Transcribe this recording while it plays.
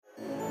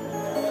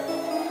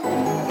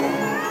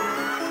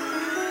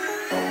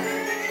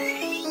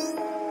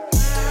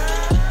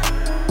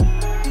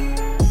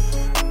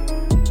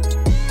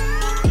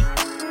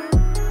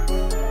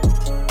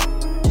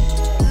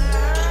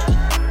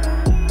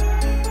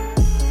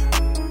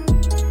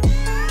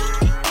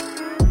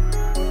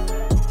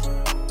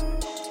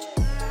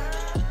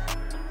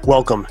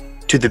Welcome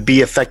to the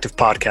Be Effective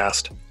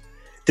podcast.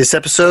 This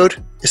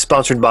episode is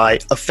sponsored by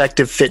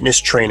Effective Fitness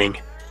Training,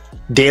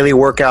 daily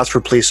workouts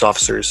for police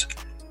officers.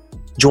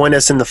 Join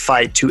us in the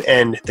fight to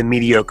end the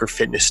mediocre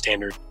fitness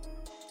standard.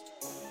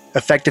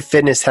 Effective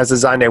Fitness has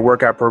designed a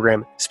workout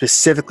program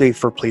specifically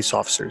for police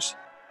officers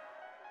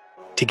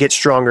to get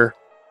stronger,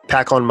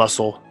 pack on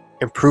muscle,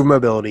 improve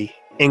mobility,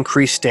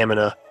 increase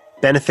stamina,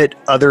 benefit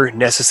other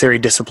necessary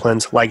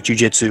disciplines like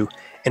jiu-jitsu,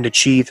 and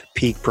achieve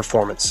peak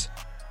performance.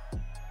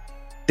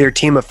 Their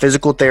team of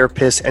physical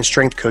therapists and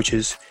strength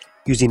coaches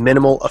use a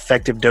minimal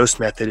effective dose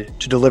method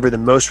to deliver the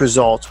most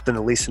results within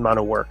the least amount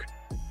of work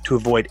to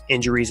avoid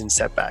injuries and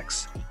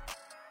setbacks.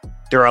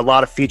 There are a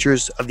lot of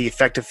features of the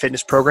Effective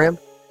Fitness program.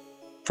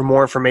 For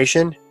more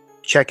information,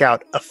 check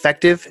out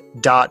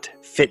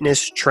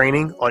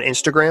effective.fitnesstraining on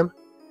Instagram.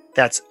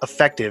 That's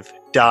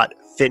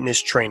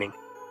effective.fitnesstraining.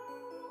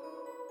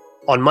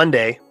 On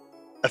Monday,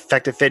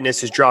 Effective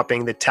Fitness is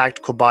dropping the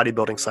Tactical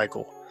Bodybuilding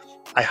Cycle.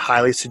 I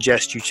highly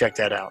suggest you check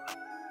that out.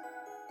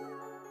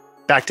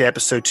 Back to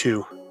episode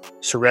 2,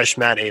 Suresh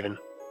Madhaven.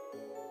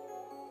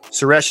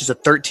 Suresh is a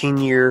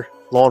 13-year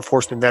law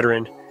enforcement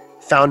veteran,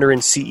 founder and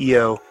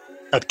CEO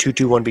of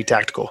 221B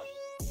Tactical.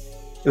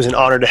 It was an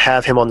honor to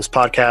have him on this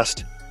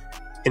podcast,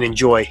 and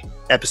enjoy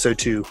episode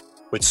 2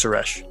 with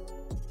Suresh.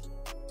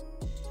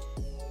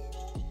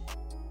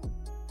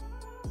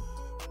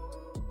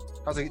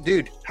 I was like,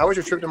 dude, how was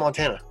your trip to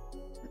Montana?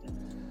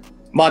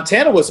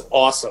 Montana was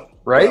awesome.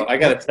 Right? Bro, I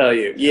got to tell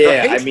you.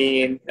 Yeah, right? I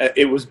mean,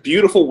 it was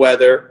beautiful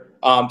weather.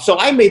 So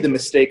I made the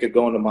mistake of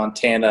going to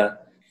Montana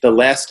the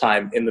last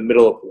time in the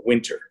middle of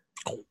winter.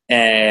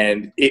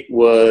 And it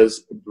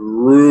was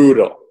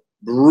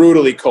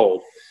brutally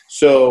cold.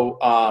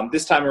 So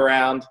this time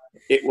around,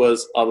 it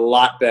was a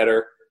lot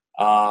better.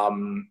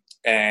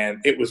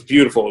 And it was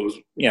beautiful. It was,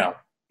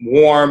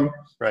 warm,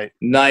 right?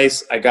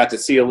 Nice. I got to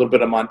see a little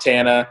bit of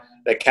Montana.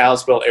 The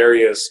Kalispell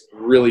area is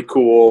really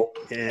cool.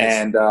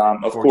 And,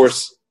 of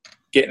course,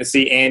 getting to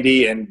see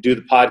Andy and do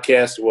the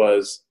podcast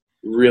was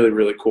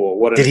really cool.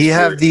 What did he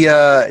have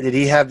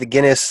the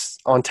Guinness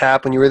on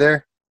tap when you were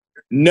there?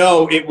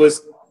 No, it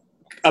was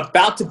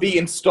about to be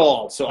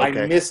installed, so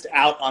okay. I missed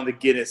out on the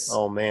Guinness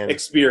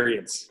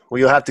experience. Well,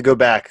 you'll have to go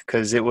back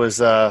because it was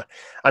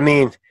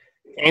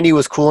Andy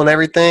was cool and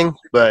everything,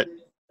 but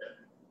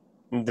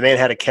the man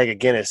had a keg of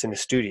Guinness in the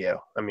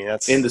studio. I mean,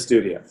 that's in the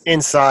studio.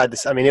 Inside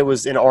this, it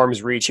was in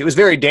arm's reach. It was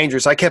very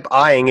dangerous. I kept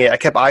eyeing it. I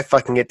kept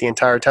eye-fucking it the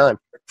entire time.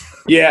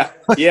 Yeah,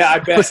 I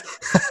bet.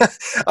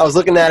 I was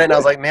looking at it and I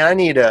was like, man, I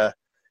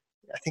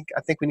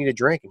think we need a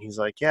drink. And he's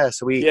like, yeah.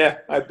 So yeah,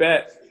 I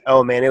bet.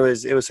 Oh man, it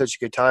was such a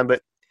good time.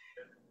 But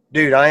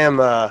dude,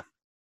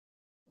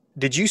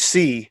 did you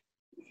see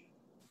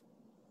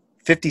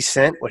 50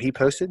 Cent, what he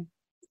posted?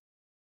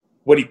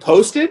 What he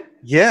posted?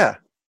 Yeah.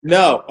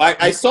 No,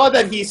 I saw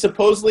that he's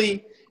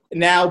supposedly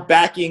now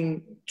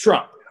backing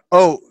Trump.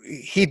 Oh,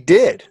 he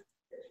did.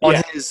 On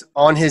his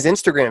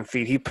Instagram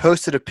feed, he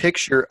posted a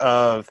picture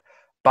of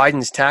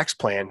Biden's tax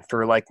plan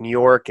for like New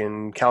York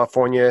and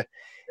California,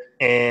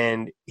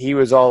 and he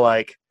was all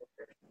like,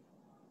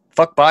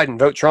 "Fuck Biden,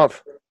 vote Trump."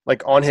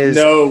 Like on his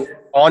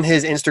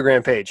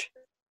Instagram page.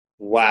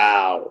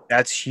 Wow,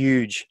 that's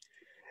huge.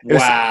 It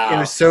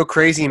was so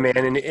crazy, man.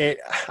 And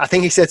I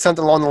think he said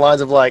something along the lines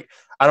of like,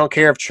 "I don't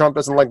care if Trump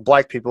doesn't like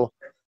black people,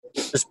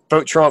 just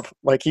vote Trump."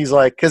 Like he's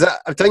like, because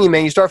I'm telling you,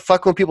 man, you start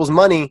fucking with people's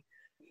money,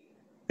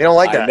 they don't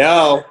like that.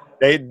 No.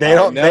 They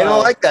don't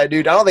like that,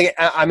 dude. I don't think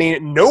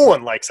no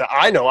one likes that.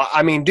 I know.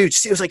 Dude,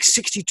 it was like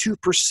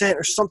 62%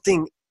 or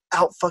something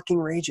out fucking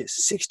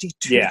outrageous.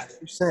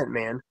 62%,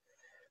 man.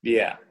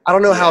 Yeah. I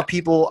don't know how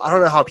people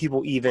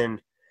even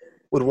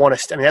would want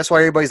to that's why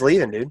everybody's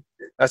leaving, dude.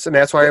 That's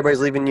why everybody's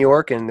leaving New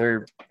York and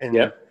they're going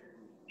to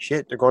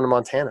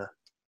Montana.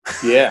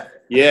 Yeah.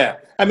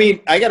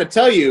 I got to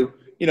tell you,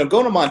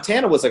 going to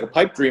Montana was like a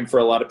pipe dream for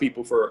a lot of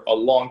people for a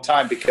long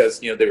time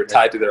because, they were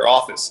tied to their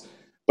office.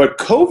 But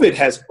COVID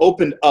has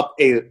opened up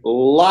a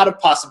lot of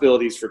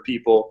possibilities for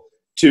people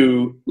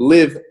to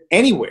live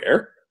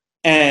anywhere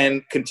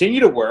and continue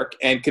to work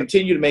and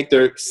continue to make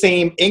their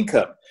same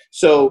income.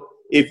 So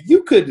if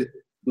you could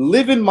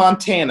live in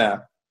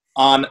Montana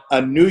on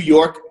a New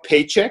York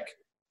paycheck,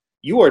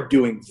 you are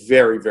doing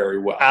very, very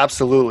well.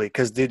 Absolutely.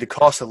 Because, dude, the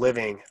cost of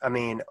living,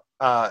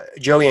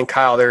 Joey and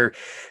Kyle, they're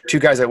two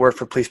guys that work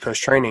for Police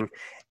Post Training,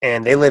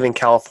 and they live in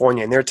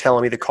California, and they're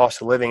telling me the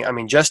cost of living.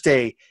 Just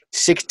a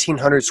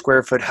 1,600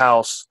 square foot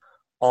house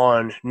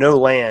on no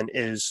land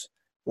is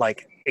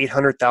like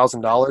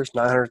 $800,000,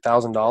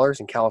 $900,000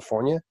 in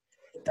California.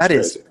 That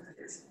is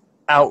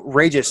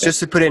outrageous. Just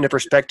to put it into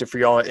perspective for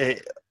y'all,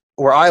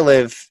 where I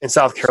live in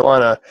South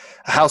Carolina,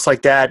 a house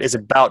like that is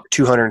about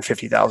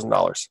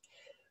 $250,000.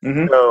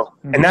 Mm-hmm. So,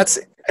 and that's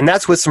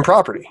with some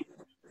property.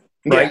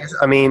 Right.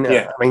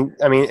 Yeah.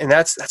 And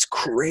that's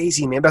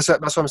crazy, man. That's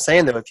what I'm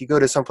saying though. If you go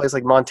to some place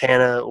like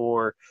Montana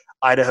or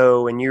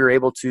Idaho and you're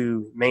able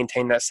to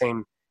maintain that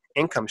same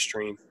income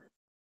stream,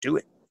 do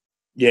it.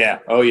 Yeah.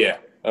 Oh yeah.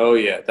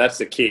 That's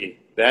the key.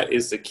 That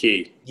is the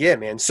key. Yeah,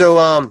 man. So,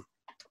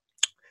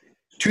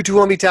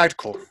 221B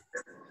Tactical.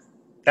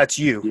 That's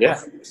you. Yeah.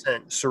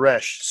 100%.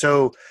 Suresh.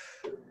 So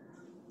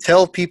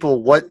tell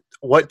people what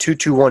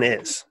 221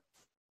 is.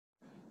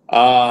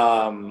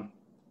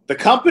 The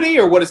company,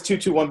 or what does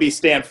 221B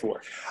stand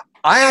for?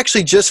 I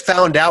actually just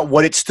found out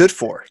what it stood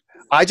for.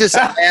 I did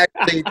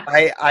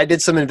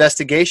some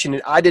investigation,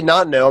 and I did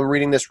not know. I'm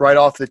reading this right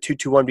off the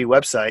 221B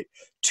website.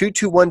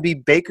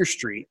 221B Baker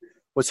Street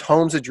was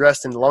Holmes'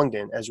 address in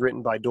London, as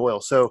written by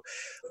Doyle. So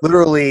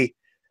literally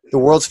the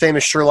world's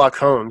famous Sherlock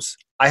Holmes.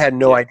 I had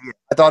no idea.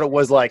 I thought it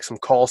was like some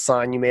call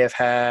sign you may have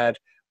had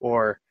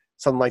or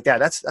something like that.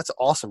 That's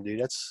awesome,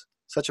 dude. That's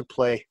such a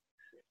play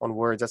on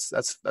words.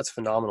 That's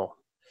phenomenal.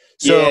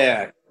 So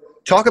Yeah.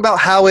 talk about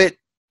how it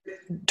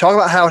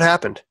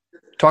happened.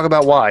 Talk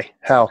about why,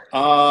 how.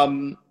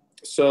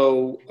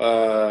 So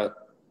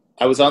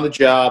I was on the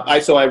job. I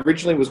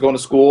originally was going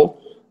to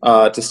school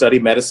to study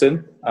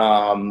medicine.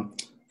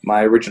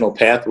 My original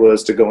path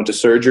was to go into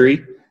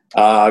surgery.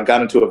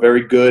 Got into a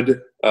very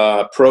good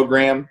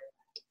program,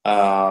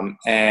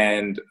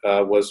 and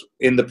was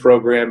in the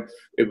program.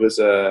 It was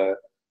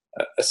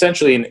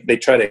essentially they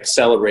try to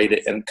accelerate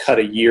it and cut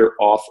a year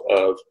off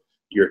of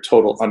your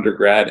total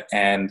undergrad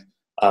and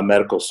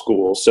medical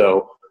school.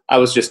 So I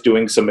was just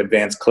doing some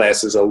advanced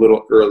classes a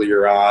little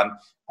earlier on,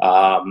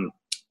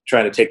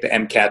 trying to take the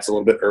MCATs a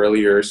little bit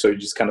earlier. So you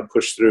just kind of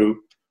push through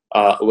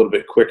a little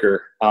bit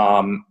quicker.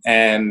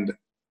 And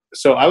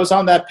so I was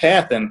on that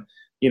path, and,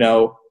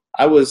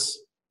 I was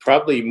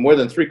probably more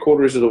than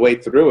 3/4 of the way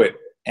through it.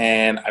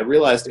 And I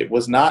realized it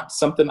was not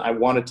something I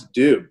wanted to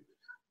do.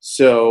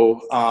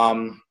 So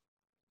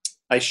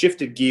I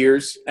shifted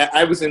gears.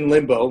 I was in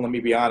limbo. Let me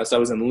be honest. I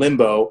was in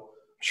limbo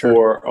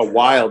for a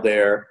while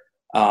there,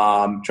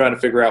 trying to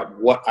figure out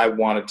what I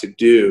wanted to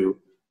do.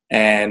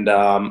 And,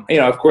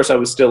 of course I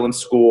was still in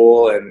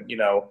school and,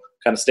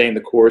 kind of staying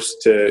the course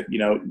to,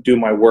 do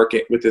my work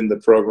within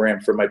the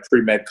program for my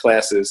pre-med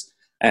classes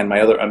and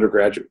my other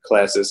undergraduate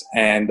classes.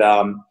 And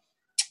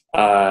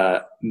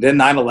then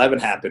 9/11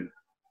 happened.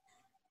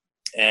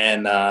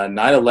 And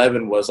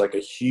 9/11 was like a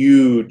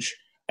huge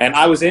 – and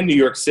I was in New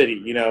York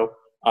City,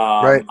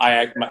 Right.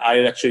 I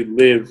actually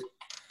lived,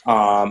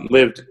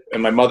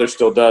 and my mother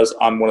still does,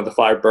 on one of the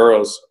 5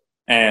 boroughs.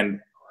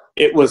 And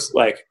it was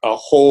like a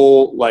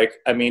whole,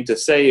 to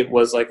say it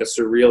was like a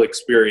surreal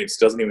experience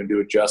doesn't even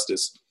do it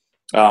justice.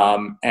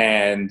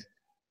 And,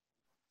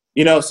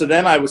 so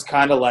then I was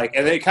kind of like,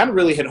 and it kind of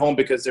really hit home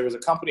because there was a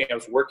company I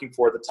was working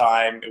for at the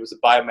time. It was a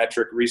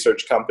biometric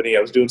research company.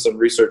 I was doing some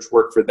research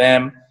work for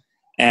them.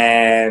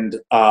 And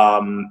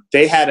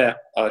they had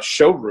a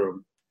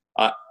showroom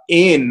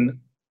in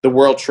the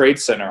World Trade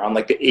Center on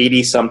like the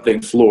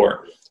 80-something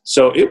floor.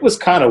 So it was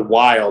kind of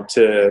wild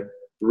to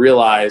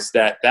realize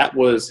that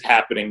was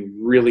happening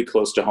really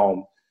close to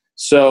home.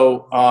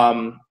 So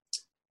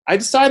I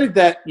decided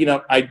that,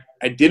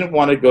 I didn't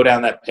want to go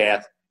down that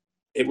path.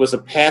 It was a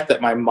path that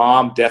my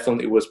mom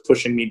definitely was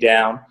pushing me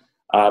down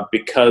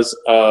because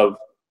of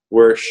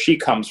where she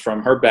comes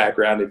from, her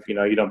background. If,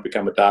 you don't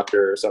become a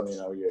doctor or something,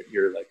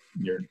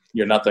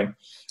 you're nothing.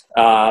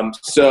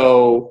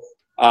 So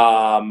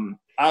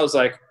I was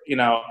like,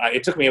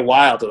 it took me a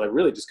while to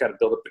really just kind of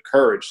build up the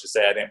courage to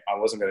say I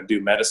wasn't going to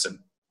do medicine.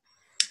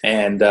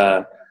 And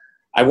I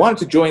wanted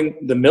to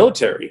join the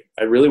military.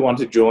 I really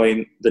wanted to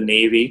join the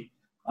Navy.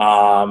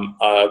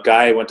 A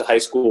guy I went to high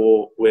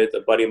school with,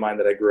 a buddy of mine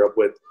that I grew up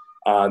with,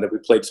 that we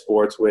played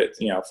sports with,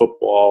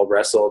 football,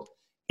 wrestled.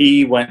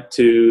 He went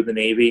to the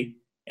Navy,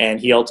 and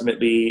he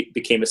ultimately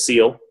became a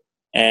SEAL.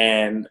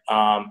 And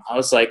I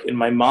was like, in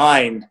my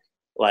mind,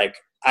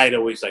 I'd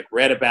always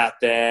read about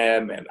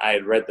them, and I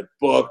had read the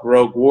book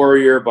Rogue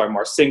Warrior by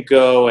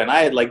Marcinko, and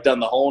I had done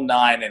the whole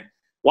 9 and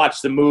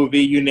watched the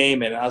movie, you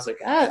name it. And I was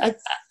like,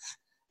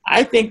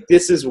 I think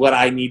this is what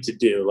I need to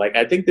do.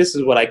 I think this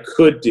is what I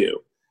could do.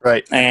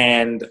 Right.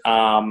 And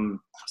I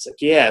was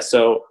like, yeah.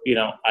 So,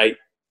 I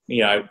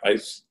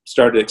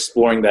started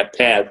exploring that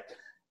path,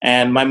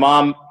 and my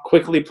mom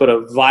quickly put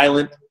a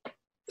violent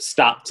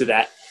stop to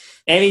that.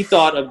 Any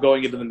thought of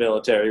going into the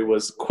military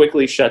was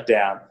quickly shut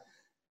down.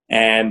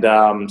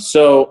 And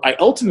so I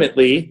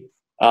ultimately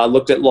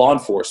looked at law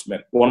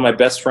enforcement. One of my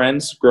best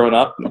friends growing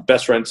up, my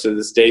best friends to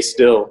this day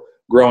still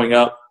growing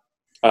up,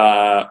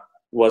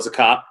 was a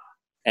cop.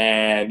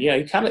 And,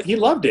 he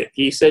loved it.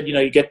 He said,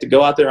 you get to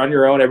go out there on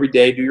your own every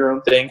day, do your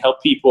own thing,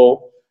 help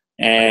people.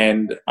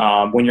 And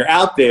when you're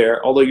out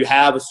there, although you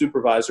have a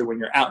supervisor, when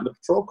you're out in the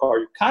patrol car,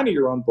 you're kind of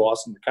your own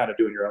boss and you're kind of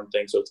doing your own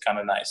thing. So it's kind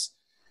of nice.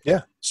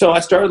 Yeah. So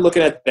I started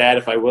looking at that.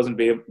 If I wasn't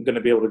going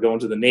to be able to go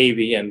into the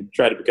Navy and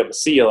try to become a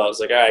SEAL, I was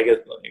like, all right,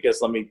 I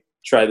guess let me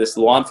try this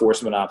law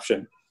enforcement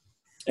option.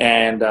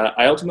 And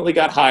I ultimately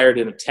got hired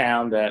in a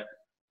town that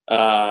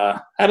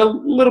had a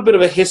little bit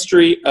of a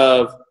history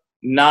of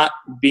not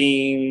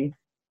being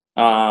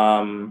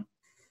kind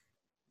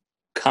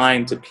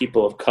to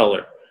people of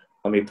color.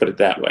 Let me put it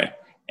that way.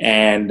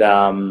 And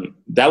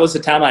that was the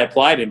town I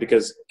applied in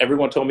because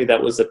everyone told me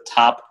that was the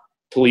top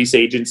police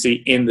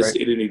agency in the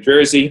state of New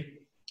Jersey.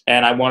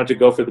 And I wanted to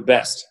go for the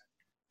best.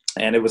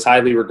 And it was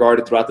highly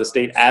regarded throughout the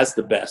state as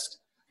the best.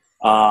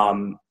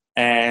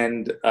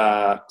 And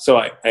so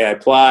I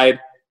applied.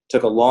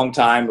 Took a long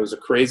time. It was a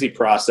crazy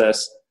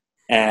process.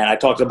 And I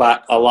talked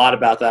about a lot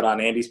about that on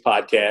Andy's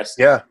podcast.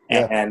 Yeah.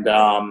 And,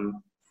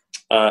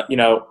 you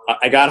know,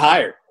 I got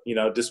hired, you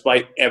know,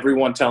 despite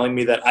everyone telling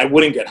me that I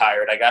wouldn't get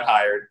hired. I got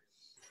hired.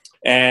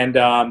 And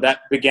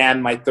that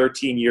began my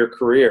 13-year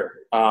career.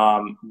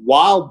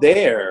 While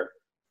there,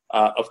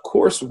 of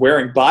course,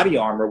 wearing body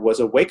armor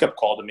was a wake-up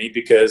call to me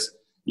because,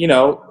 you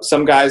know,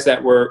 some guys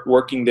that were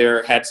working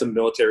there had some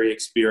military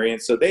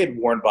experience, so they had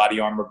worn body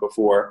armor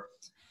before.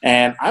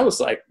 And I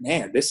was like,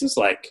 man, this is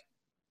like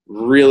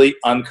really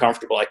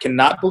uncomfortable. I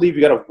cannot believe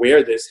you got to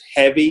wear this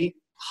heavy,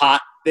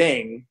 hot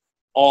thing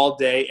all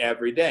day,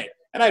 every day.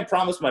 And I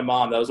promised my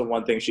mom, that was the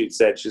one thing she'd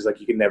said. She's like,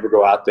 you can never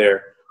go out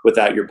there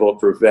without your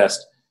bulletproof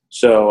vest.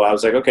 So I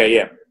was like, okay,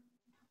 yeah.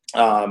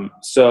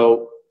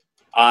 So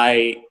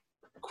I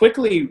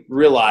quickly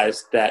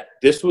realized that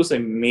this was a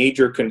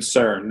major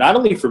concern, not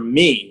only for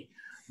me,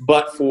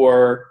 but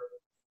for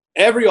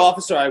every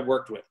officer I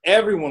worked with.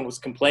 Everyone was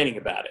complaining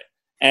about it.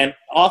 And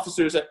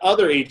officers at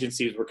other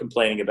agencies were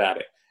complaining about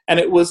it. And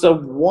it was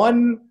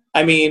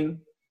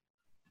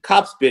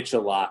cops bitch a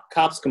lot.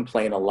 Cops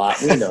complain a lot.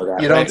 We know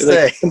that. You don't right?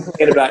 say. Like,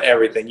 complain about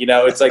everything. You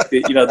know, it's like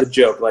the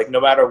joke. Like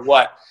no matter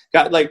what,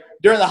 like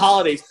during the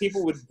holidays,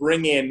 people would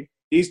bring in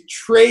these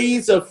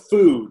trays of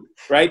food,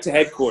 right, to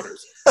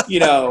headquarters. You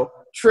know,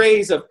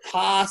 trays of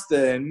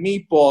pasta and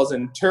meatballs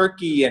and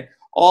turkey and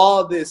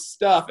all this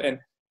stuff, and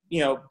you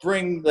know,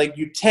 bring like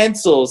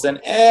utensils and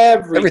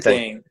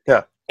everything.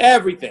 Yeah.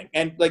 Everything.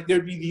 And like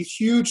there'd be these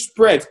huge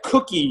spreads,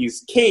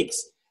 cookies,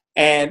 cakes.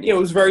 And, you know,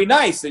 it was very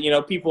nice. And, you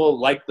know, people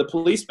liked the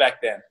police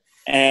back then.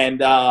 And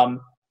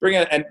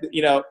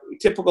you know,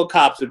 typical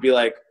cops would be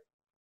like,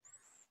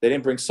 they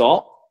didn't bring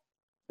salt?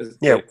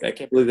 Yeah. I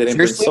can't believe they didn't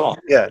Seriously? bring salt.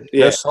 Yeah.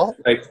 No salt?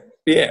 Like,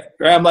 yeah.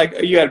 I'm like,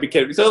 you got to be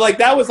kidding me. So, like,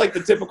 that was like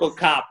the typical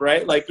cop,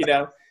 right? Like, you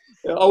know,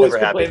 always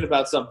Never complaining happy.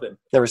 about something.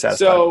 Never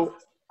satisfied. So,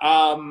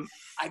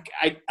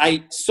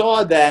 I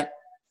saw that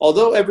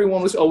although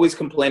everyone was always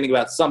complaining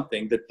about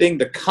something,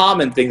 the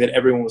common thing that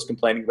everyone was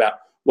complaining about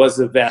was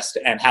the vest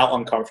and how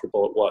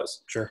uncomfortable it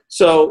was. Sure.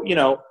 So, you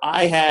know,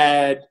 I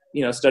had,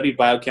 you know, studied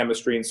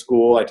biochemistry in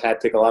school. I had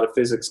to take a lot of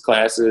physics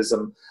classes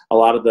and a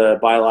lot of the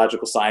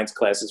biological science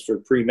classes for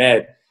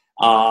pre-med.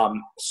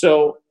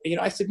 So, you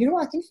know, I said, you know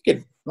what, I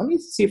think let me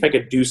see if I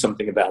could do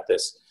something about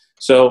this.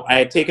 So I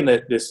had taken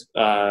this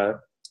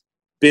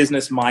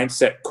business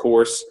mindset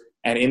course.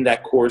 And in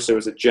that course, there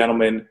was a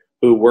gentleman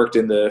who worked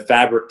in the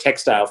fabric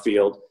textile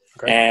field.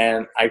 Okay.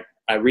 And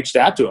I reached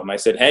out to him. I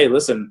said, hey,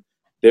 listen,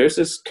 there's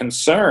this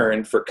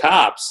concern for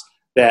cops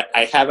that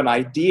I have an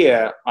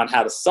idea on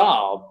how to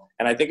solve.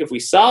 And I think if we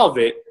solve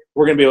it,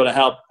 we're going to be able to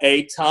help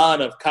a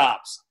ton of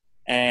cops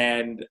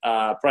and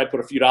probably put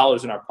a few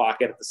dollars in our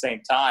pocket at the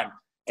same time.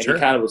 And He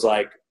kind of was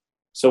like,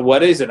 so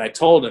what is it? And I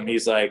told him.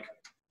 He's like,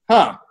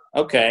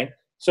 okay.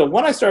 So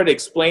when I started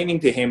explaining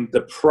to him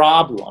the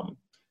problem,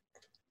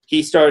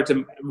 he started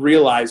to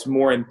realize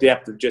more in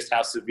depth of just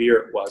how severe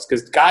it was.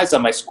 Because guys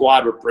on my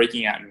squad were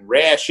breaking out in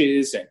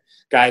rashes, and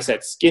guys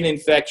had skin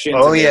infections.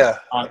 Oh, yeah.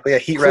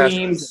 creams, Heat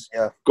rashes.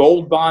 Yeah.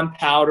 Gold Bond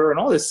powder, and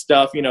all this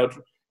stuff, you know,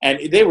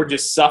 and they were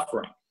just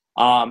suffering.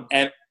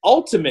 And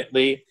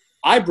ultimately,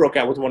 I broke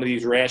out with one of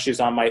these rashes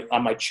on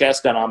my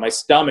chest and on my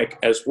stomach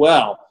as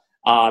well.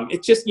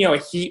 It's just, you know, a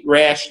heat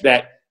rash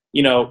that,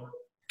 you know,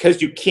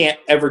 because you can't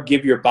ever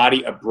give your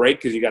body a break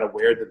because you got to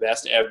wear the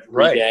vest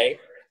every day.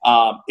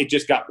 It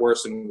just got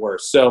worse and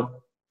worse. So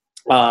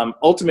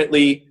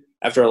ultimately,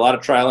 after a lot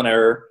of trial and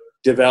error,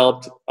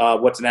 developed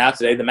what's now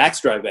today the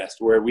Max Dry vest,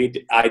 where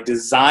I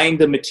designed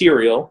the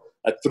material,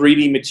 a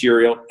 3D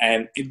material,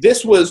 and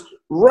this was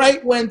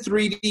right when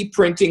 3D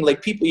printing,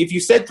 like people, if you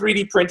said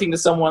 3D printing to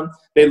someone,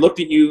 they looked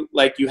at you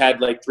like you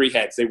had like three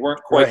heads. They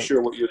weren't quite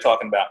sure what you were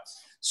talking about.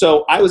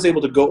 So I was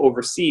able to go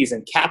overseas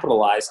and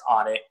capitalize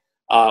on it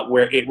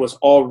where it was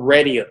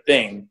already a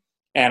thing,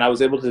 and I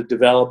was able to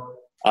develop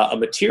a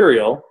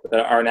material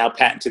that are now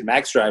patented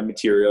Max Dry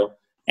material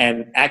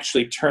and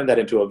actually turn that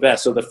into a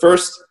vest. So the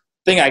first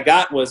thing I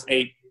got was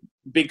a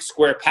big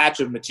square patch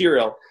of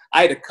material.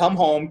 I had to come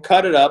home,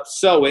 cut it up,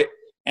 sew it,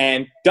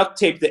 and duct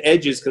tape the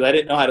edges because I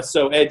didn't know how to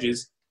sew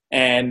edges,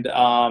 and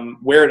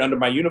wear it under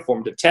my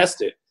uniform to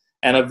test it.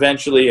 And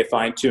eventually I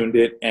fine-tuned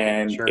it,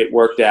 and it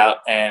worked out,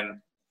 and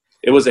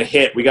it was a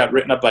hit. We got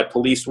written up by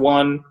Police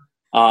One.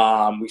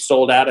 We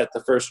sold out at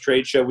the first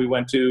trade show we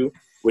went to,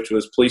 which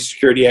was Police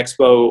Security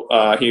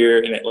Expo here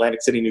in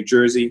Atlantic City, New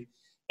Jersey.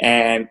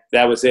 And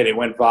that was it. It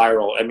went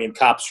viral. I mean,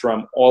 cops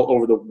from all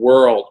over the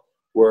world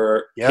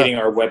were hitting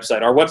our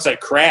website. Our website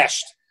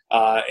crashed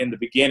in the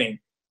beginning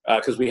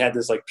because we had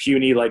this like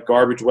puny, like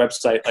garbage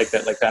website like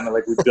that, like kind of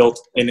like we built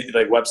in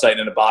like website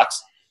in a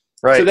box.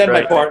 Right. So then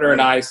my partner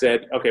and I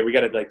said, okay, we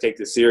got to like take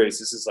this serious.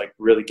 This is like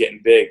really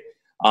getting big.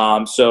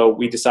 So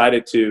we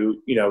decided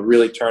to, you know,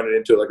 really turn it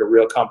into like a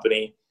real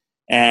company.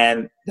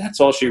 And that's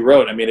all she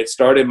wrote. I mean, it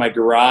started in my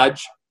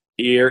garage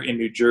here in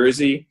New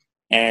Jersey,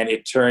 and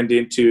it turned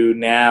into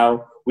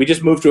now we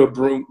just moved to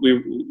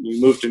we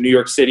moved to New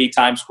York City,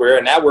 Times Square,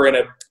 and now we're in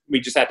a we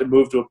just had to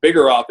move to a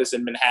bigger office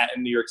in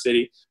Manhattan, New York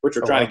City, which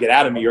we're trying to get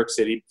out of New York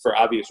City for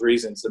obvious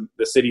reasons.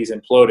 The city's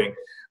imploding.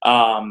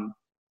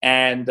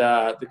 And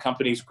the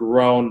company's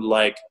grown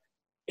like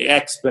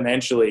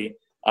exponentially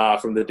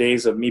from the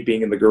days of me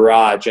being in the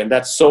garage. And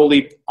that's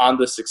solely on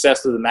the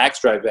success of the Max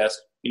Drive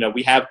vest. You know,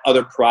 we have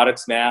other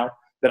products now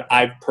that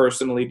I've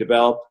personally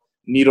developed,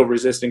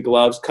 needle-resistant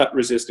gloves,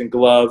 cut-resistant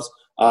gloves,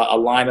 a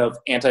line of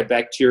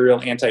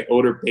antibacterial,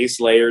 anti-odor base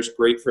layers,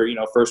 great for, you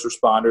know, first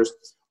responders,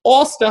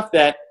 all stuff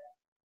that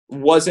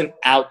wasn't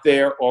out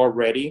there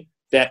already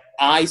that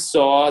I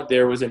saw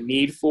there was a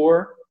need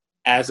for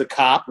as a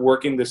cop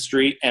working the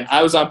street. And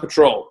I was on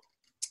patrol.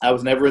 I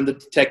was never in the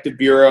detective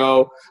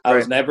bureau. I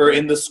was never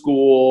in the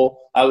school.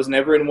 I was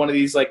never in one of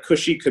these like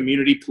cushy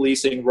community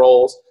policing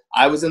roles.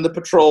 I was in the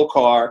patrol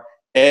car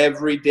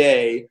every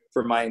day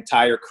for my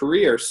entire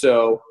career.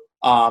 So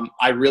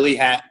I really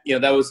had, you know,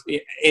 that was,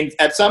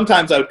 at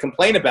sometimes I would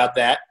complain about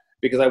that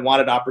because I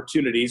wanted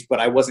opportunities, but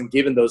I wasn't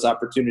given those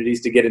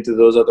opportunities to get into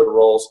those other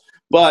roles.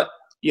 But,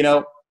 you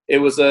know, it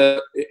was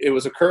a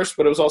curse,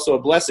 but it was also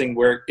a blessing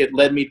where it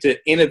led me to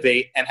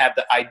innovate and have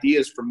the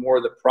ideas for more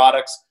of the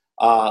products,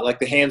 like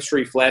the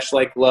hands-free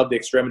flashlight glove, the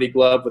extremity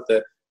glove with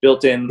the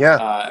built-in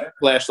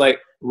flashlight,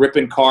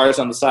 ripping cars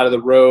on the side of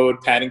the road,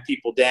 patting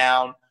people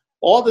down,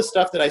 all the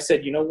stuff that I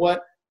said, you know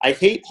what? I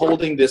hate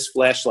holding this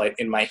flashlight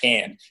in my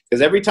hand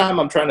because every time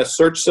I'm trying to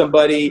search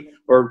somebody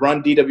or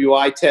run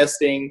DWI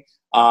testing,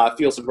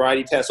 field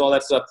sobriety tests, all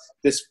that stuff,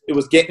 it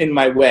was getting in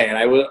my way. And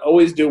I would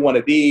always do one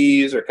of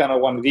these or kind of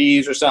one of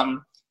these or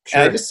something. Sure.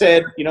 And I just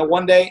said, you know,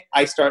 one day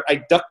I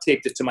duct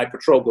taped it to my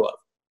patrol glove.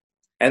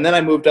 And then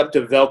I moved up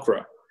to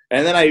Velcro.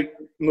 And then I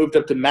moved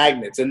up to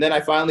magnets. And then I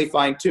finally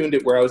fine-tuned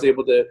it where I was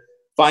able to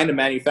find a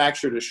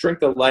manufacturer to shrink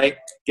the light,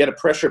 get a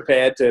pressure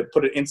pad to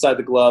put it inside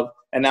the glove.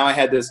 And now I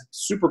had this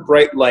super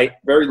bright light,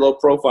 very low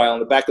profile on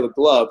the back of the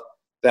glove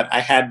that I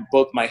had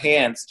both my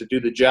hands to do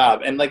the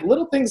job. And like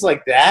little things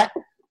like that,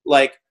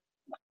 like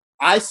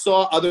I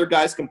saw other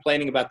guys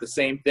complaining about the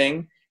same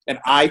thing, and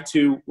I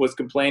too was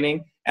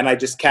complaining, and I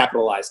just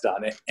capitalized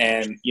on it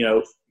and, you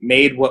know,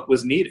 made what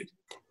was needed.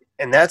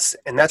 And that's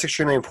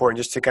extremely important,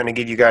 just to kind of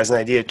give you guys an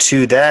idea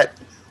too, that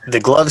the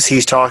gloves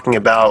he's talking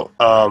about,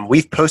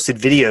 we've posted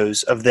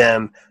videos of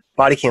them,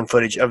 body cam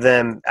footage of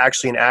them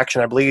actually in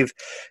action. I believe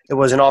it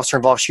was an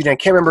officer-involved shooting. I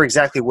can't remember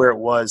exactly where it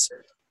was,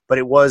 but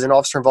it was an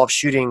officer-involved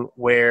shooting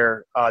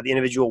where the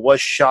individual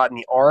was shot in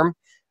the arm.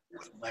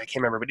 I can't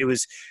remember, but it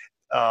was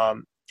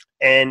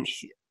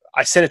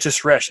I sent it to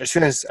Suresh as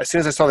soon as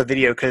I saw the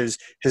video, because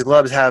his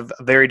gloves have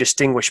a very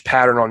distinguished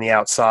pattern on the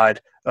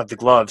outside of the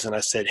gloves. And I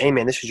said, hey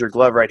man, this is your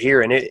glove right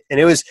here. And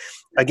it was,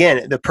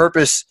 again,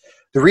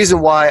 the reason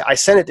why I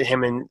sent it to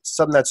him, and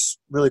something that's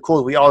really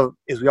cool, we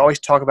always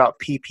talk about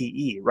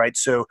PPE, right?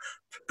 So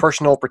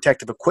personal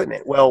protective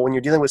equipment. Well, when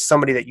you're dealing with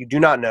somebody that you do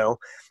not know,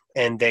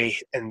 and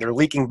they're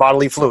leaking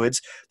bodily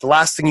fluids, the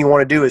last thing you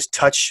want to do is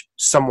touch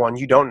someone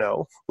you don't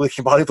know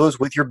leaking bodily fluids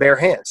with your bare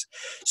hands.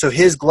 So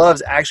his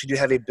gloves actually do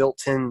have a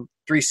built-in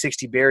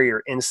 360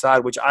 barrier inside,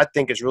 which I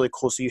think is really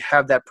cool. So you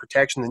have that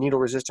protection, the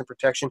needle-resistant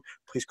protection.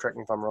 Please correct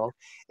me if I'm wrong.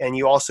 And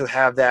you also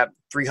have that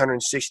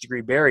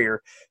 360-degree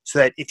barrier, so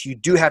that if you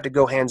do have to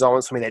go hands-on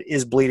with somebody that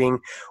is bleeding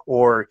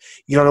or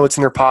you don't know what's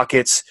in their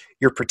pockets,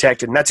 you're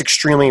protected. And that's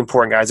extremely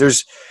important,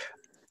 guys.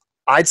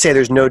 I'd say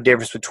there's no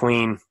difference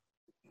between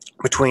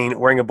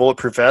wearing a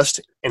bulletproof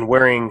vest and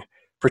wearing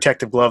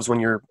protective gloves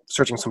when you're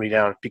searching somebody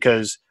down,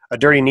 because a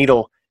dirty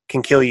needle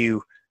can kill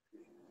you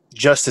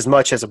just as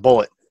much as a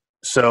bullet.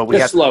 So we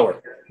have slower.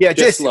 Yeah,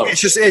 slower.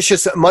 It's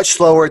just much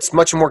slower. It's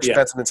much more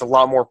expensive. Yeah. It's a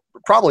lot more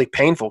probably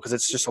painful because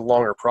it's just a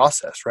longer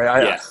process,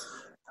 right?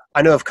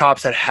 I know of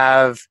cops that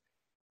have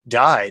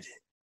died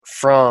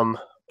from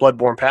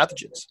bloodborne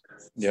pathogens.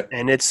 Yeah.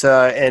 And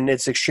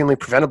it's extremely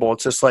preventable.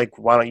 It's just like,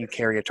 why don't you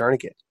carry a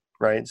tourniquet?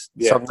 Right.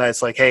 Something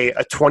that's like, hey,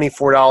 a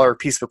 $24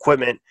 piece of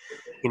equipment,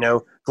 you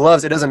know,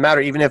 gloves, it doesn't matter.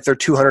 Even if they're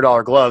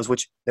 $200 gloves,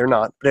 which they're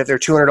not, but if they're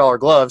 $200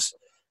 gloves,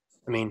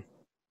 I mean,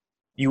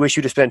 you wish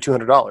you'd have spent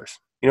 $200.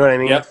 You know what I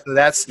mean? Yep. So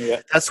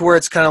that's where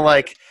it's kind of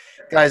like,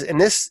 guys, and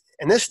this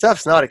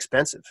stuff's not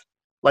expensive.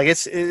 Like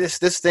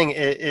this thing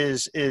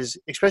is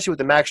especially with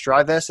the Max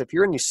Drive vest. If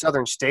you're in these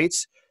southern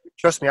states,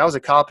 trust me, I was a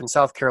cop in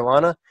South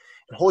Carolina,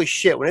 and holy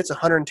shit, when it's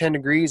 110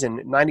 degrees and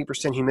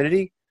 90%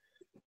 humidity,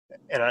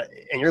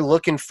 and you're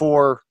looking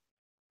for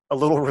a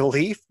little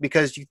relief,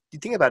 because you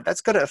think about it,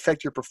 that's going to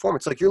affect your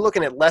performance. Like you're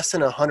looking at less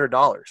than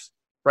 $100,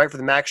 right? For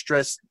the Max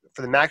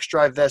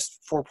Drive vest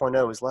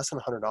 4.0 is less than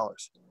 $100.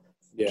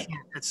 Yeah,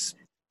 it's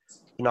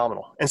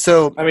phenomenal. And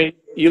so, I mean,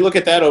 you look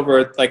at that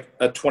over like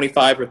a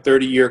 25 or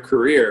 30 year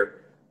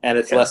career, and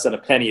it's less than a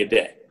penny a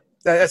day.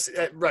 That's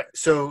right.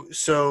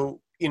 So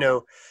you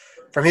know,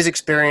 from his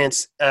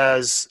experience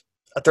as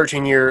a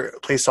 13-year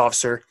police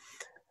officer,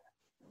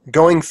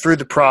 going through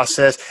the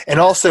process, and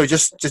also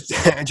just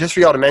for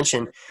y'all to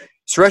mention,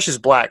 Suresh is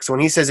black. So when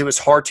he says it was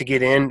hard to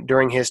get in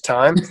during his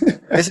time,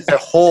 this is a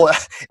whole,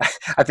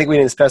 I think we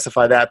didn't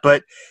specify that,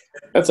 but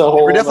that's a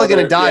whole, we're definitely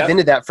going to dive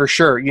into that for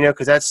sure, you know,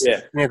 because that's,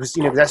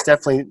 that's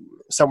definitely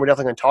something we're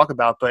definitely going to talk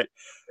about. But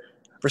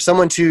for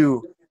someone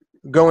to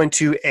go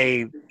into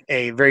a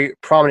very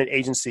prominent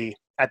agency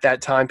at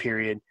that time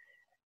period,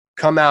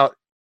 come out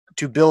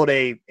to build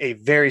a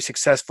very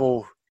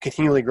successful,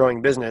 continually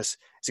growing business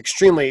is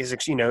extremely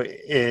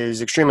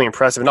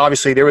impressive. And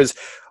obviously there was,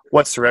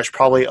 Suresh,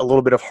 probably a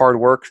little bit of hard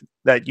work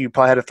that you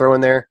probably had to throw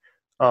in there,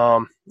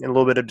 and a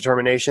little bit of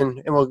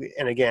determination.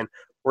 And again,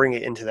 we're going to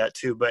get into that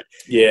too. But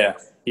yeah.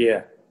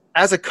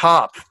 As a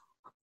cop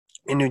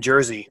in New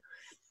Jersey,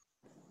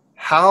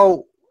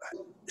 how,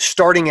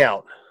 starting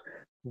out,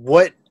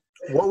 what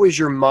was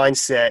your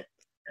mindset?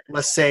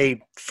 Let's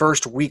say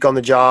first week on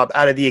the job,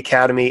 out of the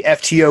academy,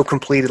 FTO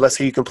completed. Let's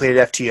say you completed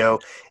FTO,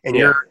 and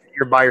you're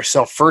by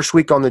yourself. First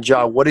week on the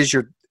job, what is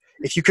your,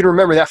 if you can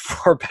remember that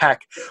far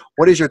back,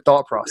 what is your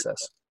thought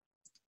process?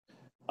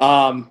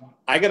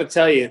 I got to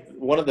tell you,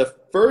 one of the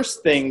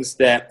first things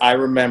that I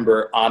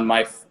remember on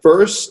my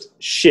first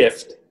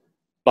shift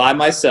by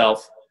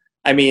myself,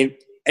 I mean,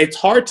 it's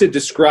hard to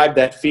describe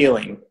that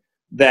feeling,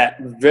 that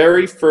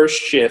very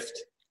first shift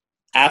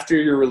after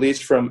you're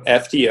released from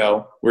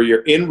FTO, where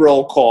you're in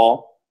roll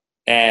call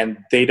and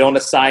they don't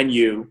assign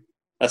you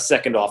a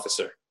second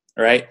officer,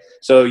 right?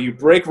 So you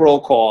break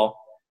roll call,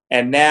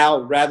 and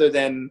now rather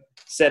than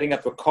setting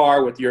up a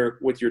car with your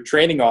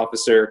training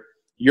officer,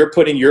 you're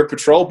putting your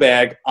patrol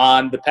bag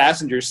on the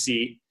passenger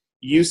seat.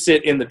 You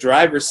sit in the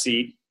driver's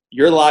seat.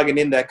 You're logging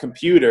in that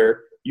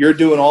computer. You're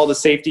doing all the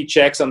safety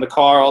checks on the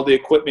car, all the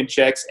equipment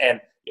checks, and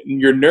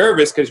you're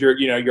nervous because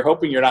you're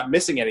hoping you're not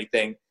missing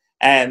anything.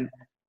 And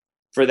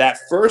for that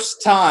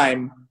first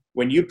time,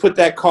 when you put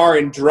that car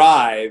in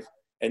drive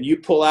and you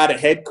pull out of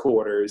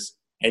headquarters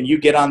and you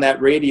get on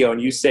that radio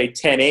and you say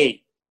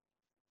 10-8,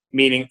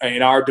 meaning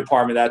in our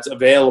department that's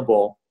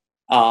available,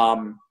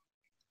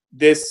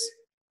 this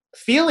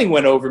feeling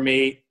went over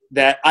me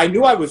that I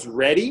knew I was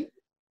ready,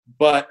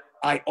 but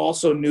I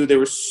also knew there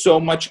was so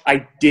much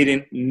I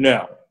didn't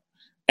know.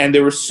 And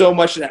there was so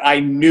much that I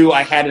knew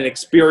I hadn't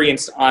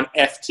experienced on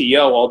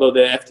FTO, although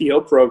the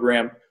FTO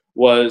program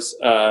was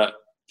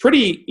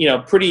pretty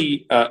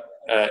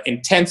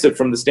intensive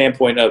from the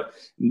standpoint of,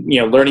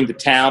 learning the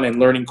town and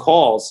learning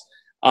calls.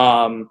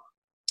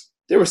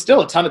 There were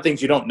still a ton of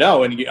things you don't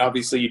know, and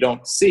obviously you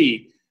don't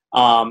see.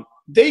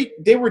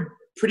 They were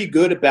pretty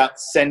good about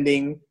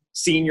sending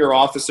senior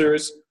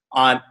officers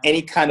on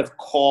any kind of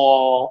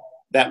call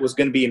that was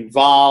going to be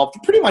involved.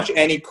 Pretty much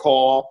any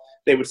call,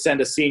 they would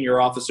send a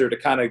senior officer to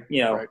kind of,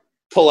 right,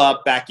 pull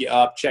up, back you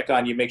up, check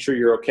on you, make sure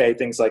you're okay,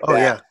 things like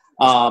that.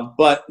 Yeah.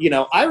 But,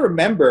 I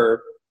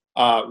remember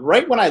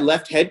right when I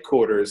left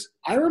headquarters,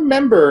 I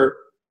remember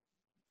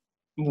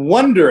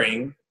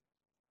wondering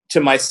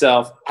to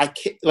myself,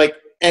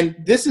 and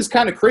this is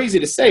kind of crazy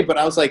to say, but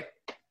I was like,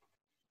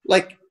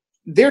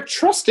 they're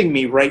trusting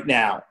me right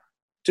now.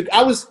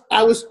 I was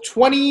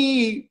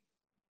 22.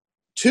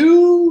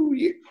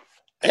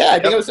 Yeah, I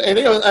think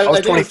I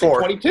was 24.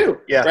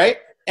 22. Yeah. Right.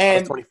 And I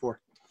was 24.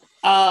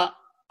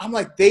 I'm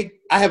like,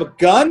 I have a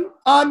gun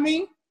on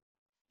me.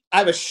 I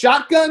have a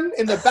shotgun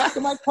in the back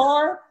of my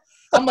car.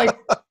 I'm like,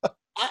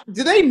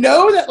 do they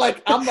know that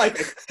I'm like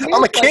a kid?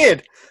 I'm a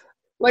kid.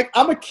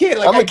 I'm a kid.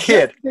 I'm a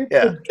kid.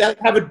 Yeah.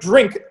 Have a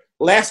drink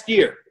last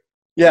year.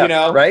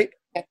 Yeah. Right.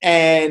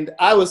 And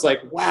I was like,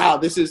 wow,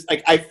 this is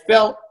I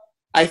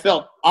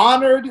felt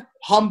honored,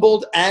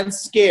 humbled, and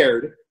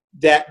scared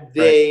that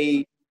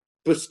they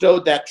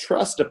bestowed that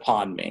trust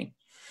upon me.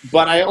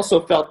 But I also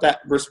felt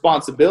that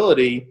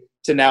responsibility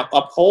to now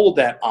uphold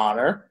that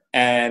honor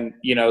and,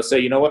 say,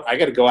 you know what, I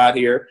got to go out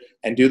here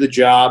and do the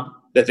job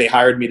that they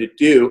hired me to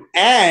do.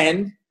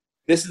 And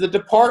this is a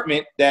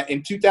department that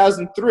in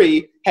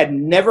 2003 had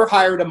never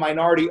hired a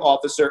minority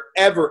officer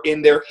ever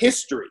in their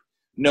history.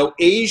 No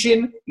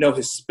Asian, no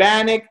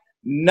Hispanic,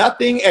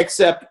 nothing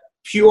except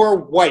pure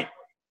white.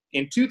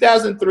 In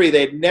 2003,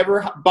 they had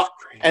never,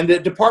 and the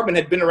department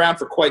had been around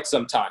for quite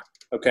some time.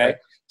 Okay.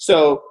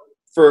 So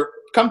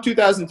come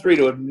 2003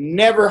 to have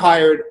never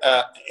hired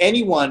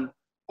anyone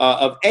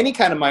of any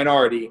kind of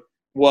minority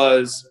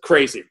was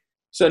crazy.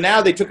 So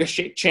now they took a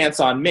chance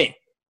on me.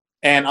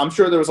 And I'm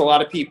sure there was a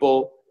lot of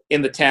people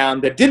in the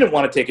town that didn't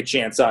want to take a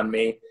chance on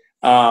me.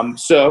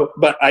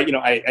 But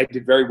I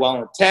did very well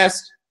on the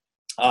test.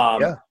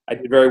 I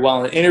did very well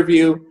in the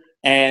interview.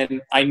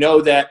 And I know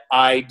that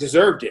I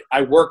deserved it.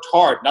 I worked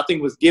hard.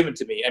 Nothing was given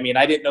to me. I mean,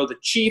 I didn't know the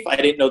chief. I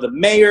didn't know the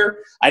mayor.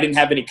 I didn't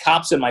have any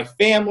cops in my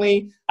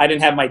family. I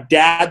didn't have my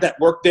dad that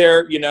worked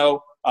there,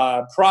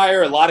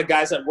 prior. A lot of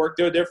guys that worked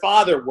there, their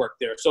father worked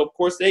there. So, of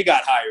course, they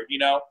got hired,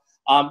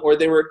 or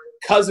they were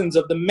cousins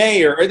of the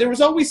mayor. Or there was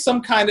always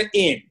some kind of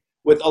in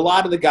with a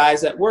lot of the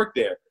guys that worked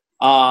there.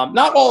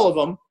 Not all of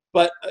them,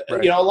 but, a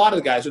lot of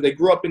the guys, or they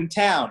grew up in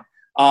town.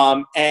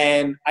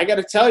 And I got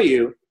to tell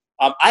you,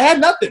 I had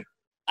nothing.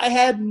 I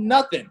had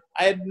nothing.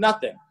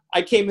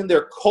 I came in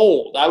there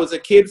cold. I was a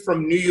kid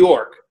from New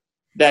York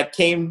that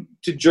came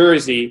to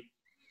Jersey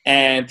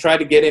and tried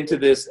to get into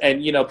this.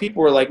 And,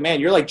 people were like, man,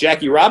 you're like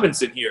Jackie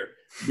Robinson here,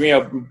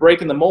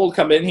 breaking the mold,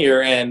 come in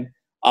here. And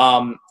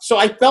so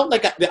I felt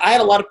like I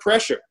had a lot of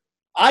pressure.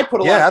 I put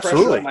a lot of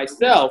pressure on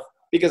myself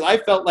because I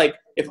felt like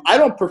if I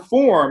don't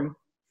perform,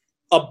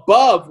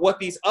 above what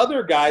these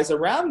other guys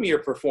around me are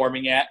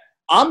performing at,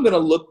 I'm going to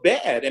look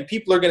bad. And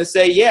people are going to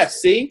say, yeah,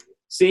 see,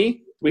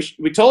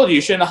 we told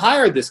you shouldn't have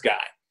hired this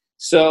guy.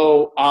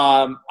 So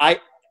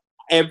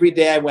every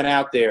day I went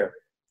out there,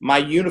 my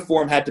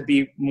uniform had to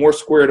be more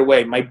squared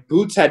away. My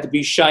boots had to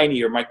be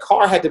shinier. My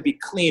car had to be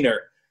cleaner.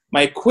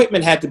 My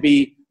equipment had to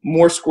be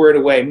more squared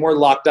away, more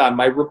locked on.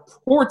 My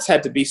reports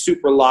had to be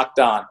super locked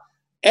on.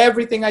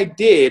 Everything I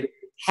did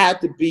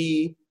had to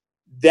be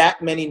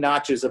that many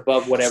notches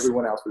above what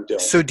everyone else was doing.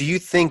 So do you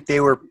think they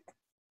were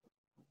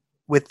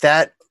with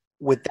that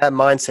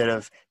mindset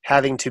of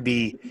having to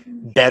be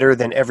better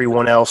than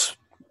everyone else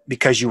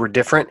because you were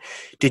different?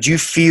 Did you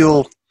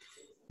feel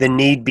the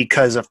need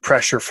because of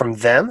pressure from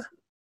them?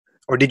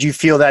 Or did you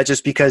feel that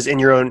just because in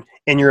your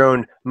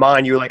own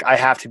mind you were like, I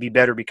have to be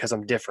better because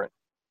I'm different?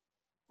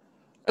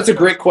 That's a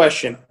great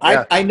question.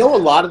 Yeah. I know a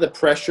lot of the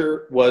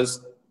pressure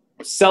was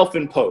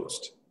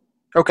self-imposed.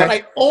 Okay. But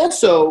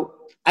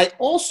I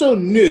also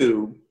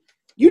knew,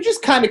 you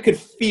just kind of could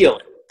feel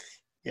it.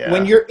 Yeah.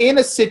 When you're in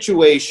a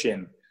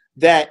situation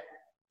that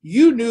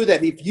you knew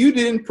that if you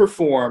didn't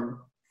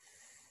perform,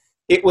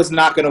 it was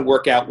not going to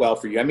work out well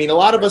for you. I mean, a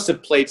lot of us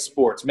have played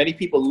sports. Many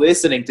people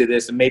listening to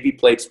this and maybe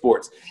played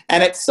sports.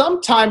 And at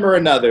some time or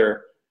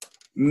another,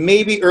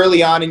 maybe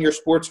early on in your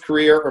sports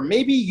career, or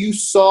maybe you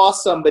saw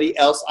somebody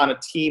else on a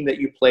team that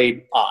you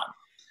played on,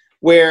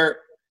 where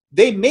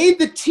they made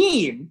the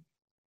team,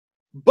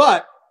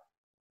 but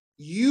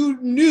you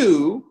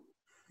knew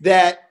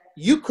that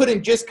you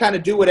couldn't just kind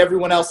of do what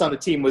everyone else on the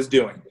team was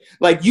doing.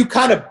 Like, you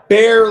kind of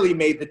barely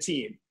made the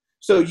team.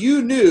 So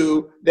you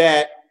knew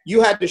that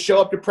you had to show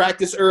up to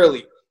practice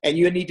early and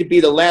you need to be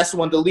the last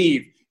one to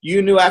leave.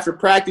 You knew after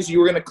practice you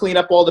were going to clean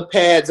up all the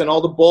pads and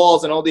all the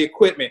balls and all the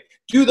equipment.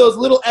 Do those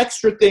little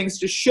extra things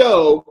to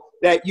show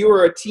that you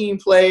were a team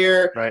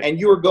player, right, and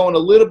you were going a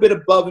little bit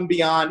above and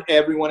beyond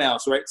everyone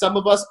else, right? Some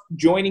of us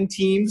joining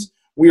teams,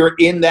 we were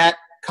in that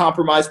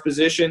compromised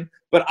position,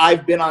 but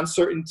I've been on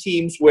certain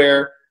teams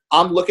where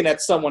I'm looking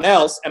at someone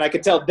else and I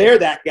could tell they're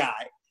that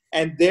guy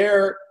and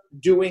they're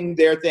doing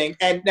their thing.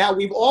 And now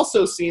we've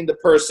also seen the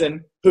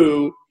person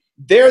who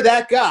they're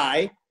that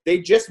guy. They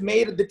just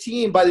made the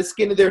team by the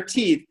skin of their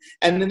teeth,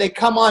 and then they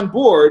come on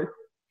board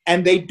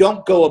and they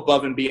don't go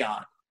above and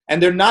beyond.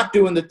 And they're not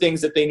doing the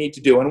things that they need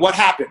to do. And what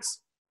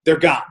happens? They're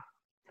gone.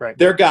 Right.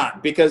 They're gone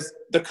because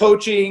the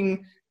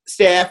coaching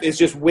staff is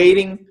just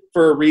waiting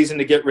for a reason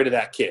to get rid of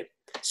that kid.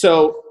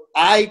 So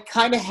I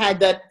kind of had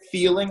that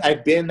feeling.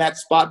 I've been in that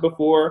spot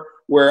before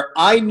where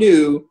I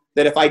knew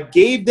that if I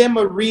gave them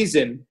a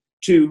reason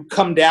to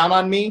come down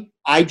on me,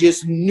 I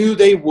just knew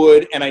they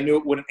would, and I knew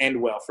it wouldn't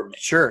end well for me.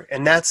 Sure.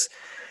 And that's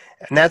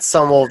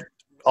some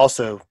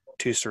also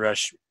too,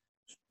 Suresh,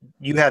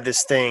 you have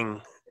this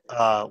thing,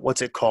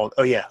 what's it called?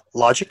 Oh yeah,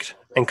 logic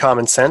and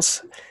common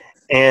sense.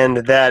 And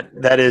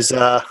that is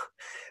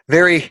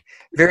very,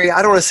 very,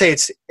 I don't want to say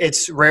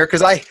it's rare,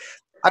 because I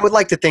would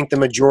like to think the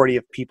majority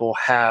of people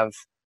have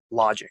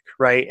logic,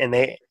 right? And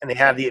they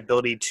have the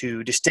ability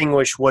to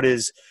distinguish what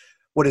is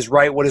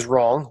right, what is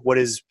wrong, what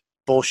is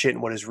bullshit,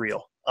 and what is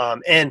real.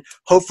 And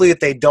hopefully if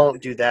they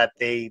don't do that,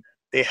 they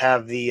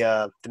have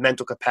the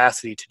mental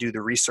capacity to do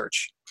the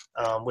research,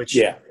 which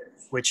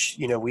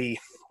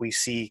we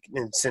see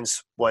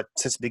since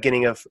the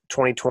beginning of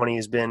 2020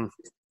 has been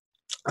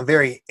a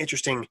very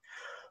interesting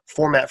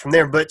format from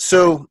there. But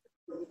so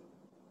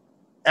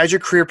as your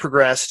career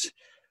progressed,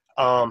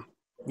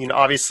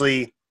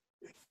 obviously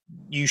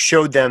you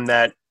showed them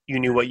that you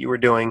knew what you were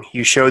doing.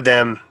 You showed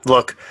them,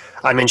 look,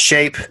 I'm in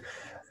shape.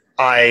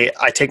 I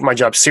take my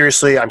job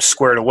seriously. I'm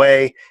squared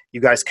away.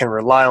 You guys can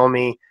rely on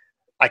me.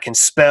 I can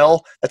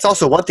spell. That's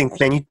also one thing,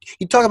 man.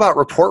 You talk about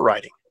report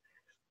writing.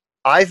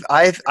 I've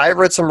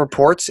read some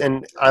reports,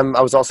 and I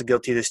was also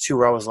guilty of this too,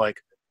 where I was like,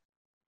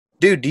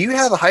 dude, do you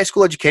have a high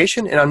school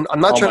education? And I'm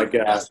not trying to.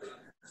 Oh my God.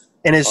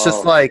 And it's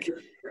just like,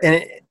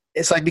 and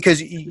it's like,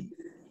 because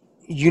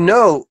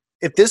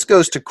if this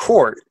goes to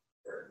court,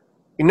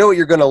 you know what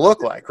you're going to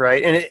look like,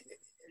 right?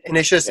 And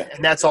it's just,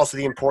 and that's also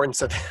the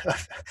importance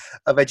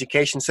of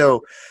education.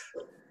 So,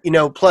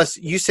 plus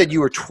you said you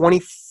were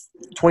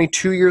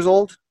 22 years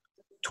old.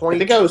 I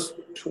think I was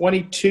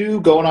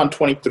 22 going on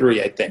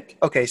 23, I think.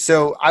 Okay.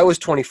 So I was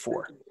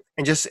 24,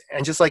 and just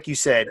like you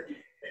said,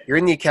 you're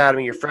in the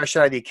academy, you're fresh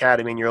out of the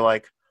academy, and you're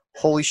like,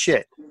 holy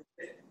shit,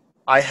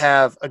 I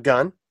have a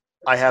gun.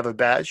 I have a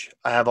badge.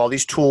 I have all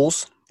these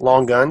tools,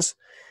 long guns.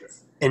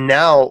 And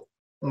now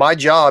my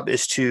job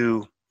is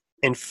to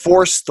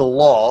enforce the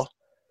law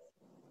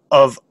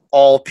of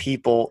all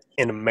people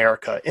in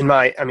America,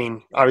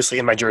 obviously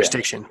in my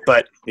jurisdiction,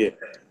 but you're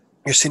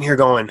sitting here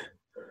going,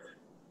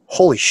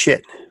 holy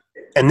shit.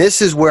 And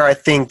this is where I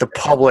think the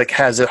public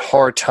has a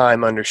hard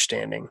time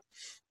understanding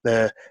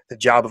the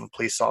job of a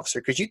police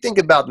officer. Because you think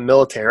about the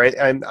military, right?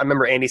 I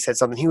remember Andy said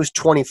something. He was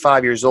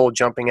 25 years old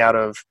jumping out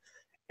of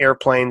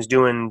airplanes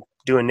doing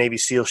Navy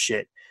SEAL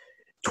shit.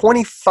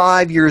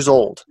 25 years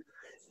old,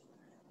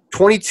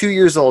 22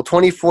 years old,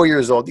 24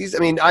 years old.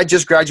 I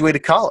just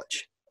graduated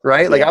college.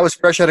 Right? Like I was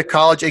fresh out of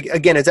college.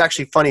 Again, it's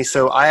actually funny.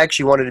 So I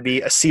actually wanted to be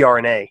a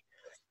CRNA.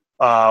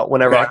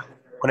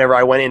 whenever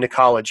I went into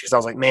college, because I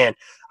was like, man,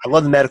 I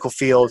love the medical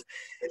field.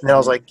 And then I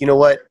was like, you know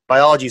what?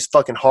 Biology is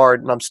fucking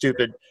hard and I'm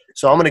stupid.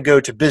 So I'm going to go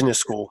to business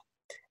school.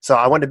 So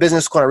I went to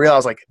business school and I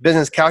realized like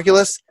business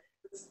calculus,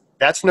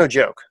 that's no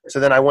joke. So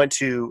then I went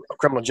to a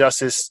criminal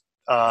justice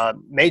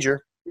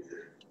major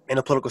in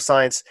a political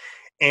science.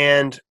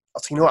 And I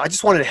was like, you know what? I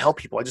just wanted to help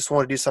people. I just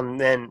wanted to do something.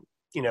 Then,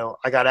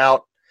 I got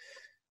out,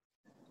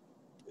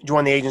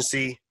 joined the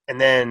agency, and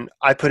then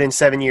I put in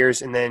 7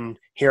 years, and then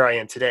here I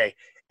am today.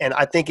 And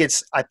I think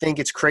it's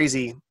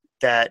crazy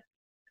that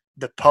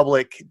the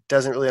public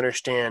doesn't really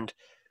understand.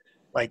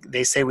 Like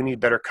they say we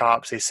need better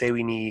cops. They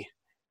say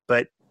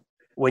but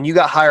when you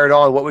got hired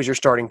on, what was your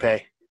starting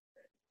pay?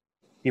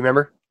 You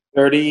remember?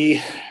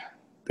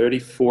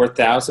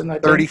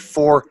 34,000.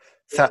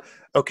 34,000.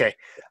 Okay.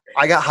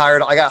 I got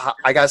hired.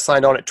 I got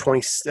signed on at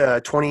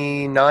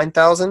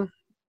 29,000.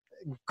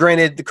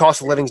 Granted, the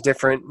cost of living is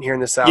different here in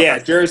the South. Yeah,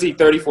 Jersey,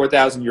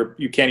 34,000.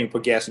 You can't even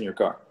put gas in your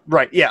car.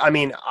 Right. Yeah. I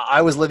mean,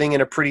 I was living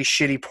in a pretty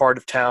shitty part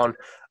of town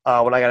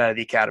when I got out of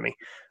the academy,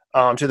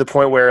 to the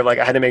point where like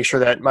I had to make sure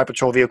that my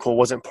patrol vehicle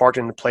wasn't parked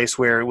in a place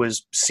where it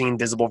was seen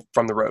visible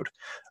from the road,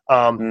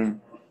 and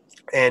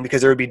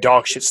because there would be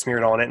dog shit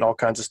smeared on it and all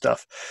kinds of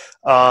stuff.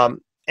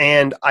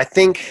 And I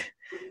think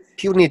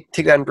people need to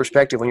take that in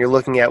perspective when you're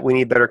looking at we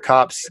need better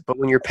cops, but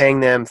when you're paying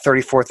them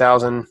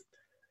 $34,000,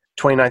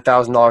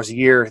 $29,000 a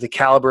year, the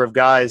caliber of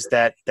guys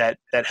that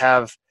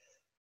have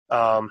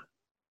a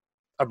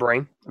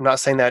brain. I'm not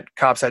saying that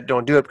cops that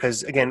don't do it,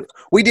 because again,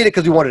 we did it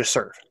because we wanted to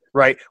serve,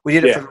 right? We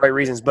did it for the right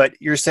reasons, but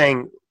you're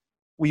saying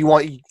you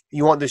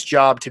want this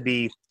job to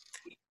be,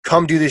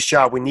 come do this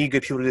job. We need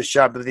good people to do this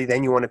job, but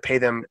then you want to pay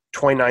them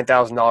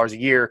 $29,000 a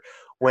year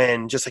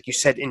when, just like you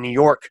said, in New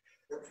York,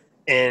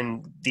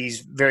 in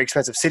these very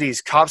expensive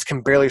cities, cops can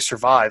barely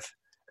survive,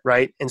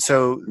 right? And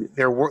so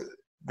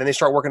then they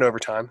start working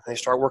overtime. They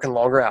start working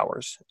longer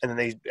hours, and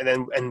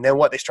then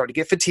what? They start to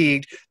get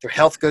fatigued. Their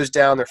health goes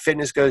down. Their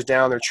fitness goes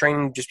down. Their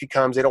training just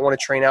becomes, they don't want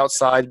to train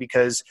outside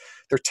because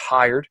they're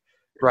tired,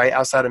 right?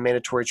 Outside of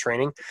mandatory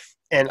training.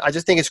 And I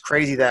just think it's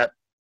crazy that,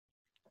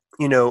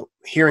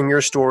 hearing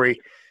your story,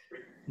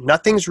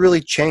 nothing's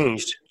really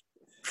changed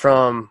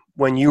from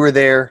when you were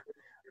there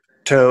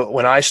to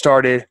when I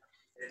started,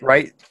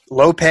 right?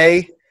 Low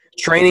pay,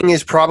 training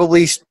is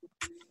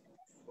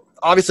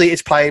obviously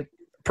it's probably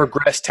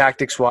progressed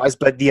tactics wise,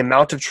 but the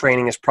amount of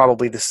training is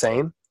probably the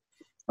same.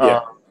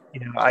 I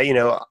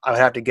would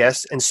have to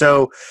guess. And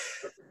so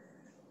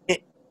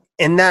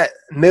in that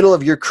middle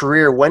of your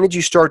career, when did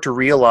you start to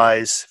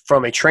realize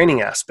from a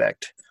training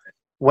aspect,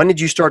 when did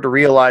you start to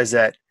realize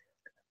that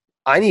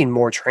I need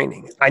more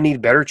training? I need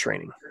better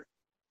training.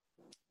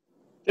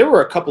 There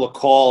were a couple of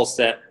calls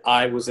that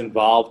I was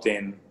involved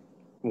in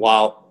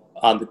while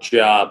on the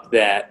job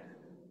that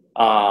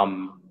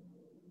I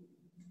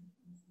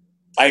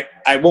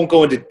won't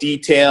go into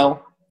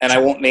detail and I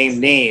won't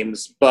name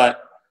names,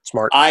 but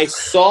smart. I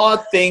saw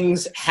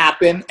things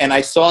happen and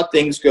I saw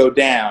things go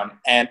down,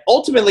 and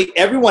ultimately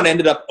everyone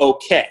ended up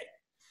okay.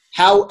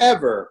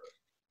 However,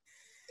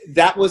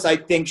 that was, I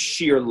think,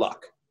 sheer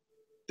luck.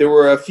 There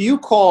were a few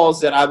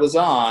calls that I was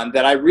on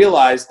that I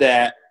realized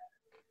that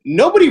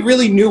nobody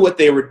really knew what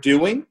they were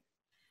doing,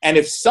 and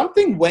if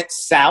something went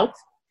south,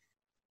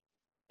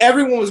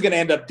 everyone was going to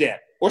end up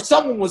dead, or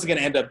someone was going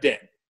to end up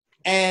dead.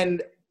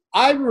 And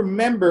I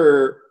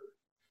remember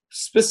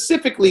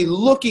specifically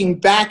looking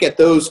back at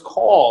those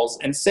calls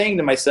and saying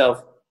to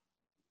myself,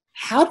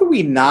 how do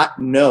we not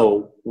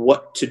know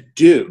what to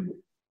do?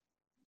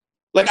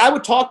 Like, I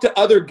would talk to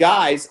other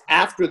guys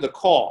after the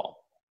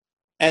call,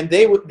 and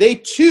they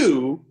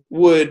too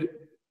would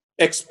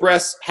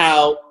express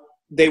how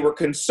they were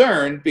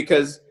concerned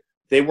because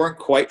they weren't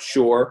quite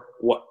sure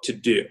what to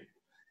do.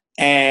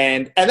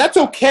 And that's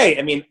okay.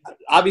 I mean,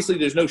 obviously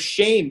there's no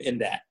shame in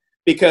that,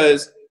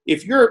 because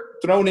if you're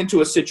thrown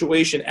into a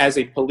situation as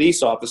a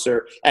police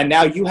officer and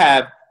now you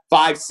have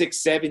 5,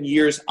 6, 7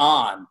 years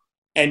on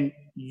and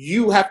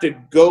you have to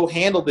go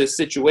handle this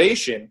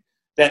situation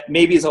that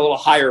maybe is a little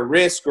higher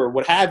risk or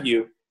what have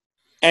you,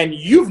 and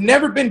you've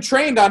never been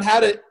trained on how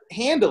to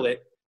handle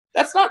it,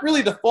 that's not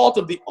really the fault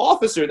of the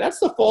officer. That's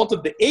the fault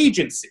of the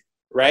agency,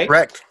 right?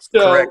 Correct.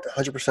 So, correct.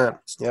 100%.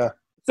 Yeah.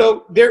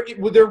 So there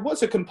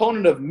was a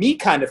component of me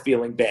kind of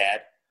feeling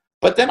bad,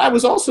 but then I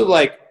was also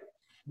like,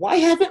 why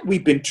haven't we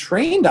been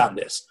trained on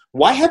this?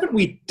 Why haven't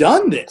we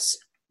done this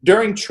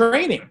during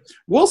training?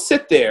 We'll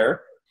sit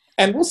there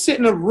and we'll sit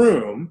in a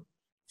room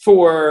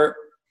for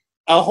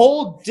a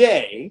whole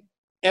day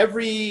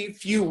every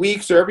few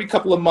weeks or every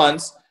couple of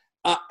months,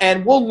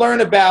 and we'll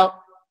learn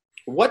about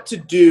what to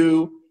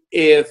do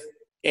if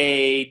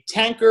a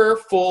tanker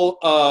full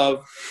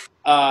of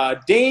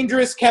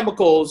dangerous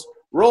chemicals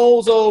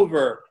rolls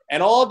over,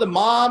 and all the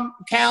Mom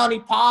County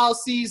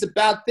policies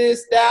about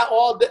this, that,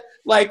 all that,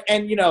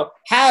 and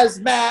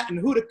hazmat and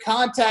who to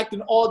contact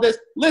and all this.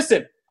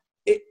 Listen,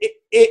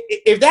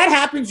 if that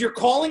happens, you're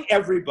calling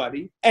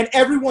everybody and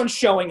everyone's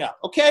showing up.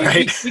 Okay,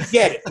 right. We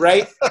get it,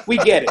 right? We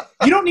get it.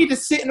 You don't need to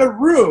sit in a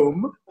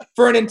room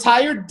for an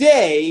entire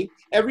day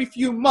every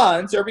few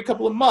months or every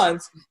couple of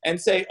months and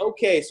say,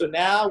 okay, so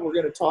now we're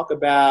going to talk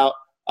about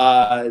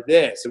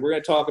this, and we're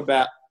going to talk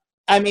about,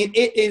 I mean,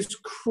 it is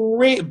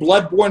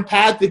bloodborne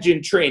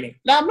pathogen training.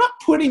 Now, I'm not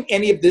putting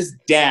any of this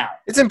down.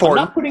 It's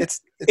important.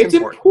 It's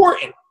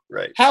important.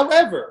 Right.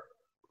 However,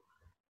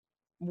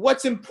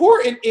 what's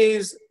important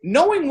is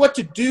knowing what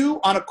to do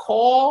on a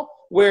call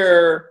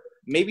where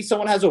maybe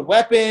someone has a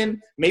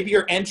weapon, maybe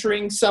you're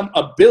entering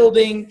a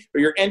building, or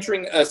you're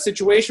entering a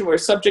situation where a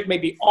subject may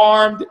be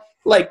armed.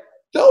 Like,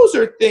 those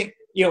are things,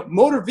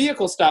 motor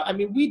vehicle stop. I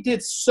mean, we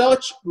did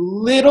such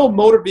little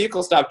motor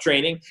vehicle stop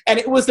training, and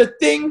it was the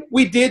thing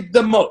we did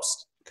the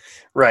most.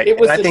 Right. It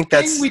was the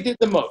thing we did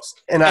the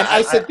most. And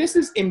I said, this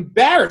is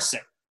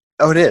embarrassing.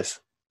 Oh, it is.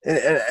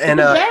 And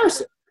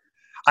embarrassing.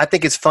 I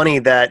think it's funny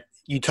that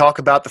you talk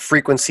about the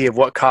frequency of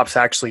what cops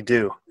actually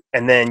do,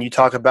 and then you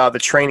talk about the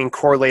training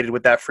correlated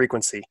with that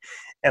frequency.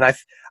 And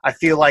I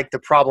feel like the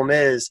problem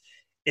is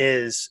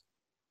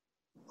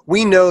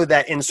we know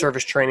that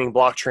in-service training,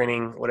 block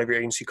training, whatever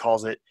your agency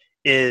calls it,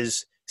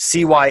 is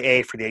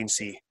CYA for the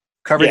agency,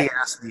 cover the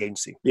ass of the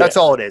agency. Yeah. That's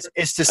all it is.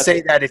 It's to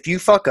say that if you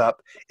fuck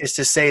up, it's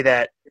to say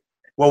that,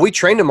 well, we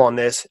trained them on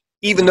this,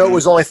 even though it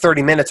was only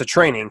 30 minutes of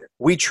training,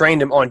 we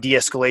trained them on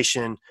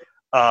de-escalation,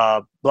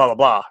 blah, blah,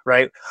 blah,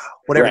 right?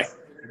 Whatever it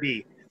may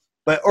be.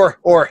 But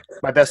or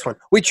my best one,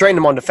 we trained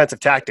them on defensive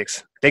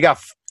tactics. They got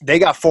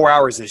 4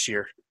 hours this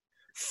year,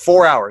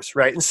 4 hours,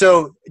 right? And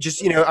so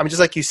just I'm just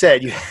like you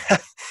said,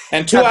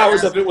 and 2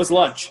 hours of it was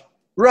lunch.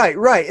 Right,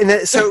 and and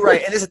this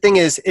the thing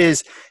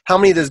is how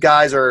many of those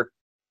guys are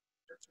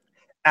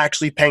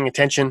actually paying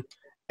attention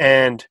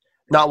and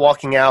not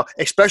walking out?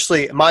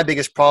 Especially my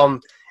biggest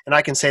problem, and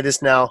I can say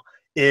this now,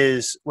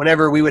 is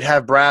whenever we would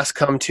have brass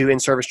come to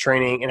in-service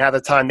training and have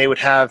the time, they would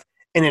have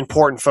an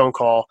important phone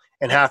call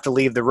and have to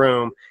leave the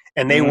room.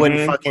 And they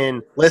wouldn't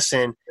fucking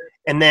listen.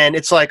 And then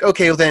it's like,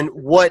 okay, well then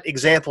what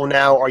example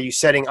now are you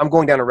setting? I'm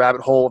going down a rabbit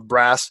hole of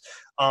brass.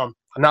 I'm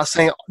not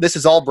saying this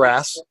is all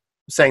brass.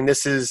 I'm saying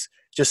this is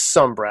just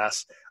some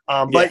brass.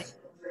 But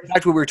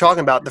back to what we were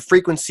talking about, the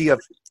frequency of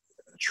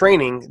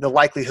training, the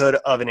likelihood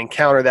of an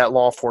encounter that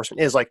law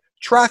enforcement is like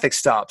traffic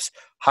stops,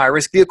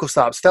 high-risk vehicle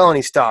stops,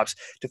 felony stops,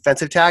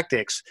 defensive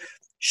tactics,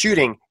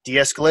 shooting,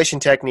 de-escalation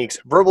techniques,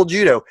 verbal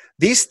judo.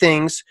 These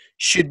things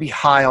should be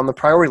high on the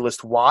priority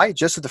list. Why?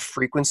 Just the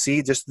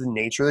frequency, just the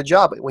nature of the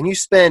job. When you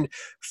spend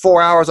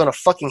 4 hours on a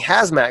fucking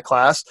hazmat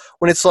class,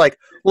 when it's like,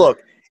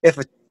 look, if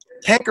a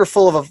tanker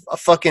full of a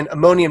fucking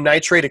ammonium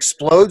nitrate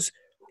explodes,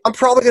 I'm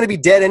probably going to be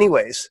dead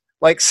anyways.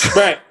 Like,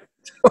 right.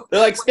 They're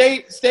like,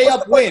 stay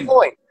upwind.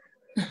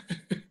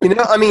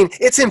 I mean,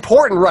 it's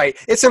important, right?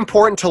 It's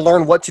important to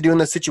learn what to do in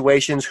those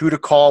situations, who to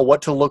call,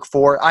 what to look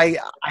for. I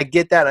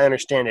get that. I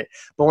understand it.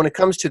 But when it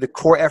comes to the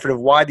core effort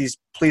of why these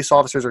police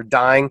officers are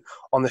dying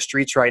on the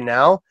streets right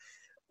now,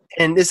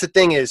 and the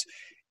thing is,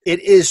 it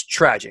is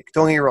tragic.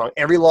 Don't get me wrong.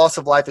 Every loss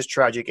of life is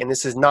tragic, and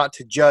this is not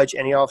to judge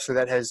any officer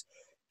that has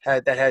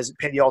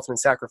paid the ultimate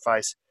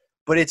sacrifice.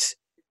 But it's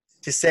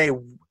to say,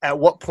 at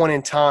what point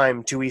in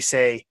time do we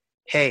say,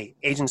 hey,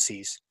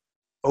 agencies,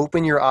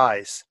 open your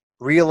eyes.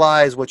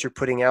 Realize what you're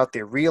putting out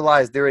there.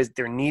 Realize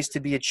there needs to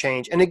be a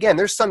change. And again,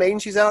 there's some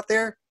agencies out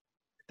there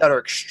that are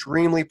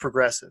extremely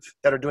progressive,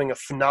 that are doing a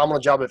phenomenal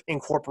job of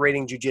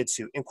incorporating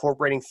jiu-jitsu,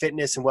 incorporating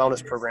fitness and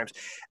wellness programs,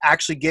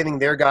 actually giving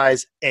their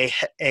guys a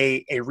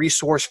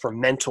resource for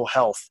mental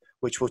health,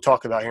 which we'll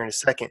talk about here in a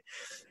second.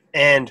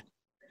 And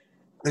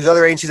there's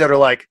other agencies that are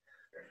like,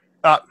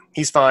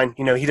 he's fine.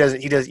 He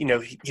doesn't need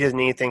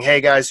anything. Hey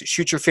guys,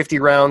 shoot your 50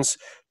 rounds,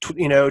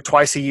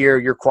 twice a year,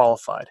 you're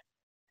qualified.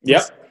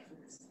 Yep.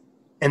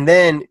 And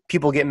then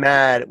people get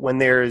mad when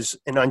there's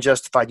an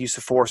unjustified use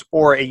of force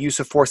or a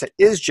use of force that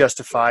is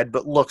justified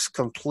but looks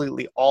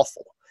completely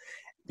awful.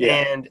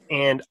 Yeah.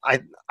 And I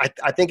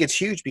think it's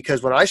huge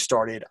because when I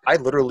started, I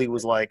literally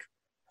was like,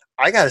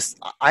 I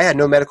had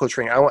no medical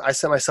training. I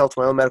sent myself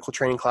to my own medical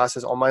training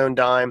classes on my own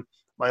dime,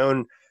 my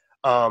own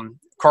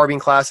carbine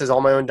classes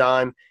on my own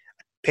dime,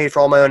 paid for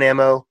all my own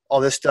ammo, all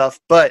this stuff.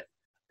 But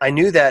I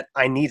knew that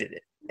I needed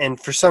it. And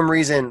for some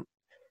reason,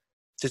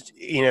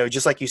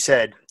 just like you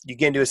said, you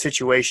get into a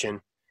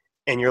situation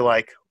and you're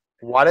like,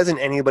 why doesn't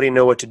anybody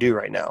know what to do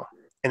right now?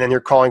 And then they're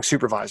calling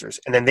supervisors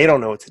and then they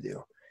don't know what to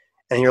do.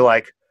 And you're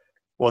like,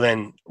 well,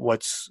 then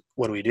what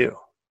do we do?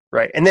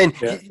 Right. And then,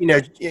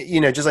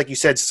 just like you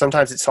said,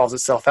 sometimes it solves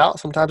itself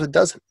out. Sometimes it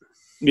doesn't.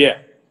 Yeah.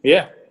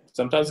 Yeah.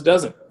 Sometimes it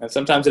doesn't. And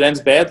sometimes it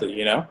ends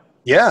badly,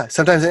 Yeah.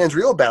 Sometimes it ends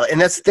real badly.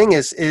 And that's the thing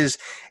is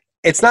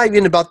it's not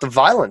even about the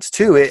violence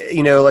too.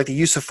 Like the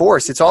use of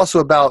force. It's also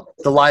about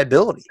the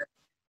liability.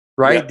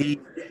 Right. Yeah.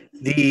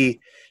 The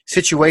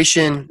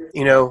situation,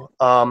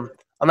 I'm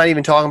not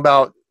even talking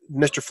about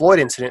Mr. Floyd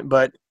incident,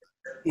 but,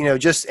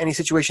 just any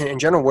situation in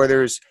general where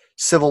there's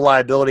civil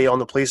liability on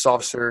the police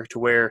officer to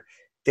where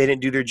they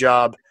didn't do their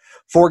job.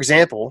 For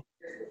example,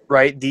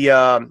 right.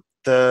 The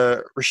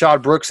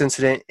Rashad Brooks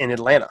incident in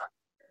Atlanta,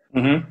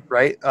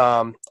 right.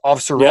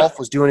 Officer Rolfe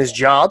was doing his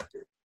job.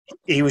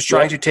 He was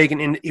trying to take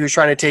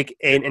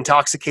an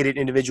intoxicated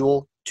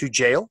individual to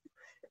jail.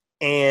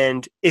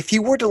 And if he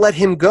were to let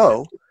him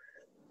go,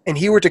 and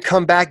he were to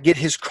come back, get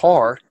his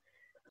car,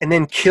 and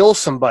then kill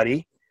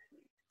somebody,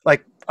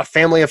 like a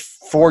family of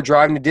 4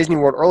 driving to Disney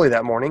World early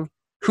that morning,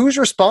 who's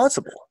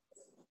responsible?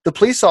 The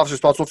police officer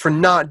responsible for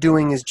not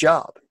doing his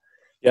job.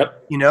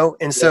 Yep. You know,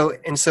 and so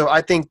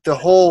I think the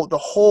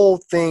whole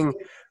thing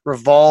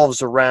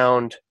revolves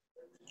around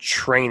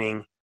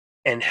training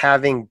and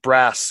having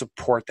brass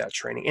support that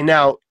training. And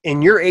now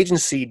in your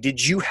agency,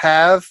 did you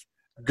have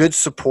good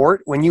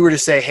support when you were to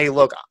say, hey,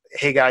 look,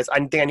 hey guys, I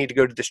think I need to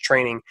go to this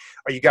training.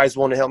 Are you guys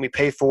willing to help me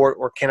pay for it?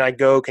 Or can I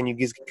go? Can you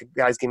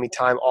guys give me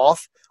time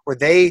off? Were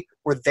they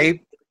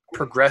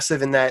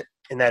progressive in that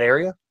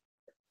area?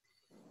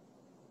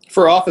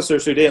 For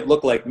officers who didn't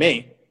look like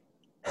me.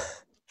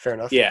 Fair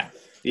enough. Yeah.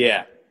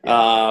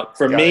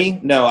 For me,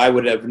 no, I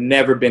would have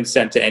never been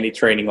sent to any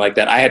training like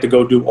that. I had to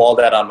go do all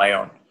that on my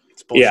own.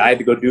 Yeah, I had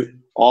to go do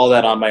all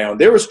that on my own.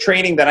 There was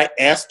training that I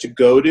asked to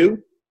go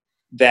to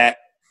that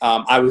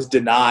I was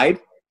denied,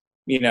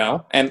 you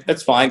know, and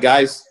that's fine.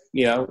 Guys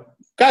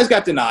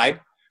got denied.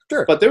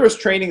 Sure. But there was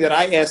training that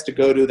I asked to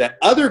go to that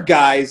other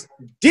guys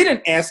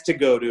didn't ask to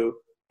go to,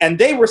 and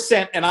they were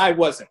sent and I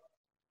wasn't.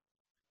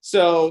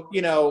 So,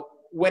 you know,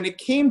 when it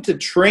came to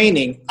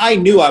training, I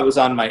knew I was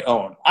on my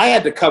own. I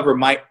had to cover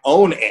my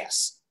own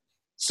ass.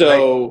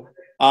 So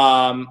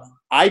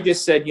I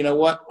just said, you know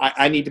what?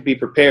 I need to be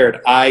prepared.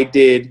 I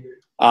did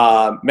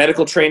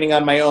medical training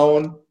on my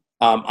own.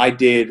 I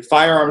did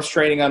firearms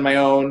training on my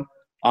own.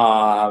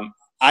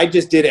 I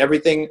just did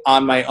everything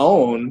on my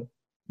own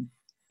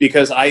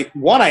because I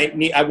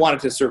wanted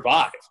to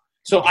survive.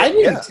 So I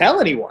didn't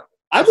tell anyone.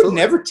 I would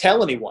never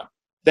tell anyone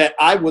that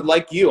I would,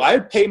 like you, I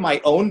would pay my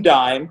own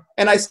dime,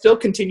 and I still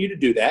continue to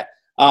do that.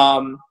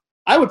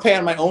 I would pay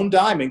on my own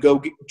dime and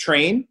go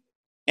train,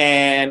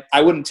 and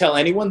I wouldn't tell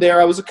anyone there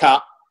I was a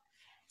cop.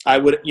 I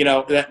would, you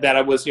know, that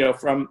I was, you know,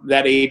 from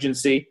that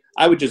agency.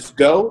 I would just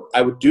go,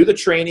 I would do the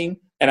training,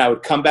 and I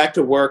would come back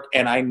to work,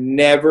 and I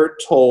never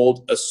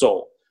told a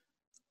soul.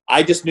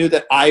 I just knew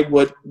that I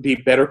would be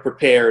better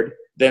prepared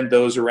than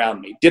those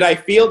around me. Did I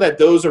feel that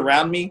those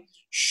around me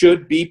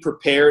should be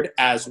prepared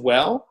as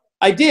well?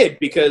 I did,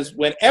 because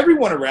when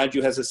everyone around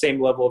you has the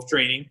same level of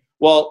training,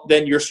 well,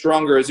 then you're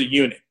stronger as a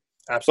unit.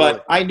 Absolutely.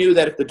 But I knew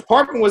that if the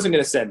department wasn't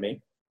going to send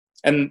me,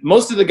 and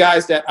most of the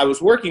guys that I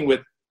was working with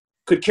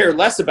could care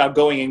less about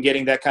going and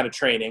getting that kind of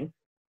training,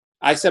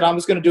 I said I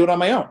was going to do it on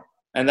my own.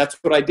 And that's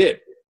what I did.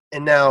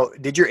 And now,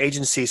 did your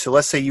agency, so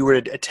let's say you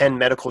were to attend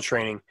medical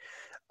training,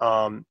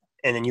 and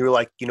then you were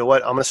like, you know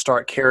what, I'm going to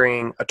start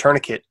carrying a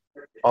tourniquet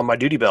on my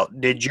duty belt.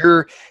 Did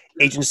your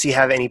agency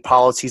have any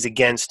policies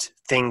against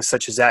things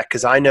such as that?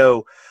 Because I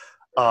know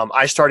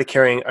I started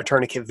carrying a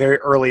tourniquet very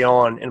early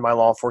on in my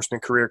law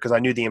enforcement career because I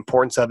knew the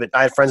importance of it.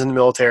 I had friends in the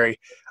military,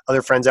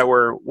 other friends that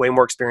were way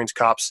more experienced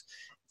cops,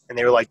 and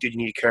they were like, dude, you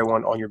need to carry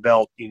one on your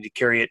belt. You need to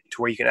carry it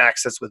to where you can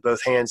access with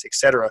both hands,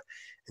 etc.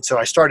 And so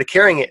I started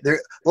carrying it.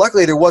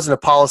 Luckily, there wasn't a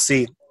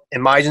policy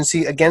in my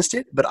agency against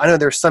it, but I know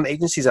there's some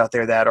agencies out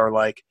there that are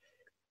like,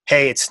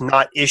 hey, it's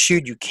not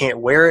issued, you can't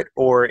wear it,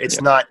 or it's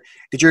not.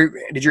 Did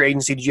your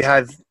agency, did you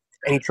have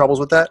any troubles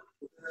with that?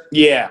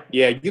 Yeah.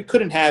 You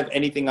couldn't have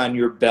anything on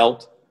your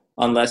belt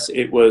unless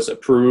it was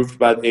approved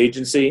by the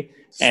agency,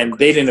 and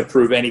they didn't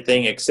approve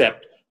anything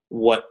except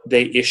what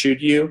they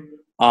issued you.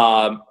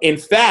 In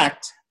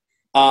fact,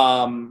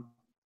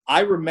 I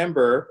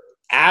remember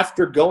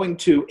after going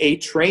to a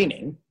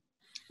training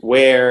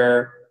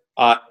where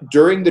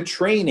during the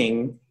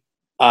training,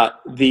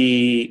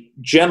 the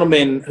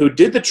gentleman who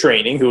did the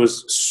training, who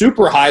was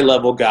super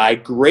high-level guy,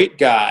 great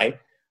guy,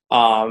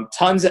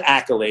 tons of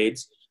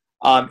accolades,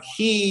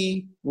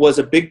 he was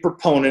a big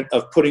proponent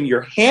of putting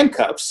your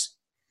handcuffs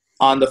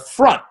on the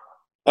front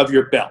of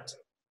your belt.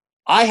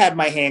 I had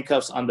my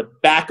handcuffs on the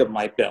back of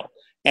my belt,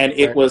 and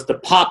it was the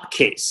pop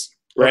case,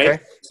 right?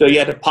 Okay. So you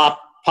had to pop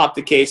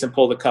the case and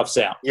pull the cuffs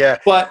out. Yeah,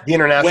 but the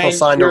international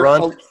sign to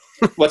run.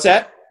 What's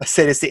that? I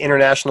said it's the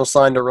international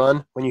sign to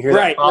run when you hear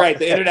that. Right,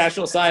 the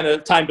international sign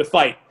of time to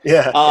fight.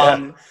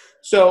 Yeah.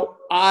 So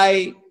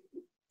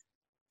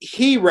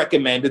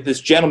this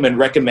gentleman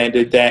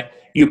recommended that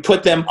you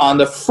put them on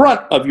the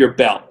front of your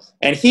belt.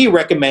 And he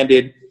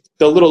recommended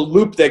the little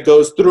loop that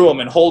goes through them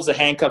and holds the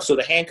handcuffs so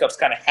the handcuffs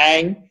kind of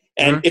hang.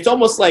 And it's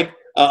almost like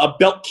a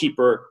belt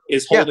keeper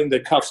is holding the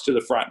cuffs to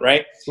the front,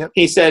 right? Yep.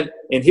 He said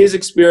in his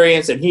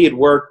experience, and he had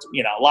worked,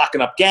 you know,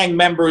 locking up gang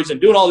members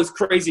and doing all this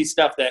crazy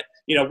stuff that,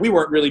 you know, we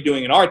weren't really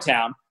doing in our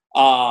town.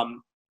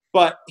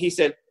 But he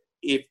said,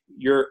 if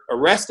you're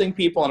arresting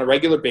people on a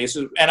regular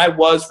basis, and I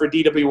was for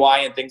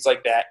DWI and things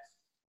like that,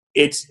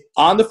 it's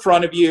on the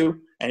front of you.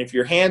 And if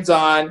your hand's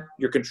on,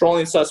 you're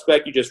controlling the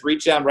suspect, you just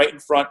reach down right in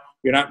front.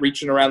 You're not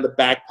reaching around the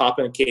back,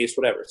 popping a case,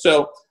 whatever.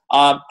 So,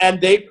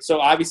 so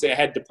obviously I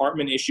had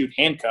department issued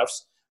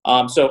handcuffs.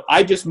 So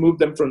I just moved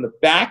them from the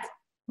back,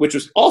 which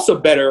was also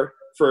better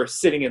for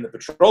sitting in the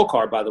patrol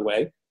car, by the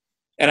way.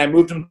 And I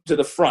moved them to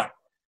the front.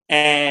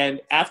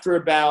 And after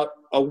about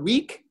a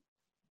week,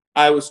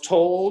 I was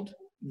told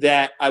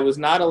that I was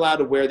not allowed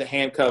to wear the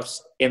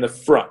handcuffs in the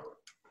front.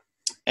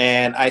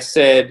 And I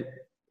said,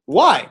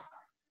 why?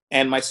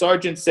 and my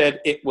sergeant said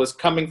it was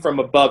coming from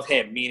above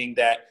him, meaning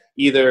that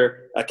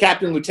either a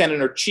captain,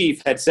 lieutenant, or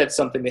chief had said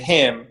something to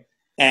him,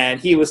 and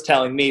he was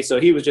telling me. So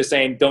he was just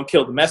saying, "Don't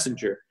kill the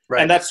messenger."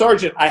 Right. And that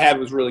sergeant I had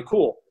was really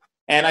cool.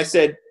 And I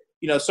said,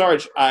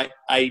 Sarge,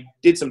 I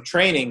did some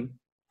training,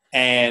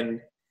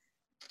 and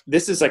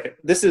this is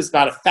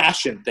not a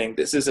fashion thing.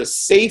 This is a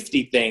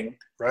safety thing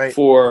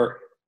for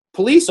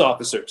police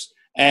officers,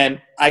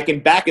 and I can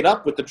back it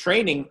up with the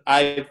training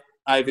I've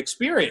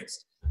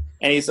experienced.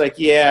 And he's like,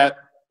 "Yeah,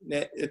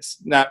 it's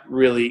not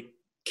really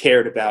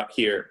cared about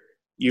here.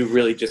 You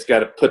really just got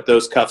to put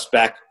those cuffs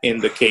back in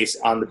the case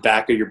on the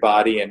back of your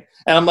body." And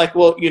I'm like,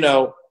 "Well,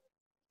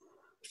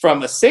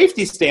 from a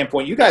safety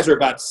standpoint, you guys are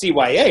about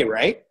CYA,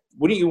 right?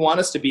 Wouldn't you want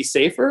us to be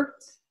safer?"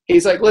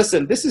 He's like,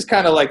 "Listen, this is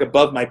kind of like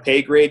above my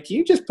pay grade. Can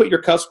you just put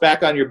your cuffs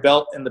back on your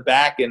belt in the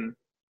back and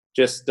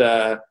just,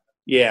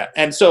 yeah."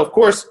 And so, of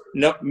course,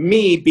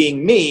 me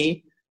being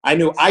me, I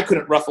knew I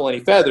couldn't ruffle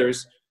any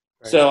feathers.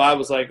 Right. So I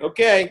was like,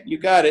 "Okay, you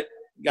got it."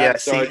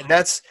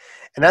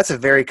 And that's a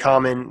very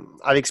common.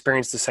 I've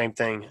experienced the same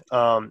thing.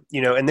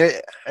 And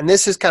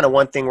this is kind of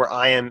one thing where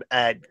I am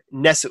at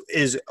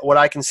is what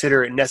I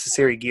consider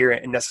necessary gear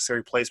and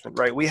necessary placement.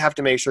 Right, we have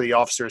to make sure the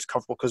officer is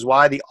comfortable, because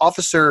why? The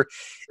officer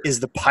is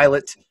the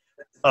pilot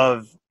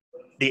of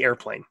the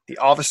airplane. The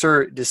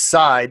officer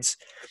decides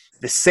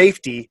the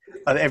safety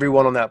of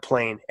everyone on that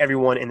plane,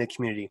 everyone in the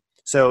community.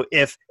 So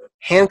if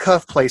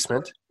handcuff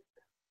placement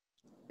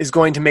is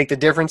going to make the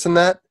difference in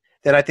that,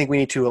 then I think we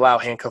need to allow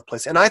handcuff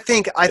placement. And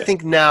I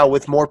think now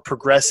with more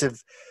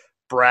progressive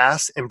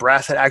brass and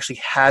brass that actually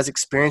has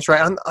experience,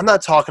 right? I'm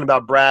not talking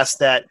about brass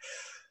that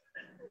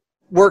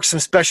works some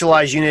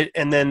specialized unit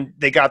and then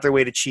they got their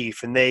way to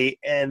chief and they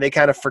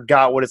kind of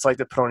forgot what it's like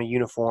to put on a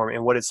uniform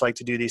and what it's like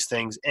to do these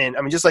things. And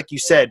I mean, just like you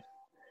said,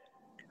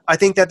 I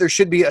think that there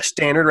should be a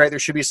standard, right? There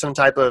should be some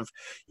type of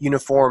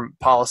uniform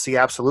policy,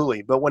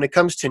 absolutely. But when it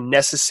comes to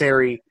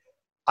necessary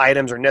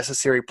items or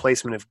necessary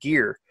placement of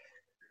gear,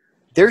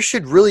 there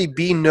should really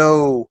be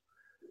no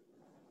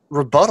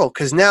rebuttal,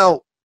 because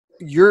now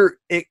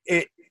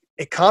it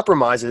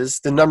compromises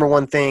the number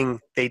one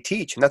thing they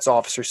teach, and that's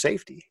officer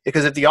safety.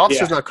 Because if the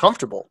officer's not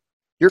comfortable,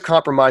 you're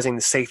compromising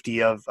the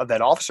safety of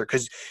that officer,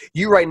 because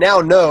you right now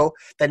know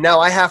that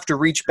now I have to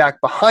reach back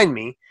behind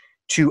me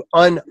to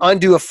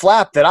undo a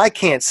flap that I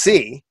can't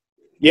see.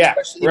 Yeah,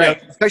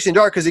 especially in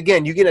dark, because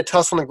again, you get a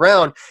tussle on the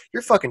ground,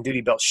 your fucking duty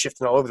belt's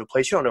shifting all over the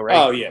place. You don't know, right?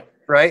 Oh yeah,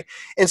 right.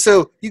 And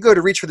so you go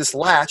to reach for this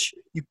latch,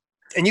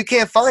 and you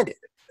can't find it.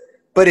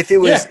 But if it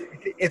was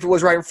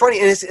right in front of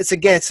you, and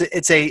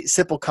it's a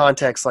simple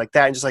context like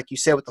that, and just like you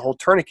said with the whole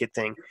tourniquet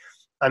thing.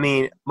 I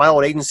mean, my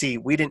old agency,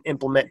 we didn't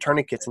implement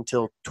tourniquets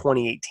until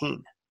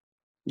 2018.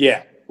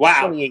 Yeah.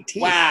 Wow.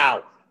 2018.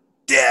 Wow.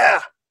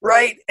 Yeah.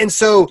 Right. And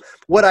so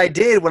what I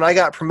did when I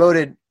got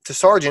promoted to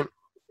sergeant,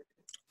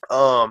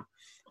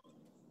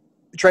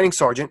 training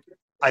sergeant,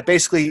 I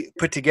basically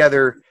put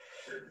together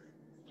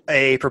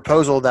a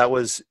proposal that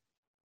was,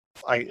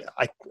 I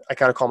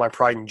kind of call my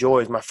pride and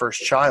joy as my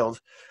first child.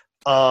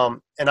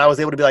 And I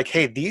was able to be like,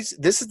 hey, this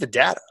is the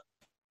data.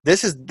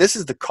 This is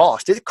the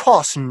cost. It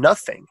costs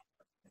nothing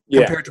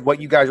compared to what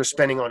you guys are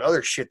spending on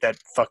other shit that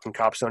fucking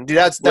cops don't. Dude,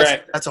 that's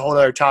a whole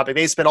other topic.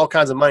 They spend all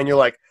kinds of money and you're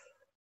like,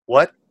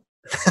 what?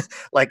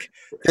 Like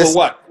this, for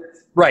what?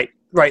 Right.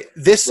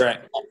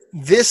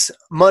 This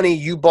money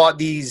you bought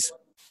these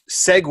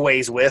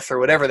Segways with, or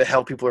whatever the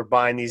hell people are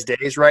buying these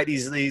days, right?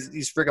 These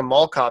friggin'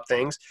 mall cop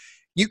things.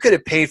 You could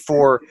have paid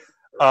for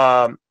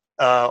 1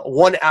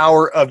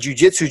 hour of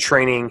jiu-jitsu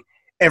training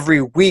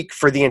every week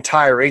for the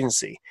entire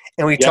agency.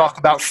 And we talk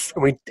about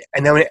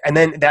and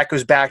then that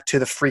goes back to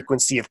the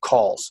frequency of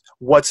calls.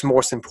 What's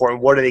most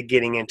important? What are they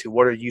getting into?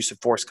 What are use of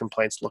force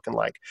complaints looking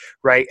like?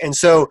 Right. And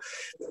so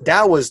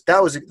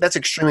that's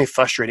extremely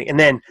frustrating. And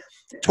then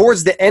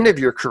towards the end of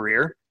your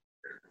career,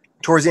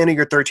 towards the end of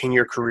your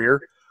 13-year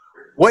career,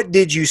 what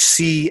did you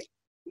see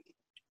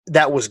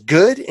that was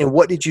good and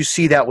what did you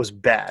see that was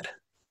bad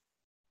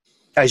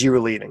as you were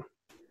leaving?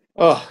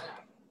 Oh,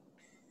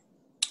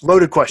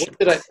 loaded question.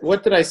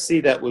 What did I see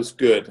that was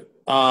good?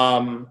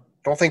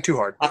 Don't think too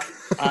hard.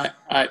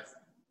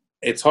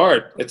 It's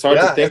hard. It's hard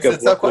to think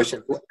of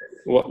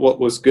what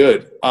was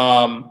good.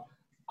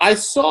 I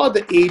saw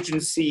the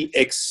agency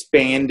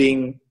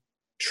expanding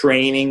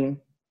training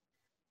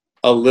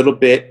a little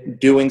bit,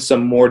 doing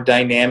some more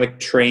dynamic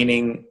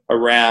training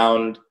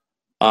around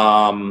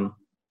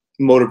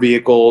motor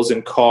vehicles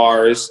and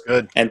cars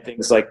and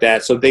things like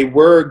that. So they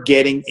were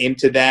getting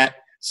into that.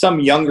 Some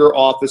younger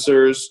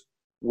officers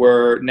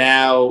were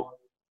now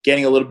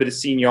getting a little bit of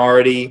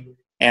seniority,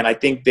 and I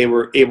think they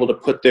were able to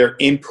put their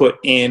input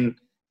in,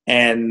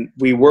 and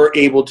we were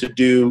able to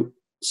do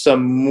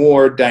some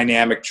more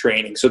dynamic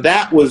training. So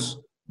that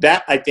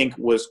I think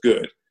was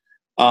good.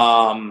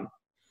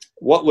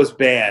 What was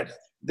bad?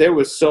 There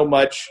was so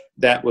much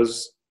that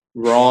was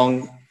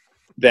wrong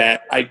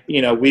that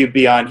we'd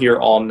be on here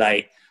all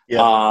night.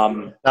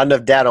 Yeah. Not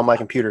enough data on my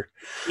computer.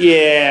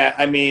 Yeah,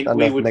 I mean,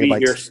 we would be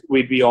here.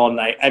 We'd be all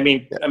night. I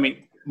mean,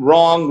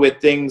 wrong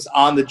with things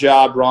on the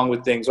job, wrong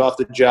with things off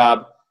the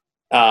job.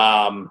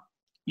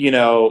 You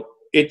know,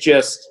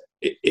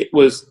 it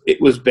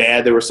was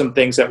bad. There were some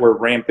things that were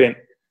rampant,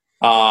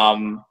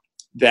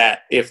 that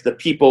if the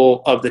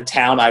people of the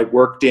town I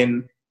worked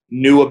in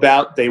knew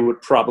about, they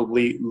would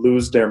probably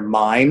lose their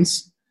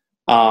minds.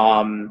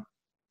 And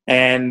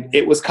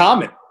it was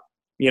common.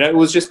 You know, it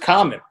was just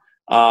common.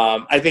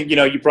 I think, you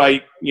know, you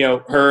probably, you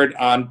know, heard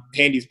on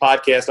Handy's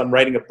podcast, I'm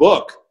writing a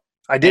book.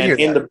 I did hear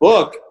that. In the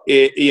book,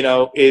 it, you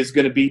know, is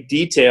going to be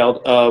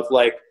detailed of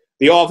like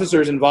the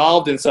officers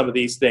involved in some of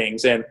these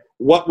things and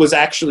what was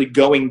actually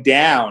going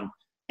down.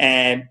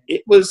 And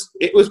it was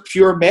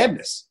pure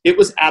madness. It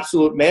was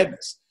absolute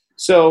madness.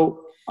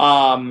 So,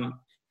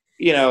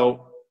 you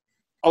know,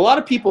 a lot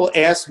of people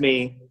ask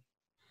me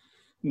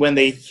when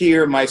they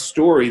hear my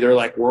story, they're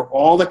like, were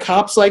all the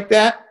cops like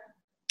that?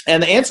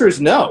 And the answer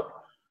is no.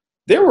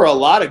 There were a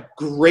lot of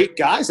great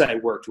guys I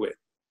worked with,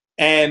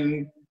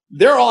 and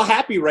they're all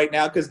happy right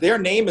now because their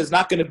name is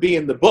not going to be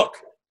in the book,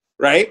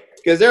 right?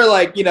 Because they're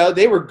like, you know,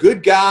 they were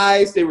good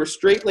guys, they were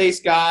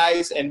straight-laced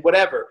guys and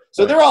whatever.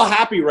 So they're all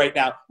happy right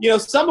now. You know,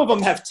 some of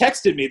them have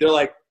texted me. They're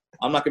like,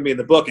 I'm not going to be in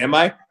the book, am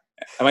I?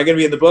 Am I going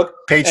to be in the book?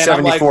 Page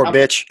 74,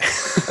 bitch.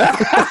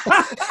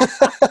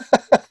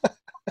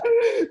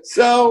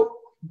 So,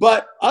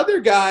 but other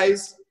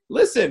guys,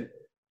 listen,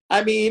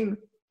 I mean,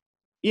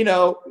 you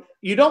know,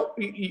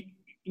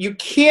 you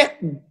can't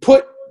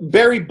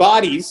bury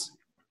bodies,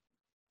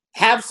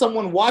 have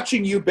someone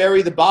watching you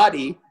bury the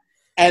body,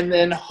 and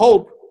then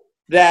hope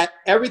that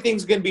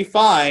everything's going to be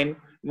fine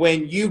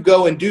when you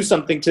go and do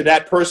something to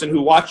that person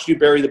who watched you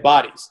bury the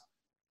bodies.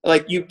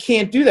 Like, you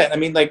can't do that. I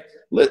mean, like,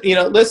 you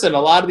know, listen,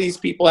 a lot of these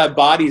people have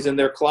bodies in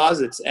their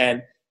closets,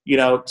 and, you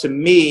know, to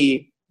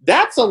me,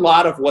 that's a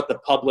lot of what the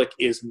public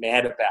is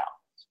mad about.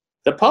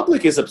 The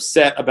public is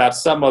upset about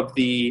some of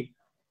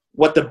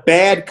what the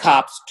bad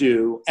cops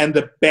do and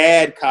the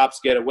bad cops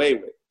get away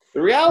with.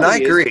 The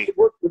reality is they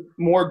work with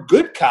more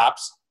good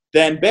cops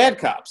than bad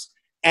cops.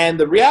 And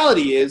the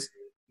reality is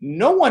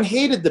no one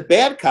hated the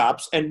bad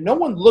cops and no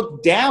one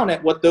looked down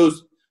at what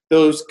those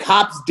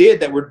cops did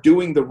that were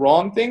doing the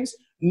wrong things.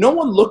 No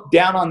one looked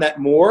down on that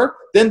more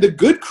than the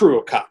good crew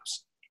of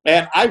cops.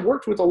 And I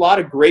worked with a lot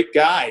of great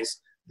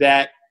guys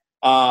that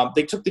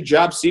they took the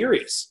job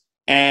serious.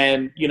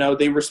 And, you know,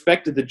 they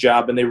respected the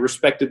job and they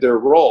respected their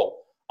role.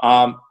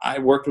 I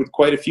worked with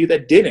quite a few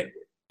that didn't.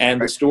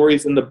 And the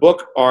stories in the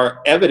book are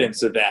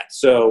evidence of that.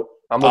 So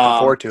I'm looking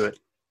forward to it.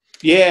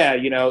 Yeah,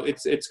 you know,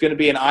 it's going to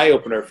be an eye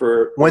opener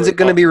for. When's it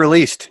going to be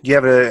released? Do you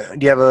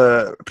have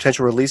a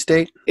potential release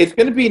date? It's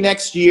going to be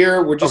next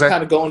year. We're just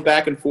kind of going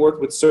back and forth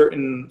with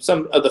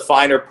some of the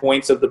finer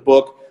points of the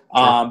book.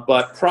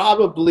 But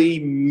probably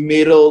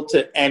middle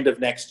to end of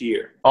next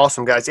year.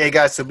 Awesome, guys. Hey,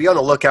 guys, so be on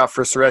the lookout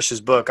for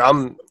Suresh's book.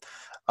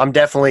 I'm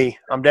definitely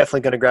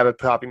going to grab a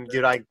copy.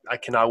 Dude, I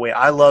cannot wait.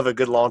 I love a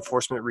good law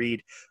enforcement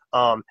read,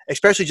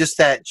 especially just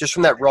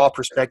from that raw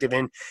perspective.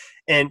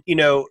 And you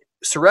know,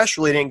 Suresh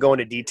really didn't go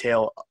into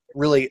detail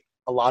really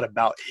a lot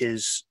about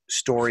his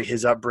story,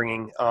 his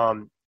upbringing.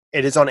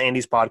 It is on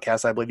Andy's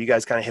podcast. I believe you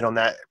guys kind of hit on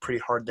that pretty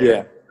hard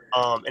there.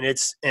 Yeah.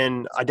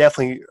 And I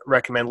definitely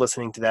recommend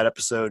listening to that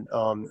episode.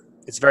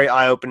 It's very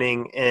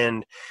eye-opening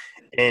and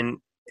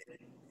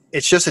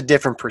it's just a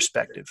different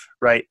perspective,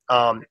 right?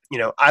 You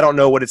know, I don't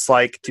know what it's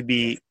like to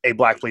be a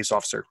black police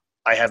officer.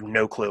 I have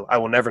no clue. I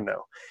will never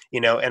know,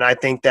 you know, and I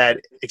think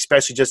that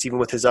especially just even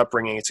with his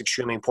upbringing, it's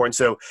extremely important.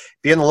 So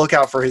be on the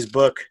lookout for his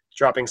book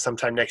dropping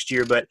sometime next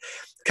year, but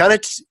kind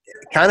of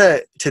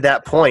to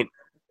that point,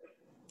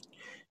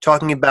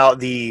 talking about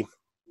the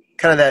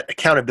kind of that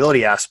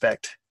accountability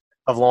aspect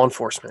of law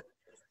enforcement.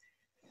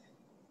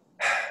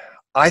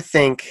 I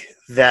think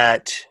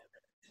that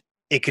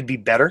it could be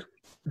better,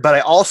 but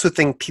I also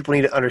think people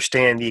need to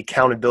understand the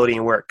accountability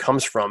and where it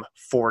comes from.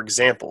 For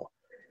example,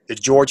 the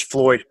George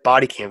Floyd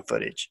body cam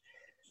footage.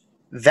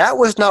 That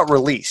was not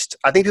released.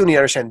 I think people need to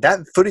understand that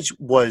footage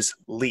was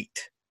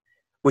leaked,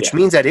 which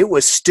means that it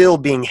was still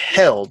being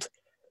held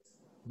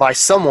by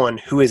someone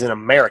who is an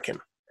American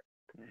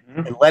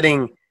and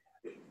letting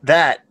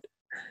that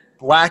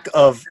lack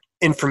of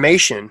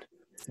information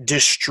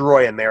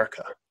destroy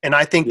America. And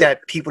I think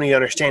that people need to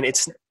understand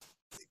it's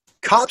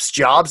cops'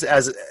 jobs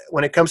as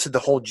when it comes to the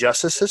whole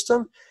justice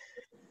system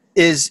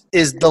is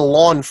the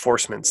law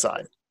enforcement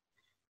side.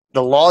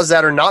 The laws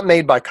that are not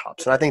made by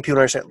cops. And I think people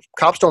understand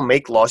cops don't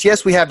make laws.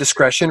 Yes, we have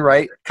discretion,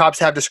 right? Cops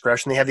have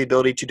discretion. They have the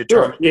ability to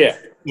determine,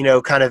 you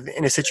know, kind of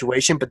in a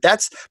situation, but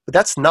that's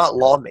not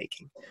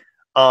lawmaking.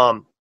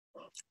 And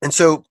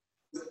so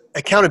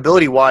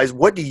accountability wise,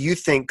 what do you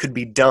think could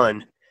be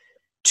done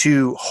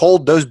to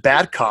hold those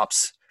bad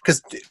cops?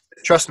 Because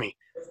trust me,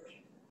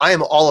 I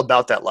am all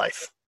about that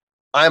life.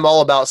 I am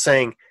all about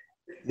saying,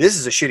 this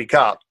is a shitty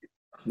cop.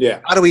 Yeah.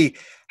 How do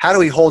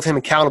we hold him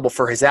accountable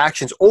for his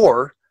actions,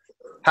 or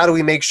how do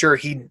we make sure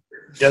he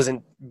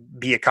doesn't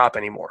be a cop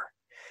anymore?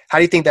 How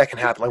do you think that can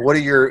happen? Like,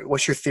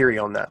 what's your theory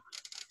on that?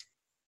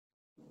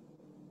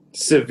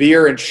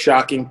 Severe and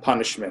shocking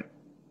punishment.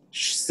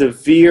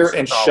 Severe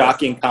and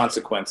shocking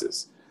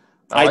consequences.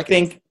 I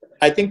think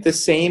the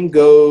same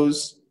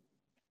goes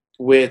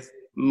with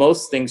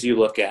most things you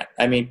look at.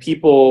 I mean,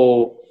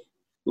 people,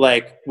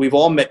 like, we've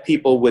all met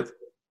people with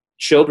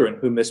children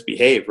who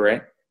misbehave,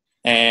 right?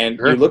 And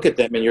Sure. you look at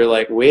them and you're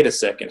like, wait a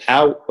second,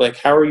 how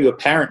are you a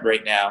parent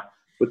right now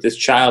with this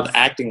child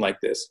acting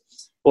like this?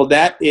 Well,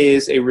 that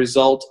is a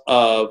result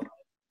of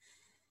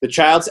the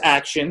child's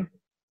action,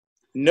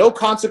 no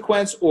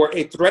consequence or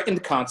a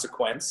threatened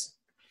consequence,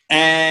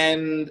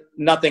 and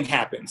nothing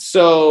happens.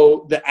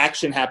 So the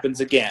action happens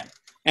again.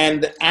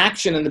 And the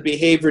action and the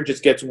behavior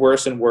just gets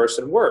worse and worse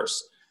and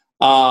worse.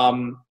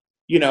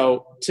 You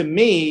know, to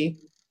me,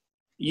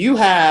 you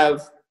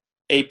have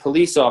a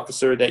police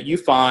officer that you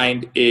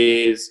find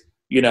is,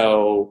 you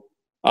know,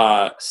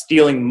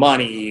 stealing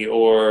money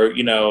or,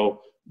 you know,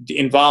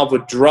 involved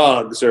with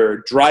drugs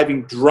or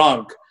driving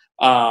drunk.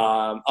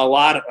 A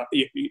lot of,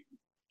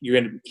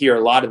 you're going to hear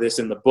a lot of this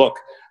in the book.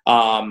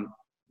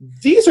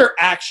 These are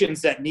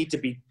actions that need to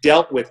be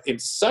dealt with in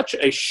such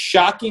a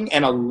shocking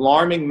and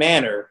alarming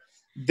manner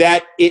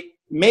that it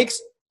makes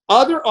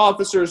other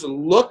officers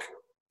look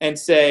and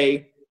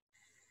say,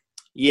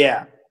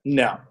 yeah,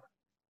 no.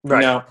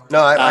 Right. No,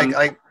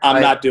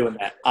 I'm not doing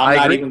that. I'm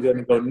not even going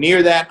to go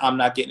near that. I'm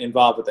not getting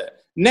involved with it.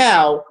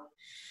 Now,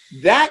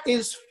 that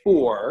is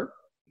for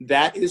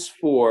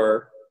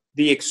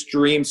the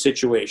extreme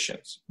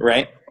situations,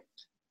 right?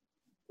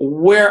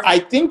 Where I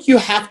think you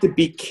have to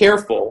be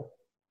careful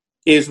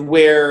is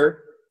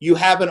where you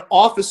have an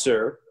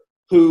officer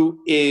who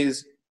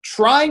is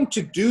trying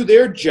to do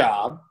their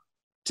job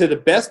to the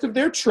best of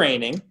their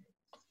training,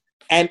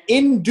 and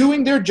in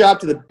doing their job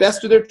to the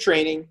best of their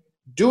training,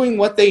 doing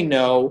what they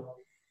know,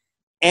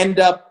 end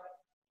up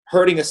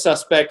hurting a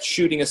suspect,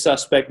 shooting a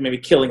suspect, maybe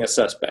killing a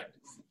suspect.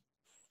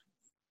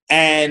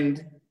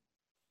 And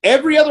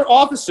every other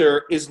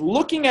officer is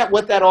looking at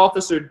what that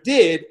officer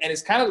did and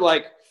is kind of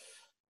like,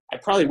 I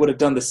probably would have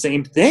done the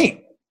same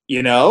thing,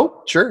 you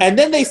know? Sure. And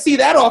then they see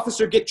that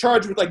officer get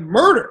charged with like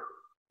murder,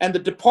 and the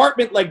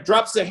department like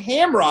drops a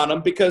hammer on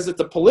him because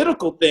it's a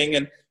political thing,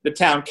 and the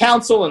town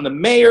council and the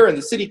mayor and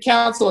the city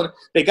council, and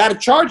they got to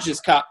charge this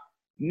cop.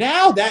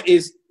 Now that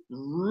is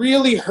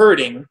really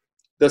hurting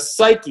the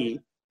psyche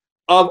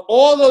of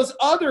all those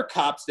other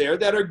cops there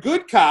that are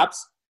good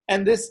cops.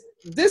 And this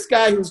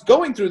guy who's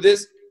going through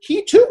this,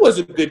 he too was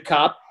a good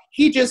cop.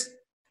 He just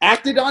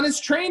acted on his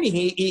training.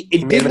 He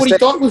did what he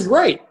thought was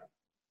right.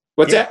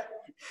 What's that?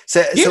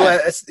 So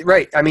that's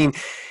right. I mean,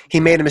 he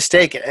made a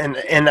mistake,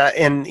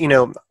 and you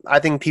know, I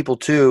think people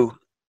too,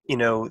 you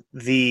know,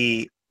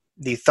 the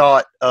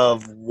thought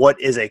of what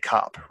is a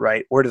cop,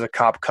 right? Where does a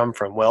cop come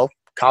from? Well,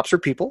 cops are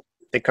people.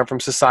 They come from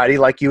society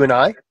like you and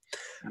I.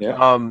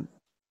 Yeah.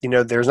 You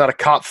know, there's not a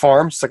cop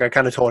farm. It's like I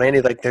kind of told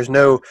Andy, like there's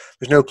no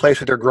place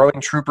where they're growing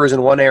troopers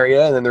in one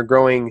area and then they're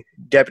growing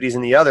deputies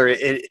in the other.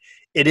 It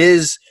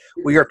is,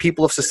 we are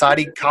people of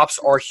society. Cops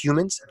are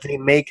humans. They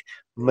make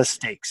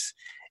mistakes.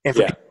 And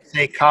for people to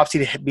say cops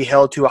need to be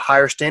held to a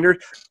higher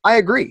standard, I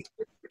agree.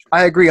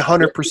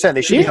 100%.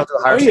 They should be held to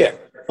a higher standard.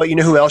 But you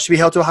know who else should be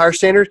held to a higher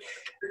standard?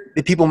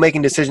 The people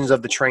making decisions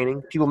of the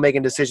training, people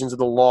making decisions of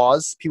the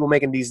laws, people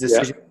making these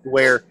decisions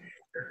where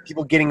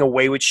people getting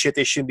away with shit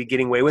they shouldn't be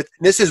getting away with.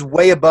 And this is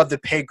way above the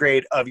pay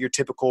grade of your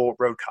typical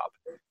road cop,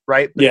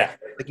 right? But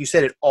like you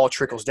said, it all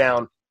trickles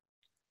down,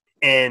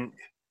 and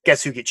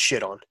guess who gets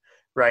shit on,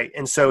 right?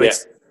 And so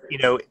it's you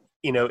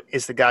know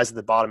it's the guys at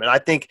the bottom. And I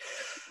think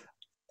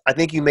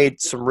you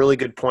made some really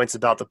good points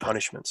about the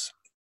punishments.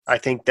 I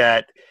think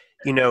that,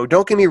 you know,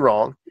 don't get me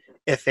wrong,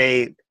 if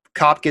a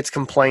cop gets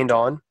complained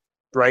on,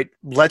 right,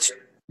 let's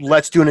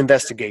do an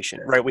investigation,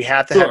 right? We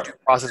have to have due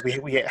process.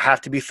 We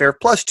have to be fair.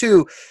 Plus,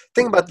 two,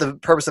 think about the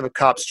purpose of a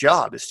cop's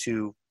job is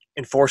to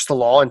enforce the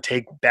law and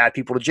take bad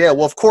people to jail.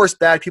 Well, of course,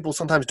 bad people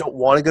sometimes don't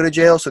want to go to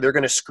jail, so they're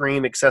going to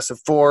scream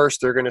excessive force.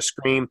 They're going to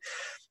scream,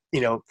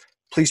 you know,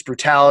 police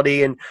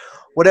brutality and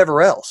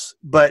whatever else.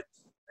 But,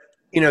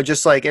 you know,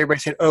 just like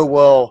everybody's saying, oh,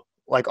 well,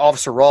 like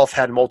Officer Rolfe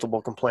had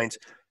multiple complaints.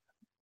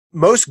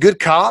 Most good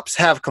cops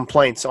have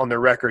complaints on their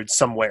record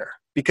somewhere.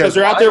 Because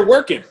they're out there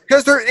working.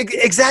 Because they're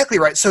exactly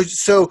right.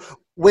 So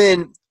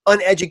when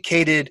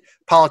uneducated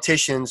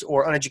politicians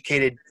or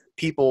uneducated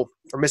people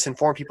or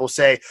misinformed people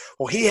say,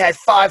 well, he had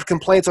 5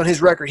 complaints on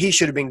his record, he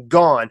should have been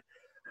gone.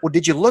 Well,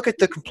 did you look at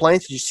the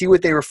complaints? Did you see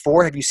what they were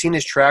for? Have you seen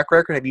his track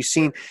record? Have you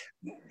seen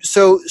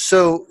so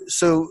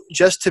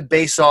just to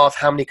base off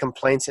how many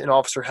complaints an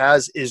officer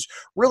has is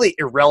really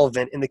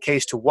irrelevant in the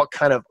case to what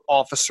kind of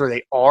officer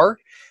they are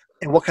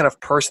and what kind of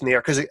person they are.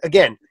 Because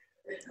again,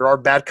 there are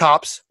bad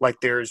cops, like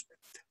there's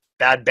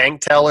bad bank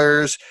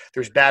tellers,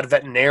 there's bad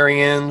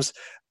veterinarians,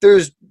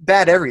 there's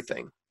bad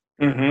everything.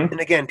 Mm-hmm.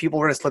 And again, people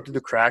are going to slip through the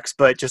cracks.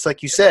 But just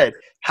like you said,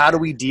 how do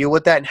we deal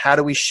with that, and how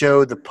do we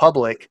show the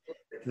public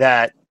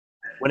that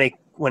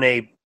when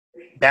a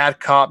bad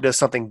cop does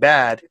something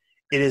bad,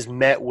 it is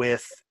met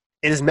with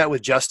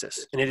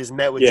justice, and it is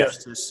met with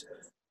justice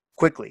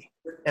quickly.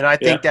 And I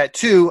think that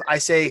too. I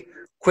say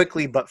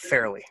quickly but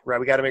fairly, right?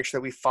 We got to make sure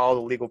that we follow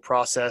the legal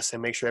process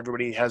and make sure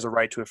everybody has a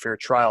right to a fair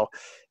trial,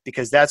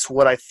 because that's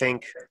what I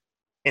think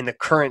in the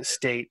current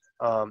state,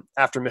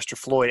 after Mr.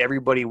 Floyd,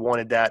 everybody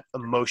wanted that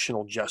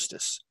emotional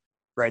justice,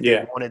 right?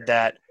 Yeah. They wanted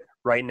that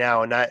right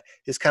now. And that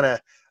is kind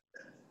of,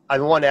 I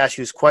wanted to ask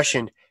you this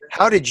question.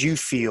 How did you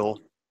feel?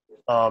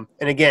 And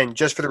again,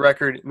 just for the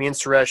record, me and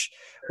Suresh,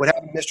 what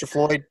happened to Mr.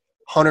 Floyd,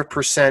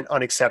 100%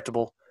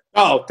 unacceptable.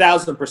 Oh,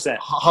 1,000%.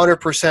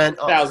 100%.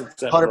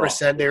 1,000%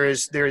 100%.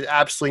 There is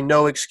absolutely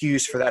no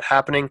excuse for that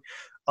happening.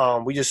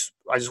 I just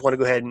want to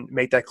go ahead and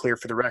make that clear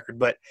for the record.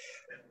 But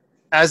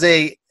as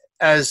a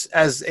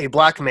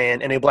black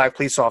man and a black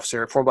police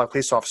officer, a former black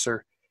police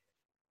officer,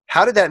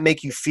 how did that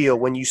make you feel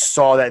when you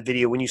saw that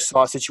video, when you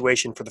saw a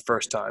situation for the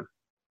first time?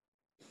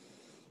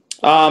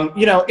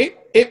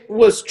 It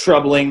was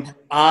troubling.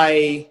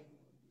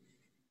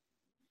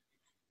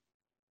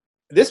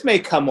 This may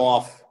come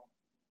off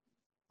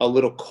a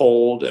little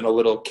cold and a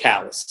little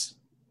callous.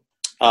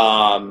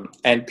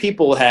 And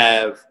people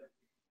have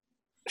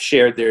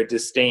shared their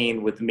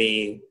disdain with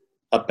me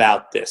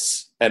about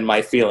this and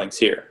my feelings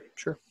here.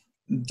 Sure.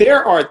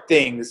 There are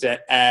things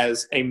that,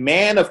 as a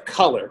man of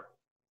color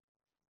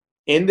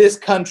in this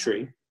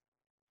country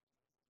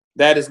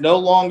that is no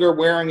longer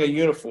wearing a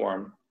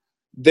uniform,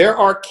 there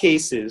are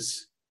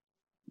cases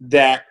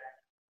that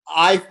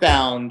I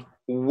found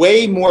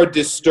way more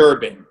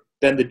disturbing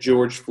than the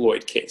George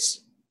Floyd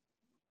case.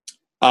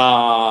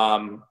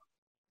 And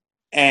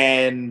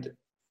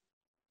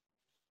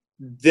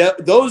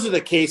those are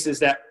the cases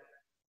that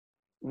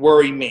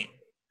worry me.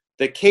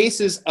 The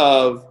cases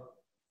of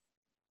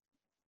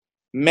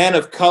men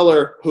of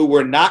color who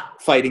were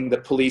not fighting the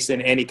police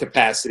in any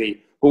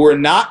capacity, who were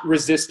not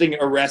resisting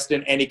arrest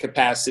in any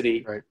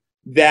capacity, right,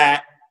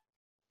 that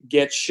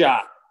get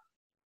shot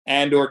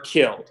and or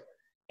killed.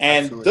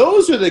 And Absolutely.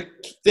 Those are the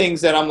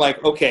things that I'm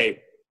like,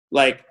 okay,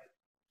 like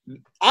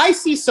I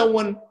see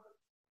someone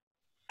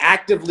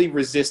actively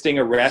resisting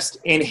arrest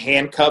in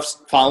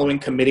handcuffs following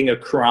committing a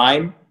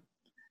crime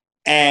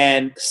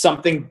and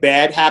something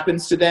bad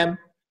happens to them.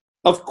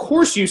 Of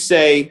course you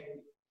say,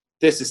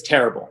 this is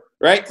terrible,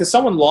 right? Because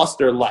someone lost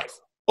their life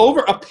over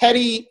a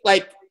petty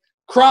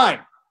crime.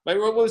 Like,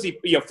 what was he?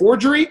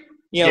 Forgery?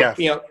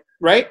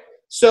 Right?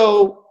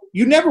 So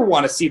you never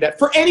want to see that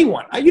for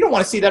anyone. You don't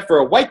want to see that for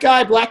a white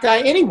guy, black guy,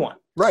 anyone.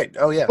 Right.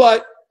 Oh, yeah.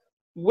 But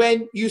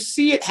when you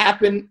see it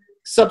happen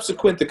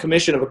subsequent to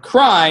commission of a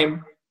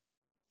crime,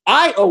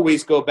 I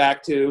always go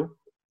back to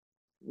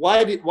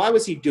why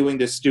was he doing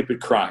this stupid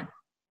crime?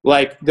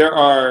 Like, there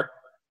are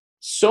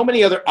so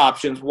many other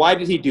options. Why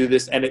did he do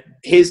this? And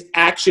his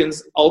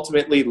actions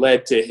ultimately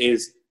led to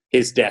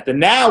his death. And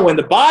now when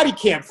the body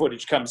cam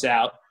footage comes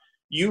out,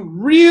 you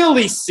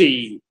really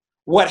see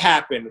what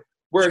happened,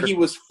 where he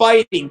was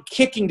fighting,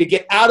 kicking to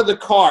get out of the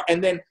car,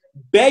 and then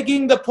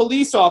begging the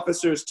police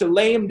officers to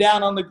lay him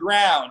down on the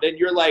ground. And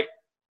you're like,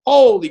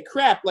 holy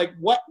crap, like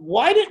what?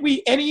 Why didn't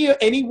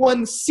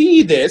anyone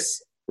see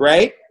this,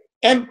 right?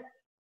 And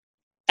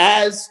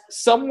as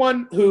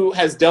someone who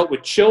has dealt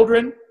with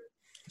children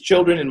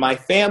in my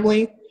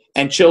family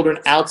and children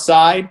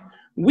outside,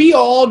 we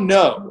all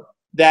know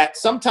that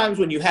sometimes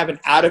when you have an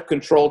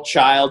out-of-control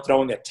child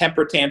throwing a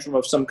temper tantrum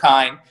of some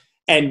kind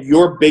and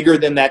you're bigger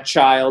than that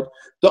child,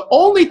 the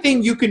only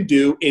thing you can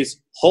do is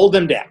hold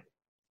them down.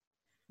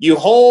 You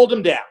hold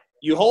them down.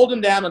 You hold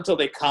them down until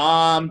they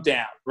calm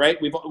down, right?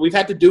 We've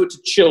had to do it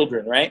to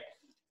children, right?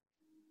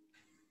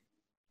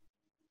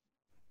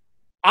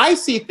 I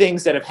see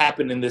things that have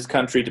happened in this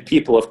country to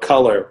people of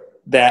color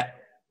that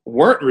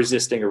weren't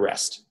resisting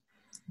arrest,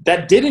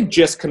 that didn't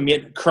just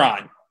commit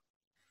crime,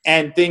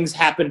 and things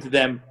happened to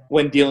them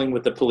when dealing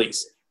with the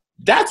police.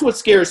 That's what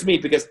scares me,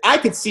 because I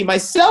could see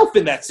myself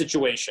in that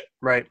situation.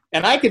 Right.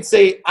 And I could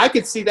see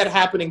that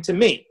happening to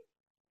me.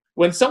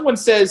 When someone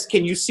says,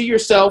 can you see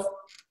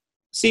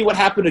what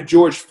happened to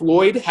George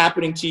Floyd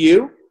happening to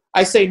you?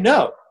 I say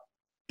no.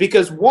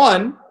 Because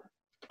one,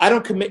 I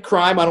don't commit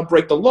crime, I don't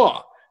break the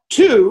law.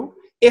 Two,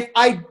 if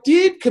I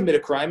did commit a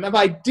crime, if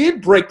I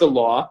did break the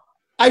law,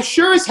 I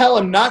sure as hell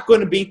am not going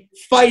to be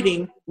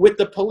fighting with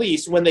the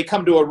police when they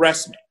come to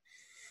arrest me.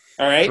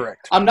 All right?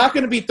 Correct. I'm not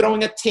going to be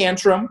throwing a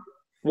tantrum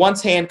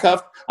once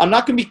handcuffed. I'm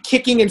not going to be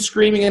kicking and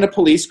screaming in a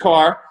police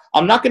car.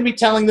 I'm not going to be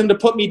telling them to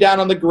put me down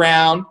on the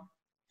ground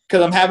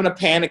because I'm having a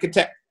panic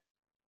attack.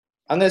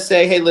 I'm going to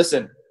say, hey,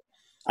 listen,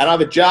 I don't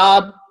have a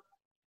job.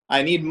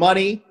 I need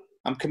money.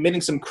 I'm committing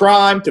some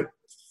crime to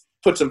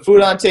put some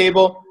food on the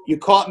table. You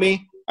caught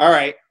me. All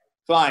right,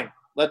 fine.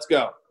 Let's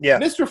go. Yeah.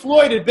 Mr.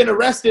 Floyd had been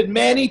arrested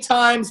many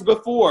times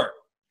before.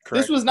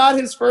 Correct. This was not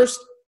his first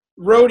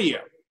rodeo.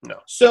 No.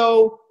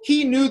 So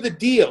he knew the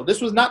deal. This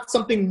was not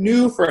something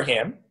new for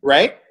him,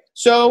 right?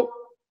 So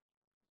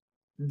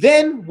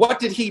then what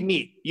did he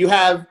meet? You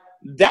have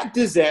that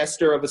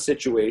disaster of a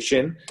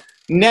situation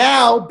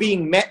now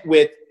being met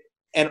with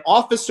an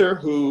officer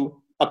who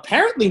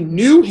apparently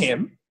knew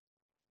him,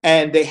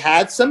 and they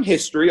had some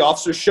history.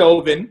 Officer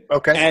Chauvin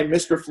and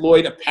Mr.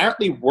 Floyd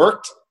apparently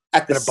worked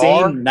at the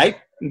same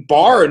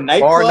bar or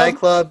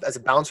nightclub as a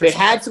bouncer. They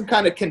had some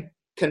kind of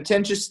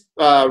contentious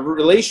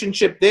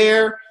relationship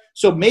there.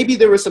 So maybe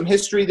there was some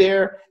history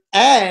there.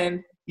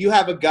 And you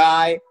have a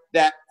guy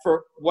that,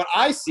 for what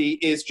I see,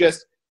 is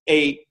just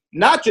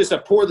not just a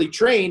poorly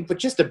trained, but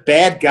just a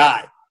bad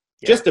guy.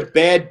 Just a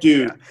bad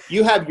dude.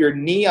 You have your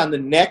knee on the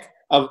neck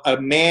of a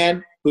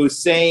man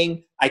who's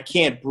saying, I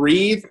can't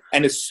breathe,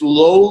 and is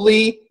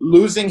slowly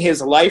losing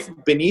his life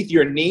beneath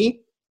your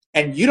knee.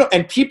 And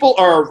and people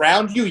are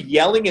around you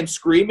yelling and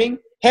screaming,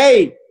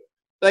 hey,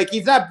 like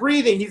he's not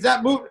breathing, he's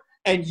not moving.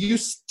 And you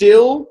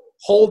still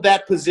hold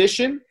that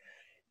position.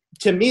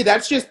 To me,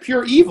 that's just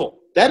pure evil.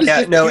 That is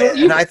just pure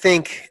evil. And I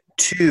think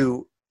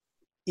too,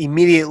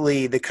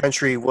 immediately the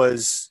country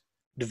was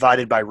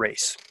divided by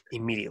race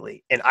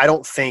immediately. And I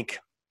don't think,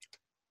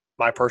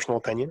 my personal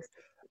opinion,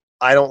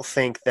 I don't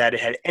think that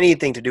it had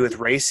anything to do with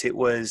race. It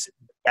was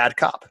bad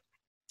cop.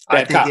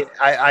 I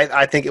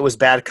think it was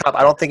bad cop.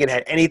 I don't think it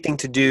had anything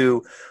to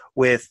do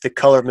with the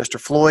color of Mr.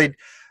 Floyd.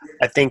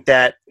 I think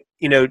that,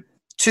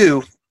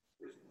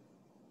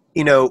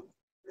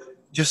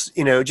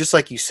 just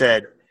like you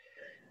said,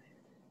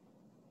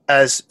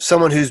 as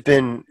someone who's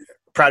been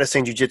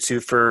practicing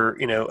jiu-jitsu for,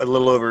 a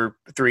little over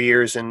 3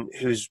 years and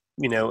who's,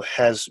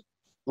 has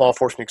law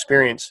enforcement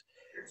experience,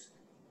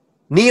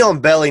 knee on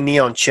belly, knee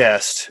on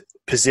chest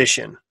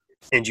position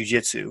in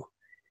jiu-jitsu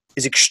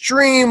is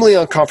extremely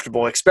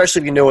uncomfortable, especially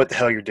if you know what the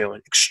hell you're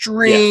doing.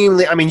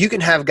 Extremely. Yeah. I mean, you can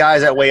have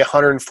guys that weigh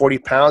 140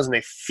 pounds and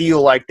they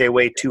feel like they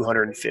weigh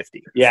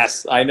 250.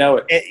 Yes, I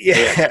know it.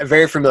 Yeah,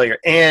 very familiar.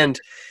 And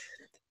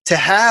to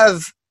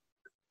have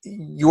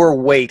your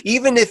weight,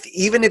 even if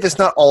it's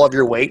not all of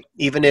your weight,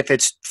 even if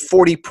it's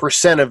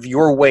 40% of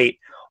your weight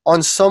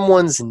on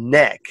someone's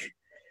neck,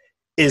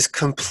 is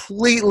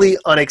completely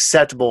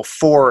unacceptable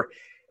for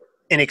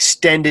an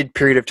extended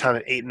period of time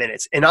of 8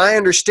 minutes. And I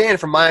understand,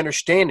 from my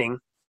understanding,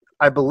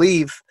 I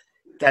believe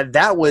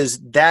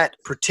that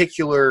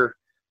particular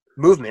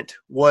movement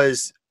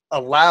was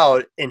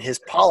allowed in his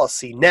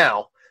policy.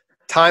 Now,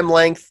 time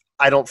length,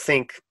 I don't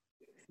think.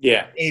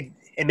 Yeah. It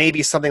may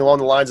be something along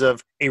the lines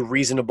of a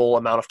reasonable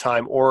amount of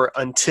time, or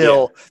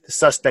until the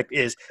suspect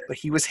is. But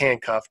he was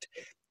handcuffed.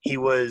 He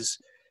was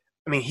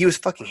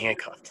fucking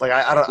handcuffed. Like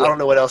I don't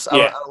know what else. I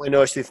don't really know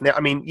what to do from there. I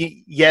mean,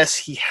 yes,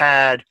 he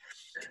had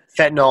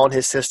fentanyl in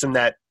his system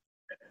that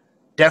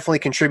definitely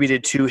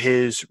contributed to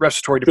his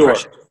respiratory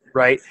depression. Sure.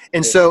 Right.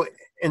 And so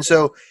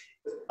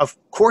of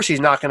course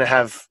he's not going to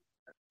have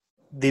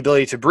the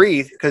ability to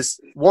breathe because,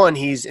 one,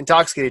 he's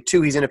intoxicated.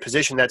 Two, he's in a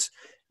position that's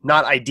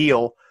not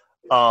ideal.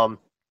 And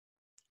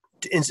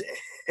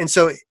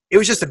so it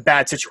was just a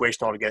bad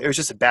situation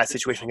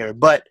altogether.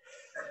 But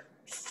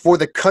for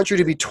the country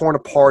to be torn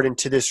apart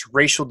into this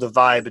racial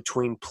divide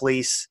between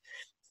police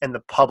and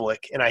the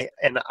public, and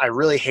I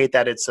really hate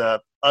that it's a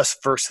us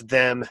versus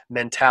them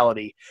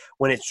mentality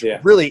when it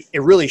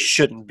really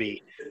shouldn't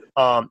be.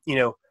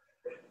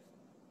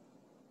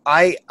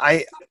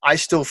 I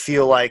still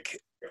feel like,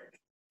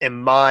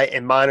 in my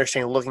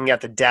understanding, looking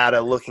at the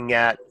data, looking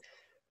at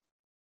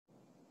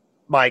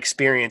my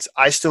experience,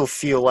 I still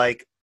feel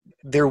like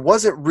there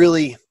wasn't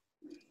really,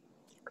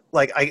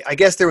 like, I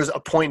guess there was a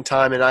point in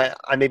time, and I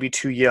may be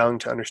too young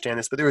to understand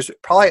this, but there was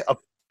probably a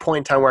point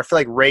in time where I feel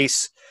like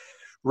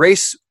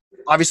race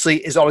obviously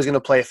is always going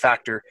to play a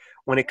factor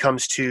when it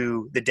comes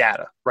to the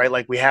data, right?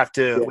 Like we have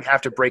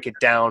to break it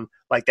down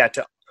like that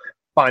to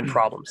find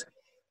problems.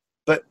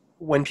 But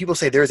when people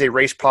say there's a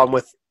race problem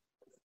with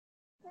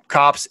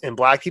cops and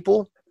black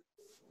people,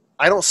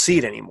 I don't see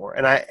it anymore.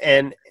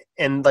 And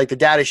like the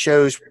data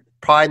shows,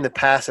 probably in the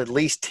past at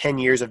least 10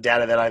 years of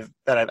data that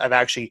I've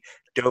actually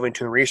dove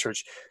into and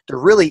researched, there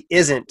really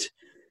isn't.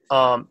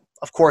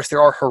 Of course,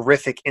 there are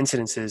horrific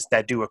incidences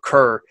that do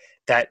occur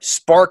that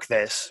spark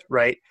this,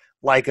 right?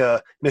 Like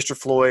a Mr.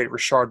 Floyd,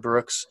 Rashard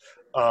Brooks,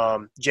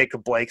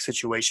 Jacob Blake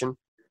situation.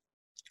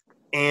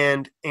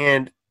 And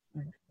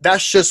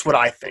that's just what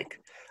I think.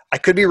 I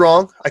could be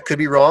wrong.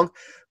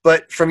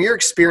 But from your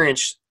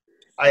experience,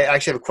 I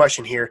actually have a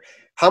question here.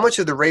 How much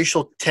of the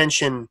racial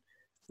tension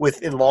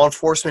within law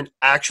enforcement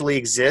actually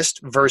exists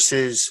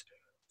versus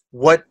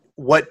what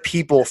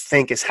people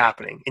think is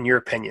happening, in your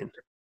opinion?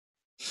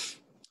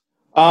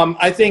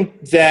 I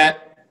think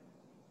that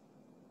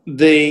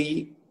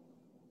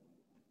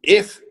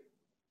if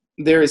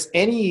there is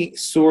any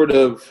sort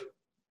of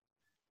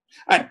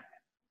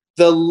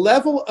the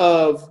level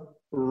of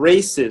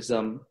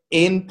racism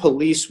in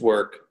police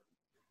work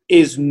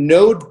is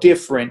no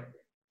different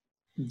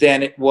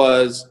than it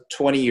was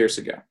 20 years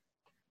ago.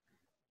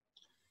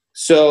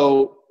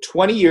 So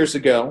 20 years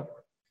ago,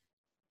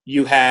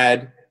 you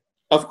had,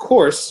 of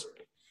course,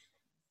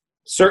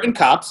 certain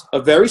cops,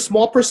 a very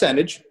small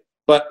percentage,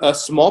 but a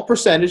small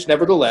percentage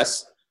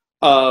nevertheless,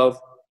 of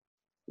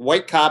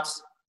white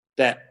cops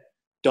that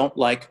don't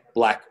like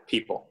black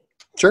people.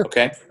 Sure.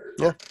 Okay?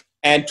 Yeah.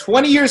 And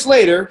 20 years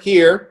later,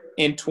 here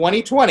in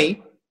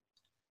 2020,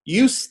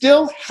 you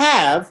still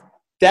have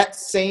that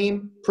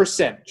same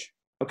percentage.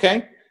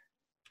 Okay?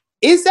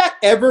 Is that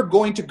ever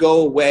going to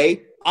go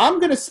away? I'm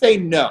going to say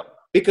no,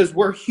 because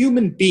we're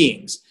human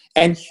beings.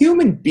 And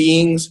human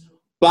beings,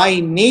 by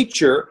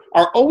nature,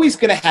 are always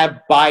going to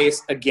have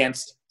bias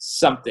against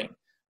something.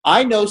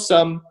 I know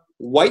some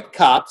white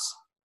cops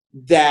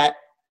that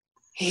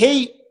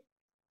hate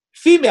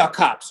female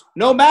cops,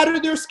 no matter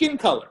their skin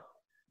color.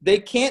 they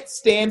can't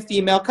stand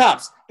female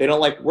cops. They don't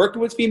like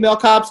working with female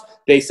cops.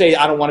 They say,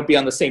 I don't want to be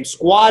on the same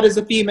squad as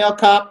a female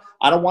cop.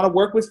 I don't want to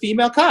work with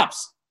female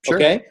cops. Sure.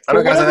 Okay. I know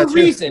For guys like whatever that too.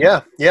 reason,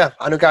 Yeah.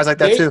 I know guys like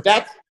that too.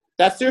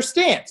 That's their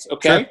stance.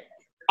 Okay. Sure.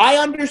 I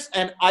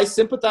understand. I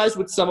sympathize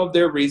with some of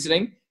their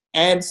reasoning,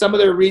 and some of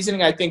their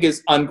reasoning I think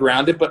is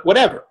ungrounded, but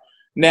whatever.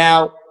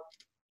 Now,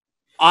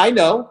 I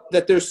know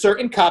that there's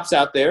certain cops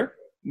out there,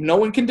 no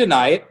one can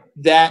deny it,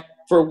 that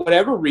for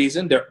whatever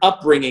reason, their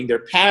upbringing,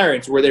 their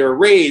parents, where they were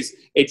raised,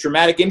 a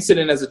traumatic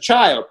incident as a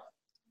child,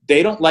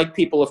 they don't like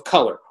people of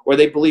color, or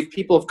they believe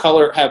people of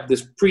color have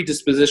this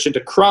predisposition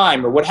to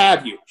crime or what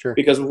have you, Sure.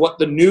 because of what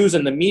the news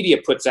and the media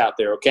puts out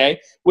there, okay?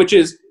 Which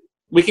is,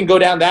 we can go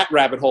down that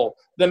rabbit hole.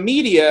 The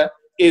media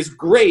is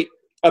great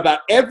about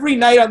every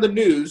night on the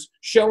news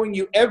showing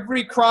you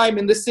every crime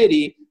in the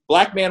city.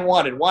 Black man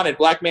wanted,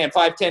 black man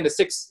 5'10" to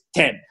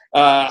 6'10",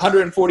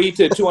 140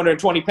 to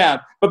 220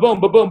 pounds, ba-boom,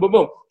 ba-boom,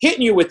 ba-boom,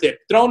 hitting you with it,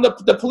 throwing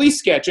the police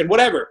sketch and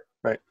whatever.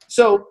 Right.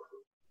 So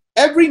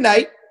every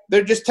night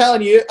they're just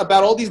telling you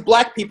about all these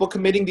black people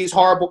committing these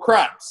horrible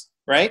crimes,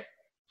 right?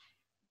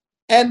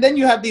 And then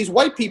you have these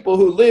white people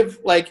who live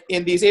like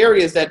in these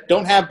areas that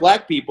don't have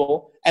black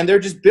people, and they're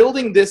just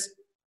building this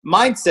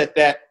mindset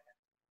that,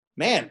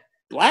 man,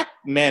 black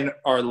men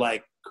are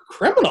like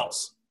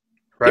criminals.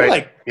 Right. They're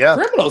like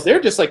criminals. They're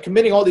just like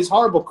committing all these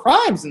horrible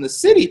crimes in the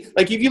city.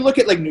 Like if you look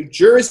at like New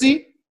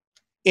Jersey,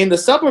 in the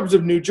suburbs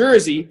of New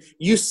Jersey,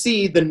 you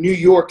see the New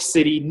York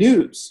City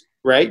news,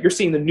 right? You're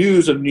seeing the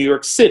news of New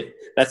York City.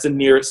 That's the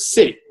nearest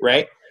city,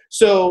 right?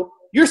 So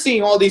you're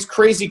seeing all these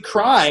crazy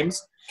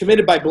crimes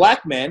committed by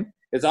black men.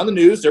 It's on the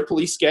news, their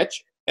police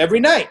sketch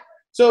every night.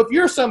 So if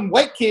you're some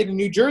white kid in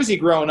New Jersey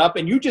growing up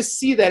and you just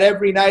see that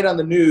every night on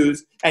the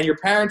news and your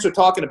parents are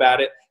talking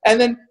about it, and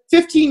then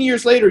 15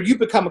 years later you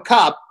become a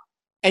cop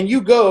and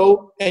you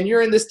go and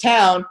you're in this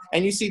town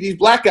and you see these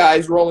black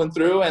guys rolling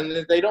through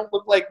and they don't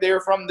look like they're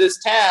from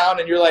this town,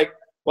 and you're like,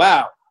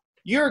 wow,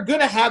 you're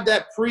going to have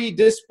that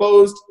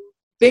predisposed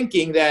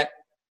thinking that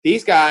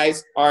these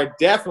guys are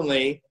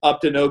definitely up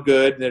to no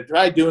good. They're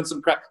probably doing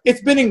some crap.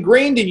 It's been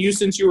ingrained in you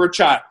since you were a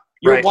child.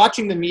 You're Right.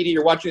 watching the media.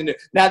 You're watching the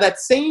news. Now that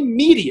same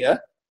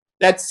media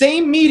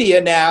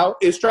now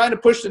is trying to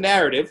push the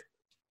narrative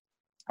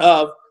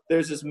of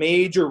there's this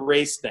major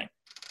race thing.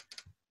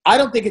 I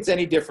don't think it's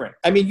any different.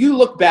 I mean, you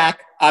look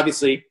back,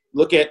 obviously,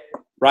 look at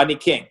Rodney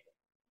King.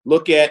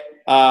 Look at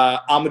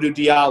Amadou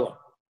Diallo.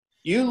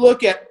 You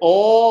look at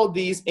all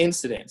these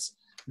incidents.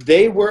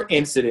 They were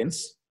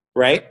incidents,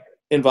 right,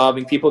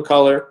 involving people of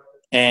color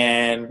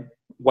and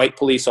white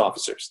police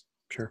officers.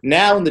 Sure.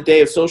 Now, in the day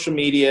of social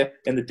media,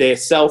 in the day of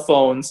cell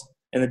phones,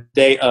 in the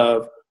day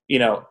of,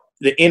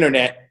 the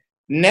internet,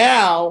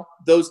 now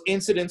those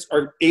incidents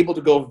are able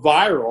to go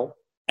viral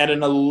at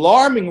an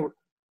alarmingly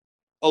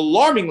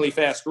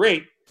fast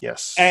rate.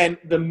 Yes. And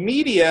the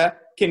media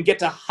can get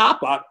to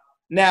hop up.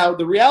 Now,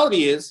 the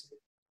reality is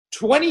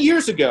 20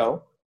 years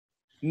ago,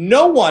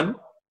 almost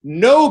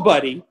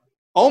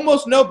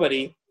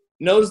nobody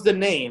knows the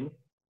name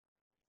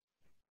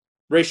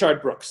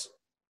Rayshard Brooks.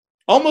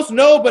 Almost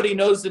nobody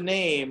knows the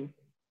name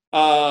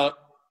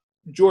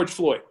George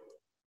Floyd.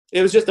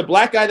 It was just a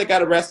black guy that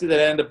got arrested that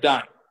ended up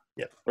dying.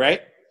 Yeah.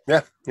 Right?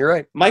 Yeah, you're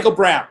right. Michael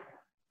Brown.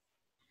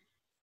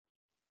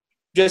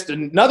 Just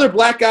another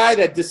black guy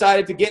that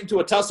decided to get into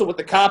a tussle with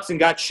the cops and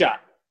got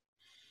shot.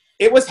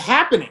 It was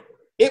happening.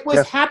 It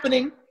was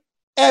happening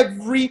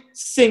every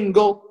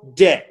single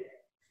day.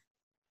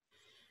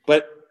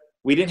 But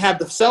we didn't have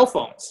the cell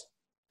phones.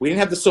 We didn't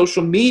have the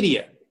social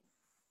media.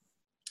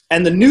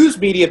 And the news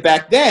media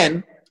back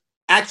then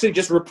actually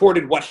just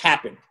reported what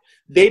happened.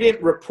 They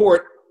didn't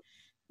report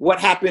what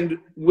happened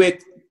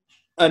with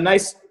a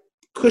nice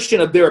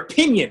cushion of their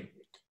opinion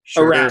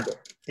around it.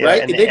 Yeah,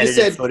 right? And they just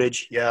said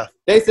footage. Yeah.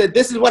 They said,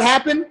 this is what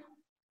happened.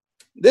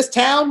 This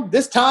town,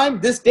 this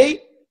time, this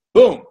date.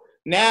 Boom.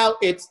 Now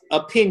it's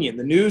opinion.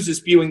 The news is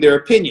spewing their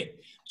opinion.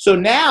 So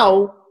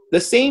now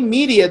the same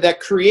media that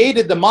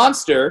created the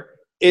monster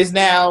is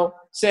now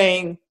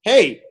saying,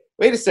 hey,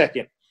 wait a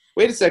second.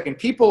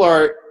 People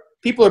are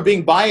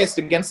being biased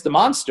against the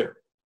monster.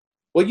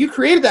 Well, you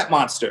created that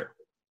monster,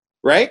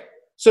 right?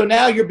 So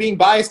now you're being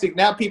biased.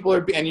 Now people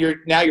are, and you're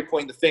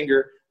pointing the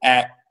finger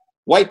at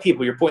white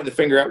people. You're pointing the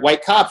finger at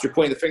white cops. You're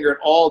pointing the finger at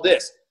all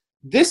this.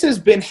 This has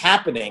been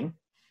happening.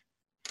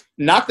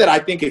 Not that I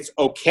think it's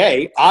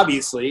okay.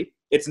 Obviously,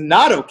 it's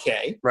not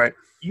okay. Right.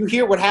 You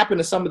hear what happened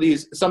to some of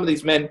these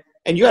men,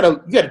 and you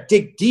gotta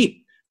dig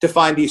deep to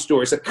find these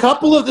stories. A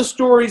couple of the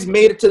stories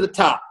made it to the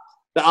top.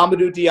 The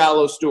Amadou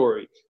Diallo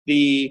story,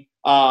 the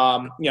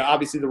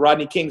obviously the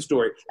Rodney King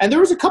story, and there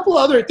was a couple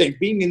other things.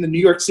 Being in the New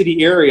York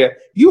City area,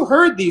 you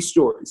heard these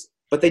stories,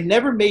 but they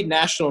never made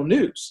national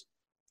news,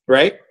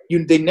 right?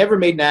 They never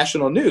made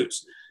national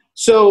news.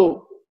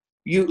 So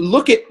you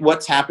look at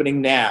what's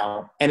happening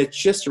now, and it's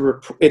just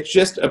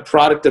a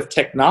product of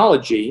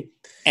technology,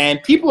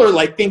 and people are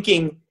like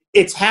thinking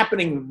it's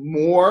happening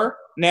more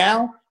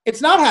now.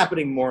 It's not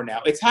happening more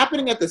now. It's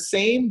happening at the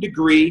same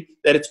degree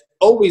that it's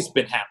always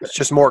been happening. It's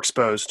just more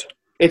exposed.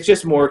 It's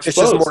just more exposed.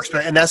 It's just more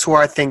exposed. And that's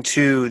where I think,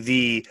 too,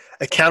 the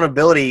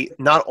accountability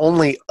not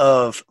only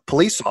of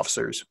police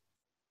officers,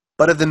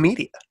 but of the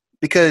media.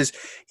 Because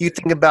you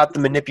think about the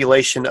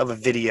manipulation of a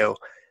video.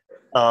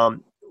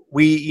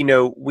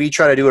 We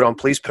try to do it on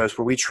police posts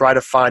where we try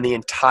to find the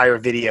entire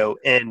video.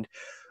 And,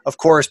 of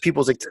course,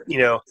 people's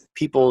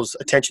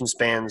attention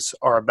spans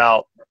are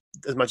about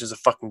as much as a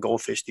fucking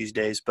goldfish these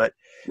days. But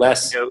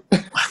less.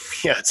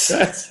 Yeah,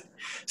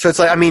 so it's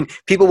like, I mean,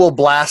 people will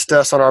blast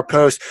us on our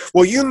post.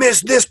 Well, you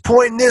missed this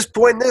point and this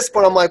point and this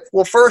point. I'm like,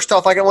 well, first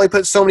off, I can only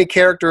put so many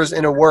characters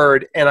in a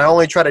word, and I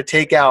only try to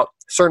take out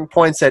certain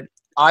points that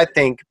I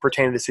think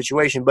pertain to the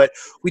situation. But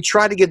we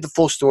try to give the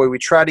full story. We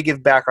try to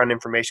give background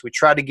information. We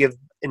try to give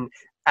an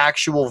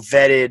actual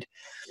vetted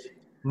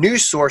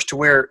news source to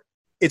where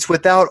it's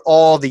without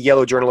all the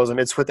yellow journalism.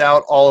 It's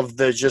without all of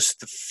the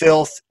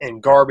filth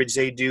and garbage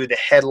they do, the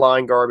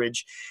headline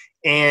garbage.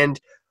 And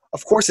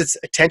of course, it's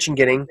attention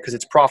getting because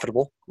it's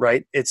profitable,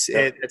 right?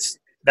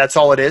 That's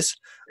all it is.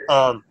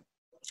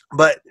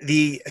 But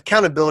the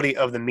accountability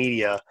of the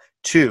media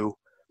too,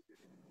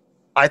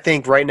 I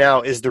think right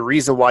now is the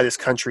reason why this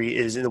country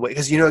is in the way.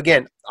 Because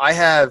again, I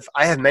have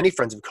many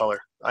friends of color.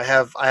 I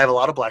have a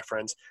lot of black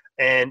friends,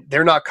 and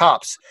they're not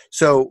cops.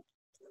 So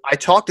I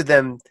talk to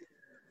them,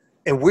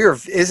 and we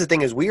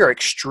are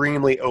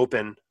extremely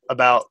open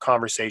about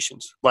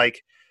conversations.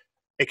 Like,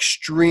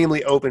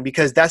 extremely open,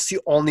 because that's the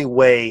only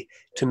way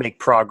to make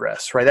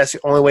progress, right? That's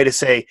the only way to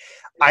say,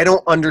 I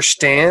don't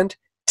understand,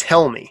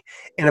 tell me.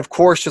 And of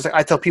course, just like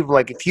I tell people,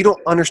 like, if you don't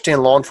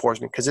understand law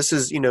enforcement, because this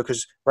is,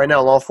 because right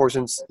now law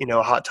enforcement's,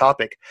 a hot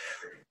topic.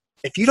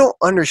 If you don't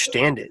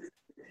understand it,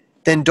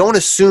 then don't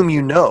assume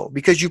you know,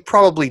 because you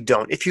probably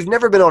don't. If you've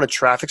never been on a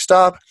traffic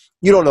stop,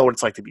 you don't know what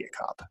it's like to be a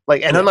cop.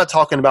 Like, and I'm not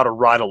talking about a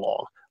ride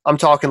along. I'm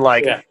talking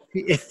like,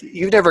 if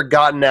you've never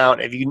gotten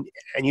out, and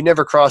you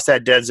never crossed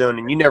that dead zone,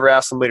 and you never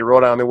asked somebody to roll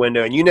down their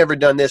window, and you never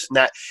done this and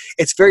that,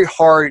 it's very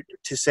hard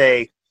to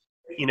say,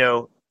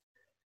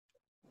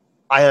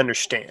 I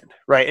understand,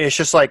 right? And it's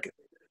just like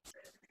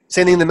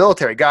same thing in the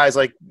military. Guys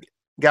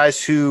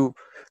who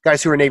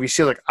are Navy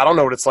SEAL, like, I don't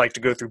know what it's like to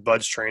go through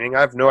BUDS training.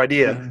 I have no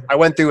idea. Mm-hmm. I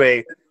went through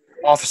a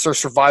officer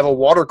survival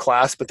water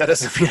class, but that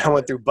doesn't mean I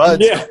went through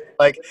BUDS. Yeah.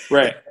 Like,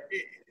 right.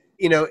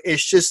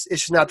 It's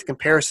just not the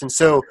comparison.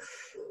 So,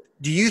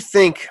 do you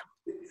think,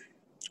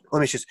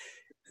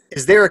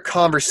 is there a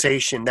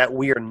conversation that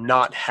we are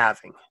not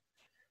having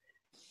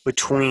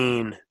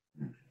between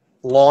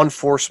law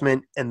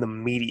enforcement and the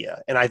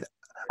media? And I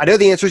know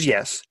the answer is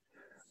yes,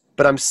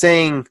 but I'm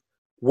saying,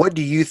 what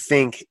do you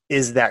think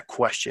is that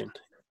question?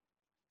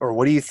 Or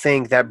what do you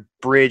think that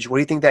bridge, what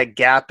do you think that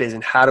gap is,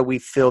 and how do we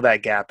fill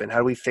that gap, and how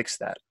do we fix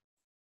that?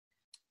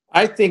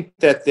 I think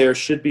that there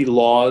should be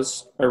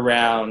laws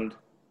around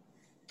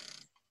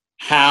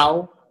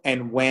how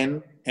and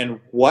when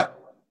and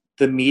what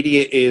the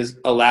media is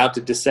allowed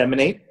to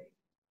disseminate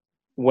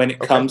when it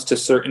comes to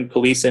certain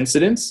police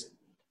incidents.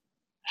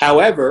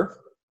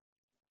 However,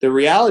 the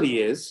reality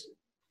is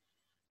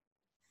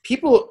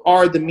people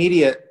are the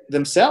media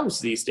themselves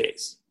these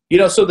days.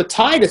 So the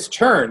tide has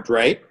turned,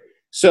 right?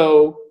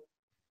 So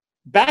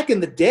back in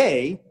the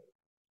day,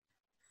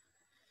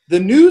 the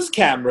news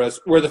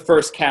cameras were the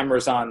first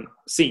cameras on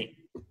scene.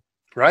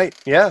 Right,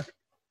 yeah.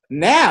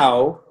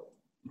 Now,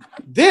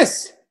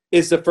 this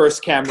is the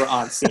first camera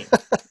on scene,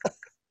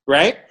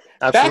 right?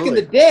 Absolutely. Back in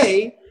the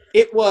day,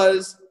 it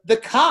was the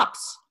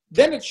cops.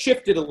 Then it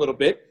shifted a little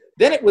bit.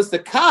 Then it was the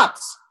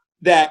cops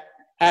that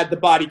had the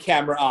body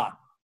camera on.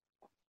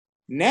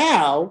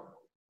 Now,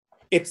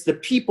 it's the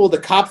people the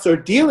cops are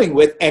dealing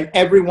with and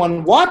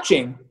everyone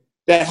watching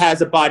that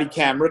has a body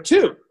camera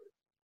too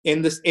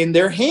in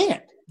their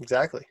hand.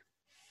 Exactly.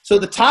 So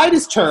the tide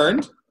has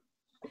turned.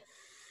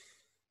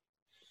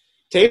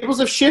 Tables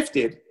have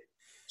shifted.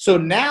 So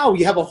now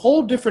you have a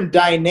whole different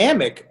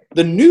dynamic.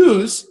 The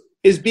news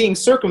is being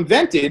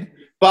circumvented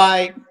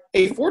by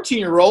a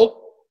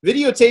 14-year-old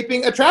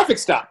videotaping a traffic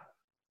stop.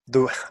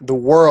 The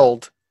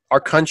world,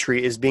 our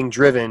country, is being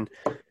driven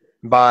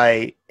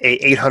by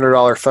a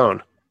 $800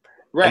 phone.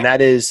 Right.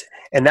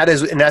 And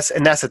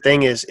that's the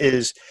thing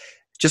is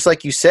just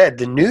like you said,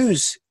 the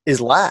news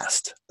is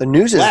last. The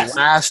news is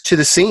last to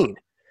the scene.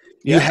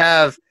 You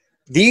have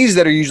these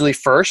that are usually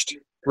first,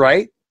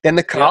 right? Then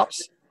the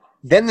cops,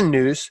 then the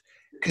news.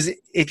 Because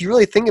if you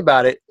really think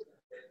about it,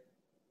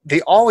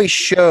 they always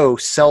show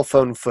cell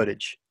phone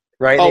footage,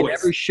 right? Always.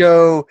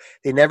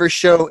 They never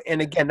show.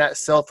 And again, that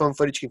cell phone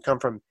footage can come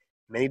from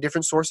many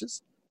different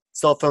sources.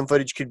 Cell phone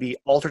footage could be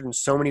altered in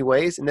so many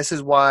ways. And this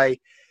is why,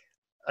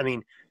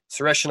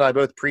 Suresh and I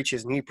both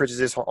preaches, and he preaches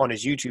this on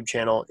his YouTube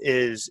channel,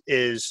 is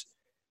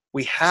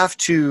we have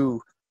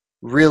to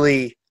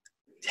really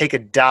take a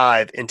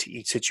dive into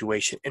each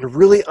situation and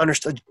really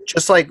understand,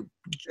 just like,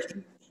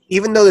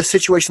 even though the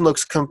situation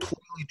looks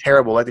completely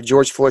terrible, like the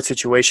George Floyd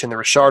situation, the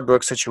Rashard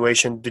Brooks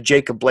situation, the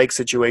Jacob Blake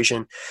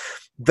situation,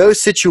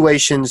 those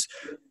situations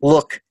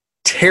look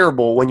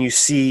terrible when you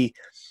see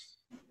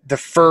the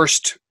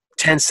first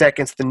 10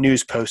 seconds of the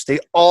news post. They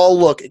all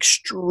look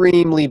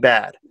extremely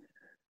bad.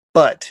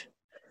 But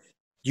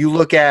you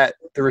look at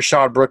the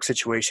Rashad Brooks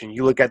situation.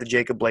 You look at the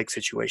Jacob Blake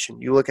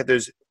situation. You look at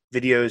those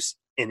videos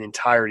in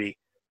entirety,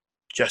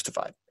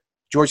 justified.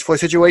 George Floyd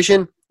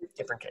situation,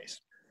 different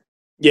case.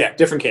 Yeah,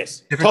 different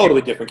case.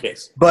 Totally different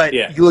case. But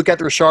you look at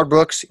the Rashad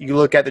Brooks, you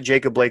look at the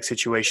Jacob Blake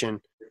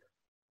situation,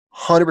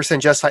 100%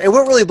 justified. And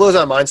what really blows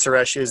my mind,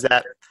 Suresh, is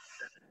that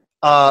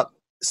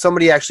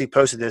somebody actually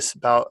posted this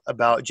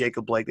about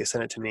Jacob Blake. They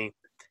sent it to me.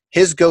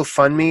 His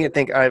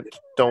GoFundMe, I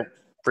don't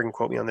freaking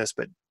quote me on this,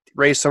 but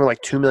raised something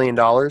like $2 million.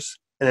 And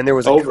then there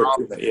was over.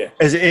 Yeah.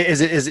 Is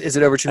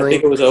it over $2 million? I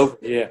think it was over.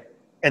 Yeah.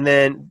 And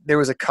then there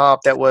was a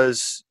cop that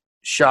was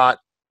shot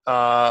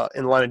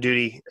in the line of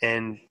duty,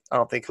 and I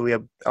don't think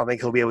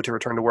he'll be able to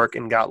return to work,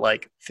 and got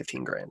like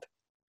 $15,000.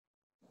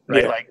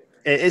 Right? Yeah. Like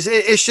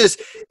it's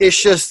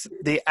just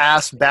the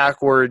ass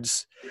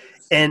backwards,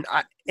 and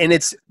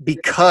it's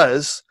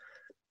because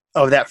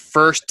of that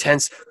first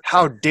tense.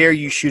 How dare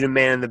you shoot a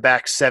man in the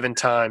back 7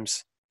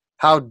 times?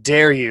 How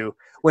dare you?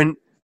 When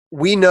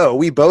we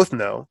both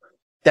know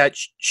that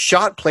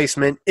shot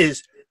placement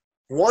is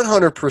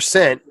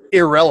 100%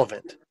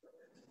 irrelevant.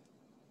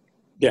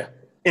 Yeah.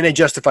 In a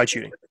justified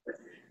shooting.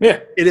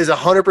 Yeah. It is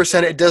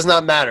 100%. It does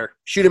not matter.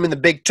 Shoot him in the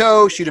big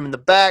toe, shoot him in the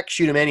back,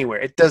 shoot him anywhere.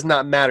 It does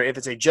not matter. If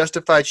it's a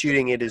justified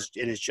shooting, it is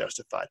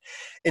justified.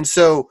 And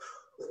so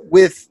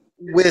with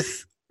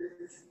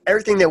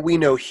everything that we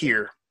know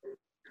here,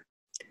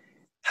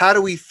 how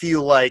do we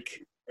feel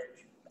like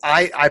 –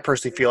 I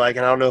personally feel like,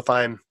 and I don't know if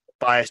I'm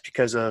biased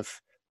because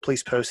of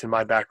police posts in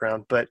my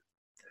background, but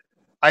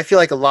I feel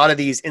like a lot of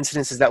these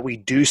incidences that we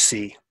do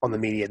see on the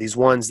media, these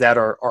ones that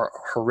are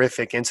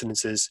horrific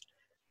incidences,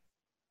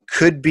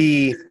 could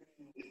be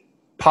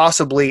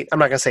possibly, I'm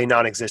not going to say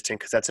non-existent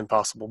because that's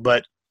impossible,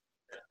 but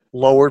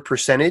lower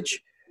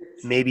percentage,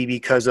 maybe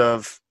because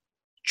of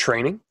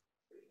training.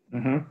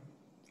 Mm-hmm.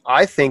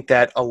 I think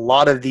that a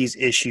lot of these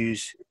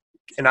issues,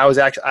 and I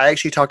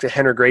actually talked to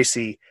Henry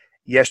Gracie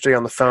yesterday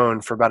on the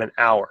phone for about an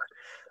hour.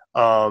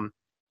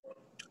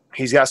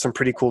 He's got some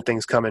pretty cool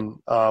things coming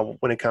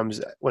when it comes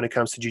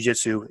to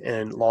jiu-jitsu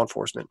and law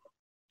enforcement.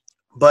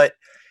 But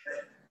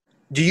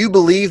do you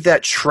believe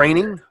that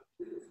training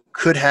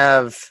could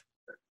have,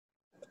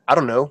 I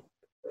don't know,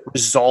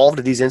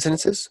 resolved these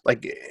incidences?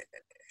 Like,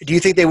 do you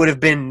think they would have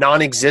been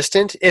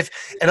non-existent and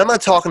I'm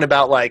not talking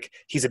about like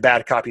he's a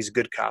bad cop, he's a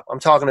good cop. I'm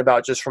talking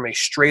about just from a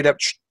straight up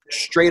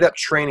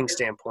training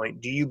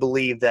standpoint. Do you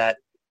believe that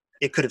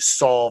it could have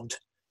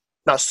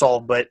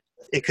but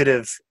it could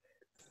have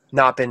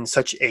not been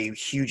such a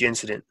huge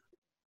incident?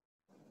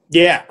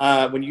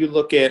 Yeah. When you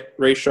look at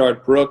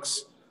Rashad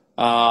Brooks,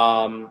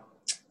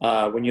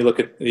 when you look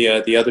at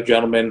the other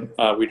gentleman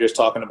we were just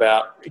talking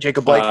about,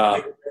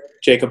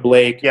 Jacob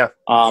Blake, yeah,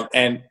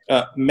 and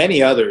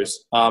many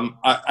others.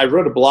 I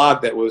wrote a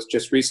blog that was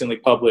just recently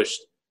published.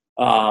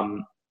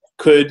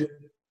 Could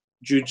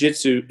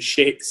jiu-jitsu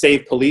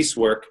save police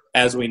work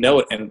as we know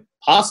it, and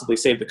possibly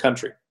save the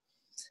country?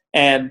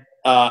 And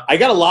I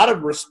got a lot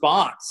of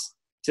response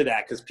to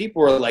that because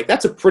people were like,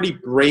 "That's a pretty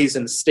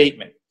brazen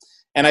statement."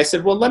 And I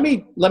said, "Well, let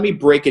me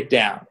break it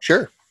down."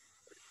 Sure.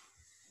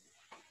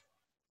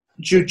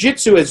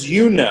 Jiu-jitsu, as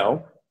you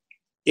know,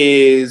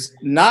 is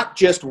not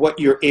just what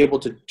you're able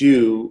to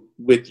do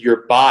with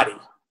your body,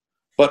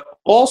 but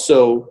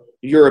also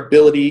your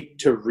ability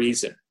to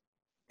reason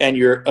and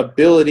your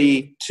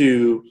ability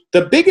to –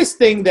 the biggest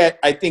thing that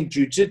I think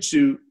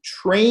jiu-jitsu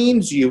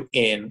trains you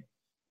in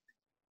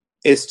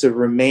is to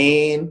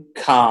remain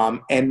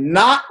calm and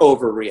not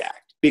overreact.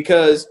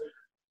 Because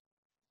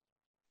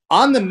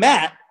on the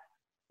mat,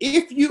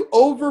 if you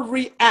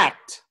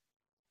overreact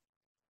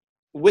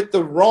with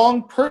the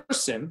wrong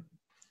person,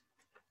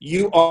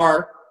 you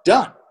are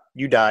done.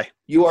 You die.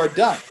 You are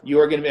done. You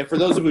are going to be, for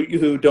those of you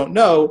who don't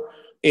know,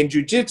 in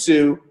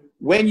jiu-jitsu,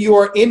 when you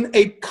are in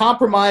a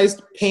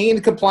compromised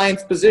pain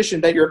compliance position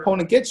that your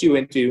opponent gets you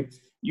into,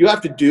 you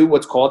have to do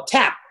what's called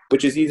tap,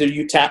 which is either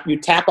you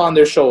tap on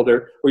their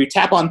shoulder or you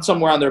tap on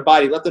somewhere on their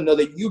body, let them know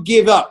that you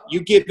give up,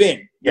 you give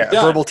in. Yeah,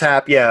 verbal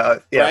tap. Yeah.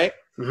 Right?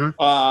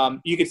 Mm-hmm.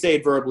 You could say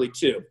it verbally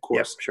too, of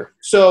course. Yep, sure.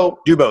 So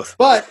do both.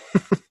 But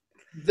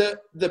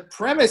the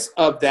premise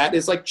of that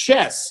is like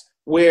chess,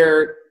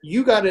 where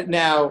you got to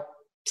now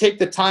take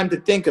the time to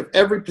think of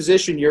every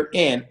position you're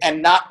in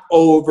and not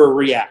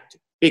overreact.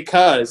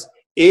 Because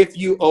if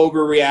you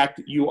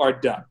overreact, you are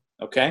done.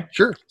 Okay?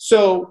 Sure.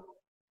 So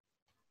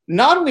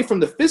not only from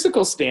the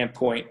physical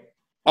standpoint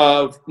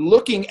of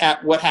looking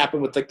at what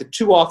happened with like the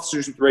 2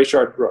 officers with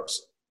Rashad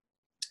Brooks,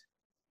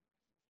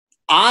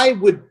 I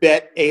would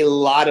bet a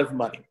lot of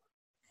money.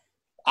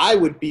 I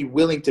would be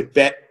willing to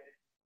bet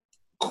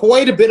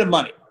quite a bit of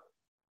money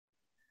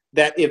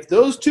that if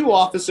those 2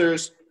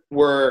 officers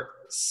were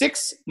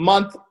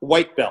 6-month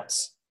white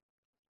belts,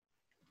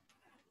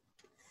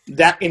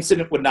 that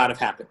incident would not have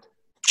happened.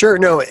 Sure,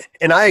 no,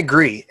 and I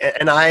agree,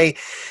 and I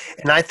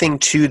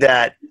think too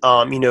that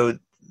the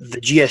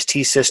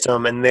GST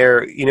system, and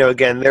there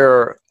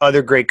are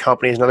other great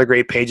companies and other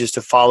great pages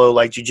to follow,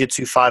 like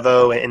Jiu-Jitsu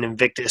 5.0 and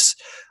Invictus,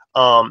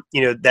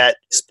 that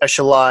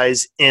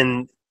specialize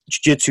in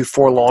jiu-jitsu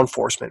for law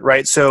enforcement,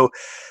 right? So,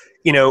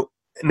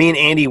 me and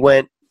Andy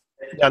went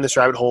down this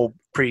rabbit hole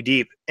pretty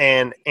deep.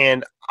 And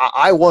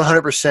I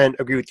 100%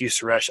 agree with you,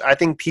 Suresh. I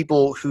think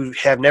people who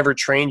have never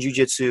trained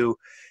jiu-jitsu,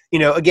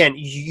 again,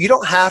 you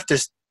don't have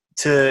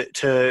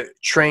to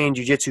train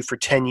jiu-jitsu for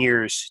 10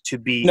 years to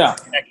be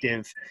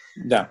effective.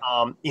 No.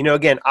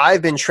 Again,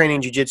 I've been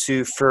training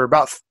jiu-jitsu for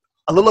about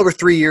a little over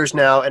 3 years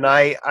now, and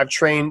I've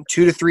trained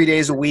 2 to 3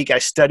 days a week. I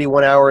study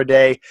 1 hour a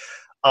day.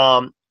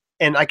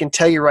 And I can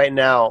tell you right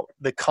now,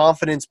 the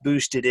confidence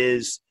boost it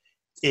is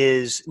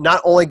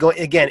not only going,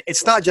 again,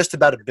 it's not just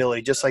about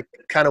ability, just like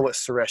kind of what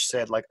Suresh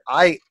said. Like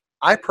I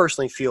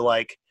personally feel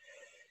like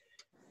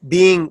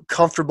being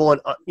comfortable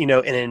in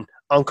an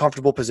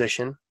uncomfortable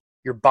position,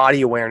 your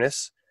body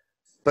awareness,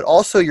 but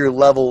also your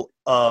level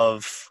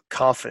of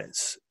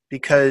confidence,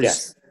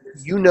 because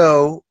you're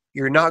going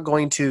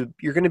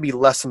to be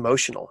less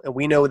emotional. And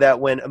we know that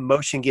when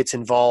emotion gets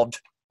involved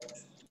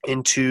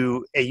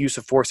into a use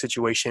of force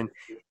situation,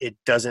 it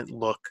doesn't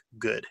look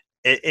good.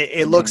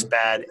 It looks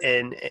bad,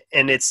 and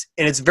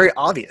it's very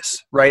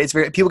obvious, right?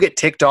 People get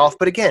ticked off,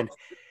 but again,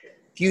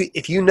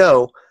 if you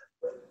know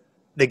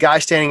the guy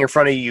standing in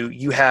front of you,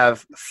 you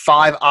have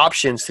 5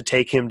 options to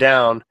take him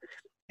down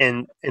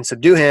and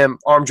subdue him,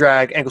 arm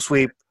drag, ankle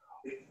sweep,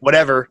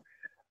 whatever.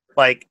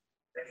 Like,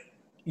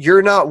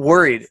 you're not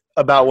worried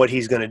about what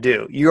he's going to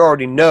do. You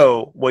already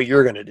know what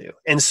you're going to do.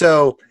 And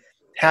so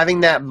having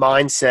that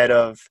mindset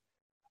of,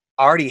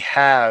 I already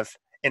have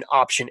an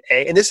option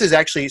A, and this is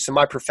actually, so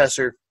my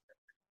professor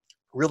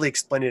really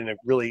explained it in a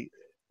really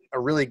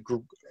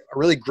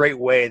great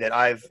way that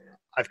I've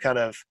kind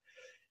of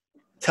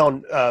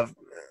told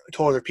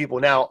other people.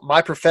 Now,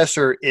 my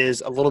professor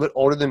is a little bit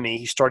older than me.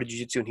 He started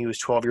jiu-jitsu when he was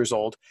 12 years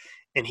old,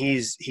 and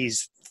he's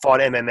fought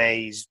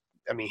MMA.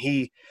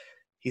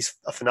 He's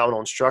a phenomenal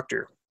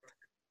instructor.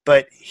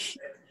 But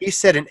he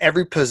said in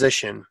every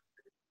position,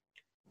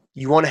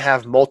 you want to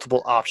have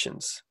multiple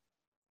options,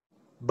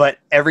 but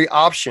every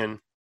option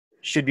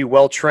should be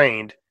well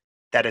trained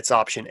that it's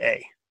option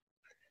A.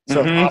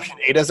 So if option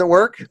A doesn't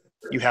work,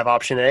 you have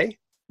option A.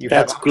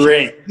 That's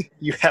great.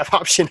 You have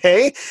option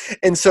A.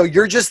 And so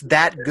you're just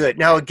that good.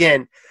 Now,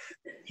 again,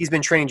 he's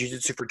been training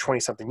jiu-jitsu for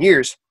 20-something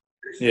years.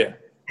 Yeah.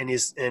 And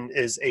is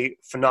a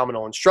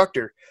phenomenal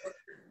instructor.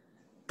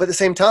 But at the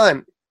same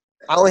time,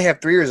 I only have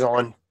 3 years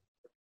on,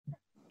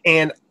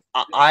 and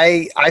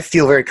I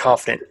feel very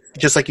confident.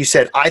 Just like you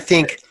said, I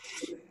think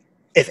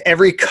if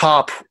every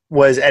cop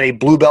was at a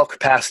blue belt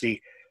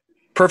capacity,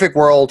 perfect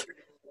world,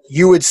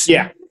 you would see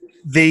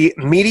the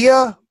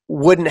media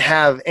wouldn't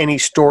have any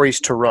stories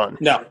to run.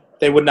 No,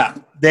 they would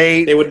not.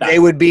 They would not. They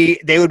would be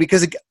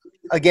because,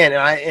 again,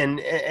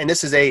 and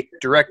this is a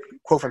direct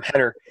quote from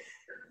Henner.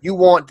 You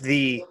want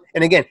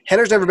and again,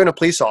 Henner's never been a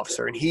police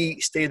officer, and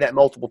he stated that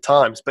multiple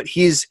times, but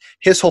his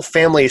whole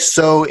family is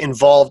so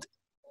involved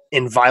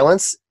in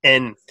violence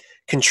and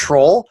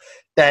control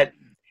that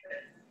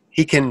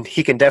he can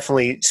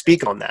definitely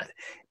speak on that.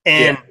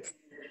 And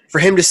for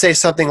him to say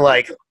something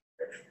like,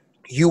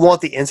 you want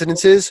the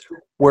incidences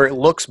where it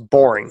looks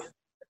boring,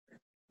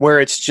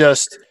 where it's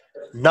just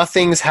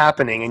nothing's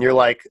happening, and you're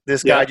like,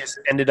 this guy just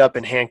ended up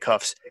in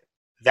handcuffs.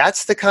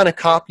 That's the kind of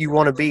cop you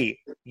want to be.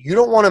 You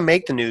don't want to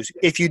make the news.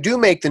 If you do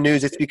make the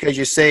news, it's because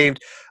you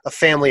saved a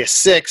family of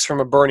 6 from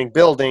a burning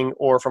building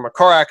or from a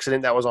car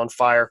accident that was on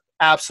fire.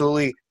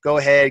 Absolutely. Go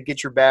ahead,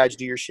 get your badge,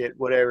 do your shit,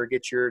 whatever,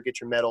 get your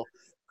medal.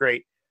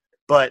 Great.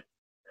 But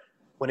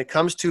when it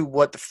comes to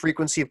what the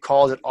frequency of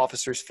calls that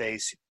officers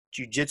face,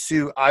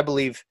 jiu-jitsu, I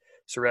believe,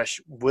 Suresh,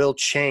 will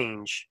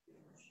change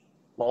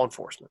law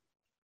enforcement.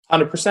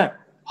 100%.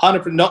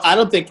 100%. No, I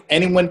don't think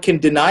anyone can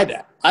deny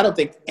that. I don't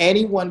think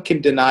anyone can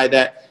deny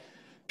that.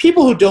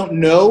 People who don't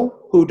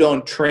know, who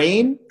don't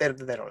train, they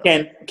don't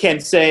know. Can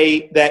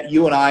say that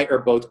you and I are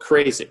both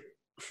crazy.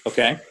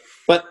 Okay?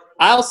 But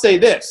I'll say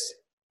this.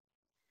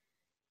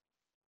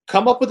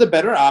 Come up with a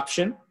better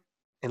option.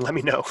 And let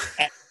me know.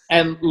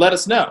 And let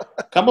us know.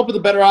 Come up with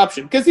a better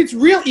option. Because it's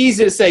real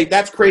easy to say,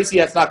 that's crazy,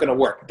 that's not going to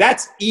work.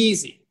 That's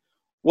easy.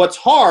 What's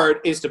hard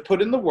is to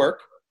put in the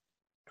work,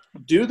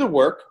 do the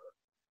work,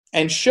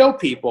 and show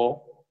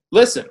people,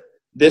 listen,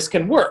 this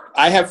can work.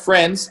 I have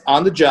friends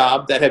on the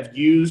job that have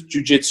used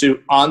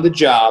jiu-jitsu on the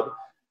job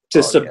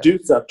to subdue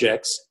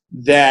subjects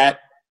that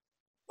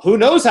who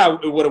knows how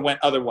it would have went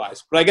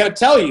otherwise. But I got to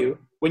tell you,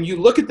 when you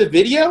look at the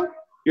video,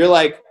 you're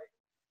like,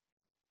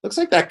 looks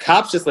like that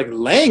cop's just like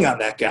laying on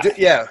that guy.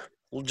 Yeah,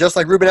 just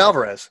like Ruben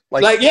Alvarez.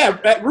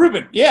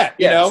 Ruben. Yeah,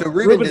 you know, so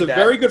Ruben's a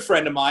very good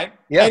friend of mine.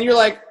 Yeah. And you're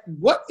like,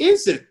 what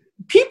is it?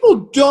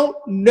 People don't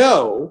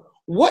know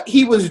what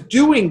he was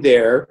doing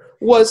there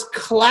was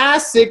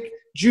classic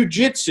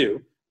jiu-jitsu,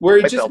 where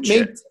he just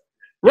made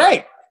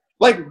like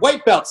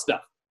white belt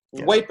stuff.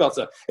 Yeah. White belt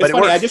stuff. It's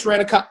funny. I just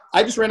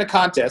ran a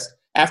contest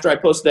after I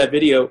posted that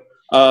video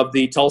of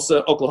the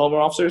Tulsa, Oklahoma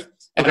officers,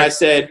 and I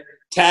said,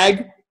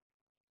 tag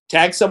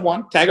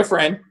someone, tag a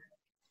friend,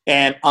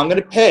 and I'm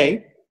going to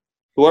pay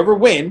whoever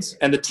wins.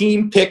 And the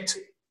team picked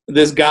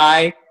this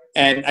guy,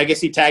 and I guess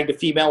he tagged a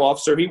female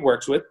officer he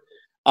works with.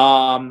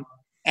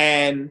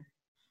 And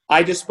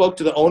I just spoke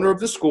to the owner of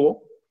the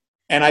school,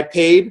 and I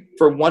paid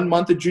for 1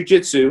 month of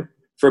jiu-jitsu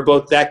for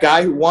both that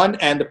guy who won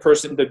and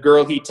the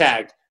girl he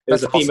tagged. It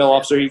was a female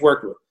officer he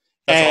worked with.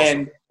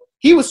 And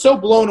he was so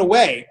blown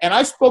away. And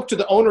I spoke to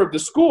the owner of the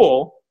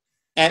school,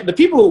 and the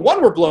people who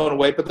won were blown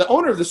away, but the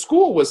owner of the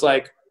school was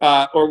like,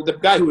 or the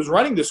guy who was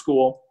running the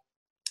school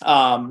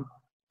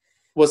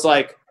was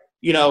like,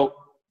 you know,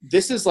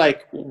 this is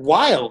like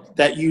wild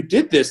that you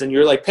did this and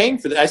you're like paying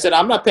for this. I said,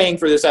 I'm not paying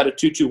for this out of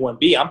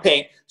 221B. I'm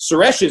paying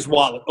Suresh's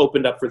wallet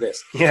opened up for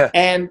this. Yeah.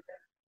 And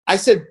I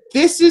said,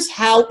 this is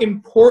how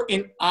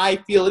important I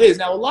feel it is.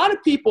 Now, a lot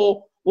of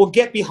people will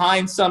get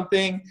behind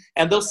something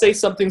and they'll say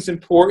something's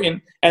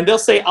important and they'll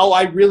say, oh,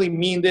 I really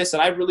mean this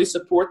and I really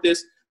support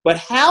this. But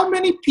how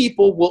many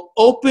people will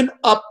open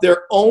up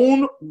their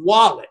own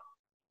wallet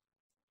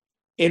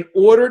in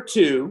order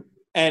to,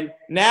 and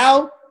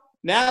now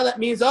that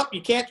means,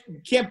 you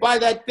can't buy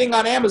that thing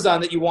on Amazon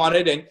that you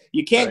wanted, and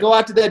you can't go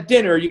out to that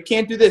dinner, you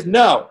can't do this.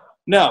 No.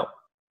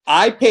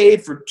 I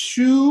paid for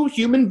 2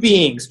 human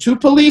beings, 2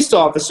 police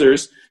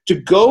officers, to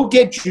go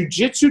get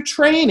jiu-jitsu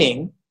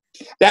training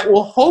that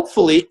will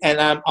hopefully,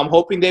 and I'm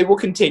hoping they will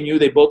continue,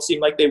 they both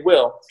seem like they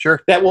will,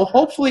 that will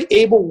hopefully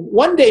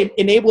one day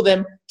enable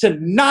them to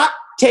not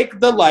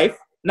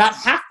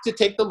have to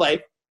take the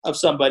life of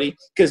somebody,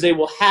 because they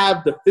will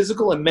have the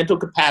physical and mental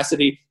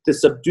capacity to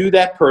subdue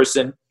that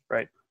person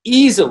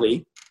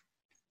easily,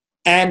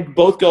 and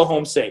both go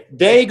home safe.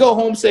 They go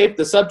home safe,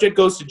 the subject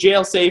goes to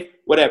jail safe,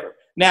 whatever.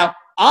 Now,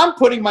 I'm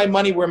putting my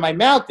money where my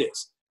mouth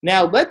is.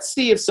 Now, let's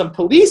see if some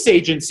police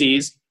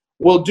agencies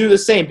will do the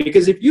same,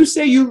 because if you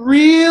say you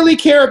really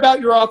care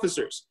about your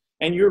officers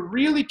and you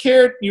really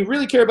care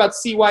about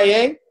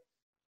CYA,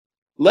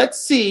 let's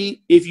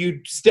see if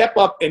you step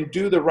up and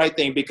do the right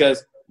thing,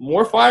 because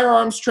more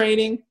firearms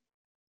training,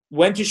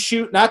 when to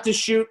shoot, not to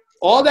shoot,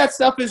 all that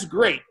stuff is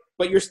great,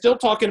 but you're still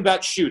talking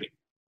about shooting.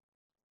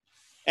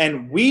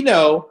 And we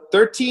know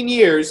 13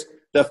 years,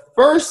 the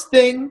first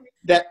thing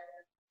that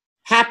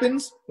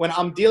happens when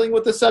I'm dealing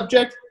with the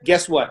subject,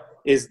 guess what?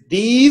 Is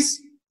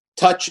these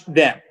touch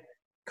them.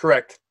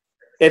 Correct.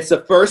 It's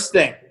the first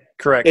thing.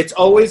 Correct. It's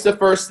always the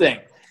first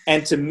thing.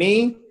 And to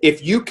me,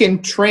 if you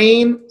can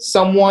train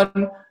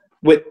someone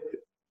with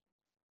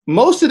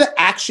most of the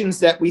actions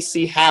that we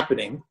see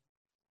happening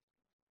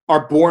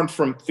are born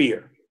from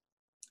fear.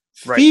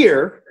 Right.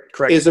 Fear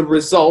is a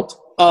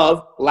result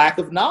of lack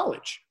of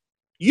knowledge.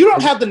 You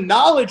don't have the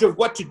knowledge of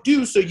what to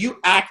do, so you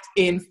act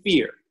in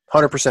fear.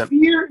 100%.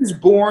 Fear is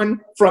born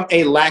from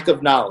a lack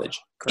of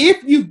knowledge. Correct.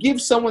 If you give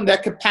someone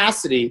that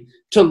capacity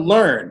to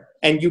learn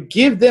and you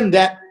give them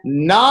that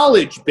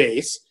knowledge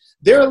base,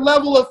 their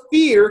level of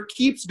fear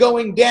keeps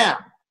going down,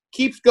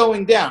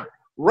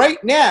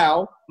 Right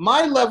now,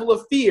 my level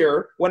of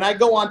fear when I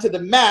go onto the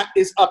mat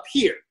is up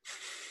here.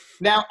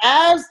 Now,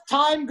 as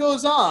time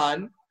goes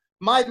on,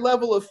 my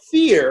level of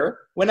fear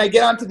when I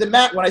get onto the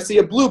mat, when I see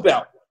a blue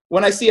belt,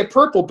 when I see a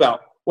purple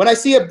belt, when I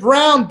see a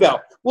brown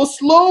belt, will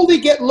slowly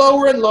get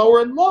lower and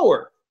lower and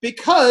lower.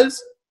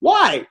 Because,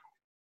 why?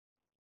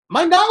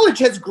 My knowledge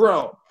has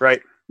grown.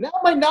 Right. Now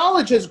my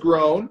knowledge has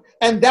grown,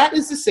 and that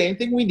is the same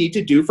thing we need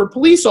to do for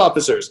police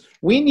officers.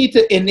 We need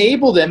to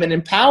enable them and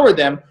empower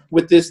them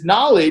with this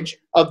knowledge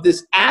of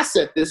this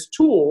asset, this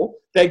tool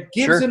that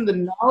gives them the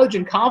knowledge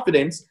and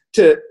confidence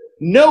to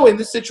know in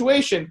this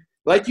situation,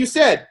 like you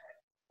said,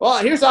 well,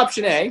 here's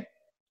option A,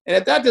 and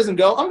if that doesn't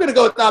go, I'm going to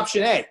go with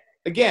option A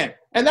again.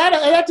 And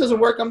that doesn't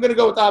work, I'm going to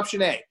go with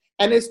option A.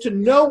 And it's to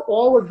know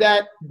all of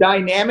that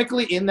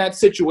dynamically in that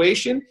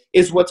situation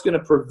is what's going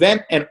to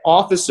prevent an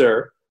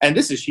officer, and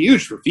this is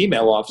huge for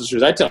female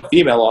officers. I tell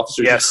female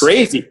officers, you're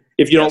crazy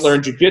if you don't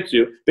learn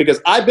jiu-jitsu,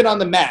 because I've been on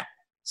the mat,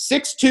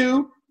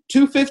 6'2",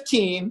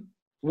 215,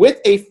 with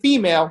a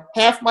female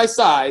half my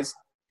size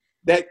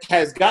that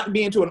has gotten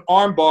me into an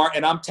arm bar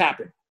and I'm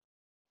tapping.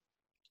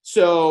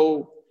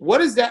 So what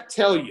does that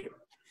tell you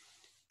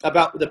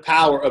about the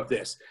power of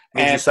this?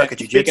 And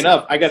speaking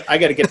of, I got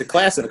to get to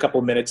class in a couple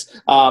of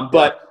minutes.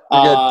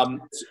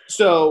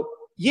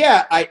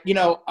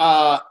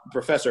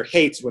 Professor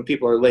hates when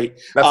people are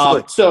late.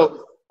 Absolutely.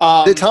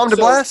 Did Tom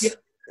DeBlas? Yeah.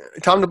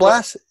 Tom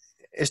DeBlas?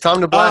 Is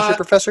Tom DeBlas your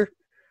professor?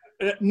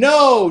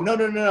 No.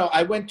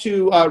 I went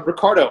to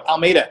Ricardo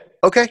Almeida.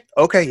 Okay.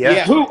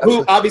 Yeah.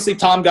 Who obviously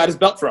Tom got his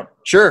belt from.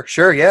 Sure.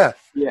 Yeah.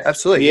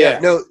 Absolutely. Yeah.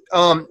 No.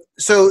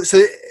 So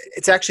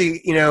it's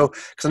actually,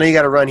 because I know you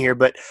got to run here,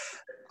 but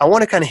I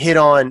want to kind of hit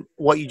on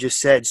what you just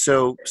said.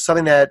 So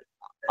something that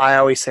I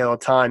always say all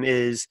the time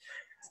is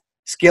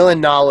skill and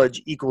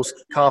knowledge equals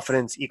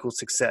confidence equals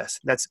success.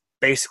 That's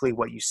basically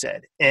what you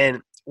said.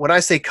 And when I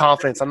say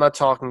confidence, I'm not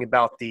talking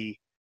about the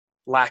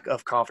lack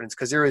of confidence,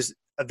 because there is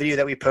a video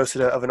that we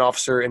posted of an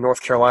officer in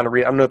North Carolina.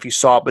 I don't know if you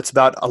saw it, but it's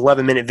about an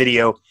 11-minute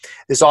video.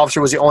 This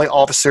officer was the only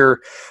officer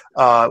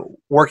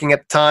working at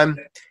the time.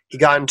 He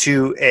got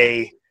into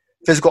a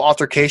physical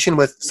altercation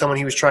with someone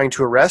he was trying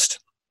to arrest.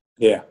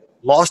 Yeah.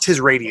 Lost his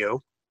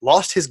radio,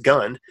 lost his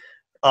gun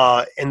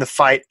in the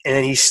fight, and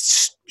then he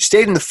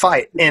stayed in the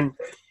fight. And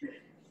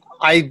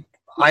I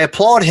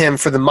applaud him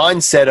for the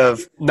mindset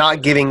of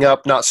not giving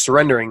up, not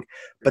surrendering,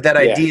 but that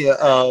idea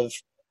of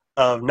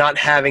not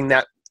having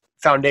that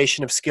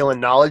foundation of skill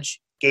and knowledge,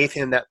 gave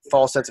him that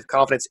false sense of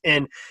confidence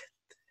and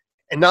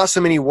not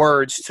so many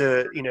words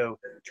to,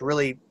 to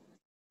really,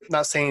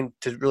 not saying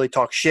to really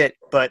talk shit,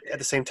 but at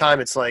the same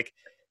time, it's like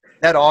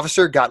that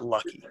officer got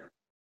lucky.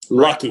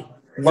 Lucky.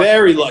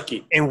 Very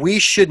lucky. And we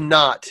should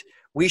not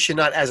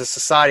as a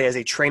society, as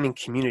a training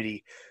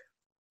community,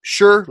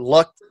 sure,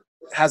 luck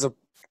has a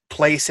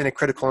place in a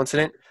critical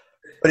incident,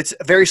 but it's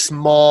a very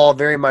small,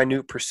 very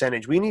minute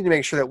percentage. We need to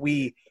make sure that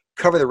we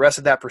cover the rest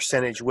of that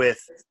percentage with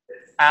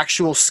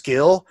actual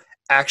skill,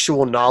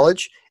 actual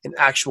knowledge, and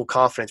actual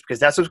confidence, because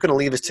that's what's going to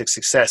lead us to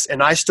success.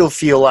 And I still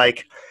feel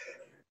like,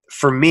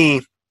 for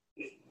me,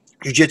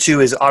 jiu-jitsu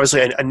is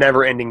obviously a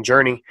never-ending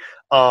journey.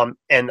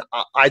 And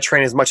I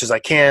train as much as I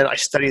can. I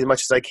study as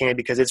much as I can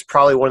because it's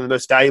probably one of the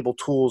most valuable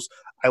tools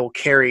I will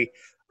carry,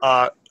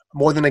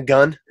 more than a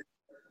gun.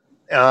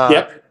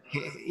 Yep.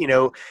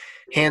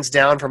 Hands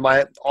down, for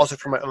my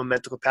own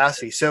mental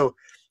capacity. So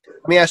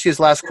let me ask you this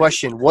last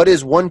question. What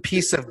is one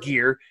piece of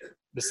gear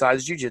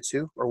besides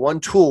jiu-jitsu, or one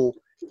tool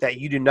that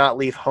you do not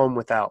leave home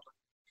without?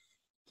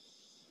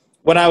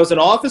 When I was an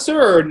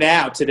officer, or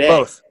now,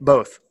 today?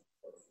 Both.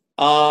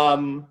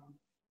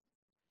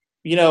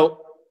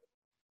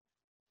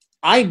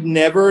 I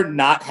never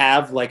not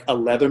have like a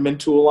Leatherman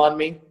tool on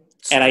me,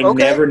 and I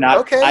never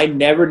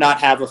not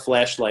have a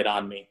flashlight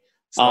on me.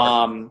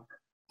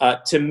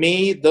 To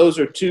me, those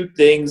are two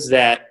things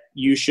that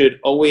you should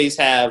always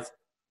have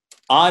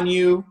on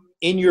you,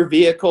 in your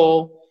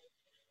vehicle.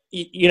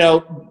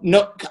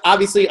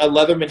 Obviously a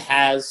Leatherman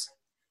has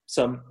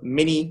some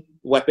mini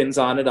weapons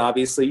on it,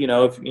 obviously,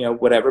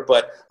 whatever,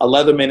 but a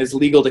Leatherman is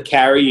legal to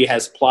carry. It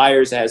has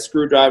pliers, it has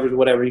screwdrivers,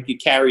 whatever. You can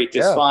carry it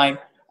just fine,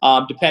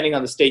 depending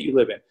on the state you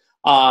live in.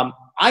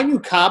 I knew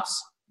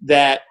cops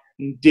that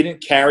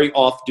didn't carry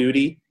off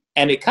duty,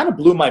 and it kind of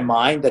blew my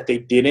mind that they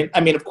didn't. I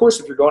mean, of course,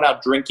 if you're going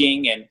out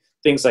drinking and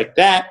things like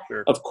that,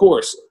 sure, of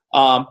course.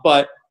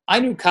 But I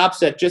knew cops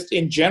that just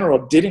in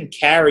general didn't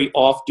carry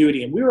off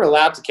duty, and we were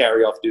allowed to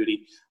carry off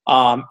duty.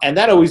 And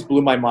that always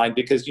blew my mind,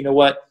 because you know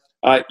what?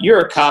 You're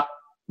a cop,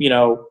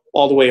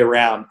 all the way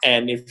around.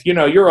 And if,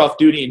 you're off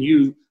duty and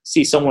you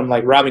see someone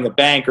like robbing a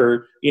bank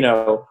or,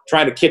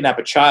 trying to kidnap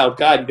a child,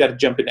 God, you got to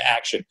jump into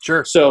action.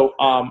 Sure. So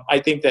I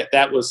think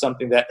that was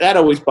something that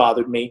always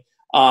bothered me.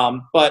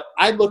 But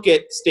I look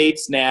at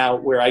states now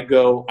where I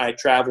go, I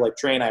travel, I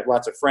train, I have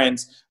lots of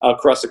friends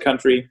across the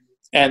country.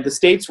 And the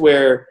states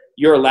where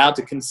you're allowed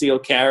to conceal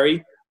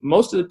carry,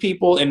 most of the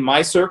people in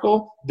my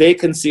circle, they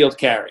concealed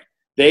carry.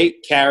 They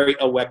carry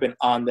a weapon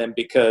on them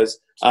because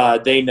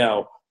they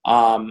know.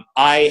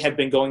 I have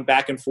been going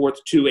back and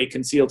forth to a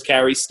concealed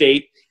carry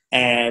state.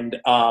 And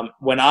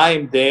when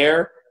I'm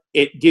there,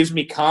 it gives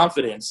me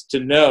confidence to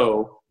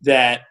know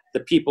that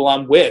the people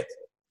I'm with,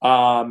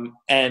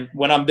 and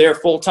when I'm there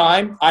full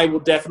time, I will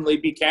definitely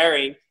be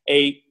carrying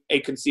a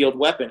concealed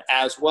weapon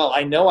as well.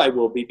 I know I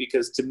will be,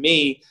 because to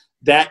me,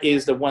 that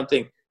is the one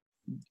thing.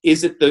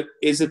 Is it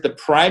the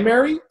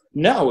primary?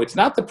 No, it's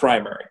not the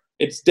primary.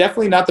 It's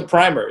definitely not the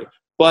primary,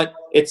 but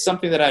it's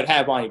something that I'd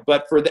have on you.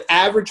 But for the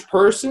average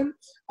person,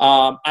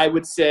 I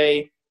would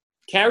say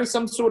carry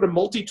some sort of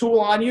multi-tool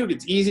on you.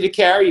 It's easy to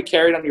carry. You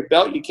carry it on your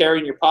belt. You carry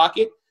it in your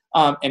pocket,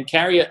 and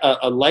carry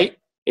a light.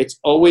 It's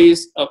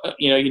always,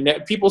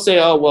 people say,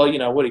 oh, well,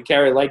 what do you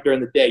carry a light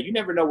during the day? You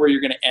never know where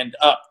you're going to end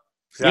up.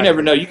 Exactly. You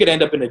never know. You could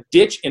end up in a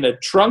ditch, in a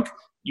trunk.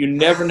 You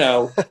never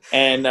know.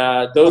 And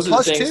those are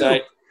the things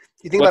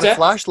you think about a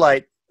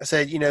flashlight. I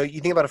said, you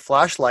think about a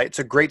flashlight. It's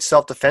a great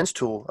self-defense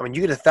tool. I mean,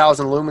 you get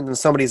 1,000 lumens in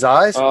somebody's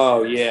eyes.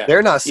 Oh, yeah.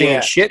 They're not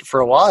seeing shit for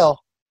a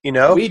while,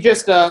 We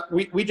just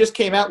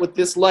came out with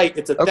this light.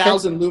 It's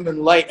 1,000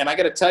 lumen light. And I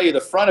got to tell you,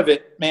 the front of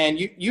it, man,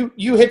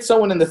 you hit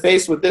someone in the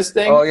face with this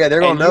thing. Oh, yeah,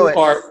 they're going to know it.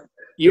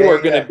 You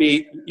are going to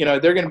be, they're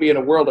going to be in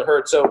a world of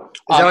hurt. So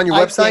is that on your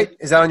website?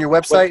 Is that on your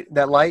website,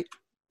 that light?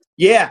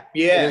 Yeah.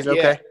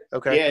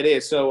 Okay. Yeah, it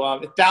is. So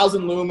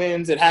 1,000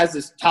 lumens. It has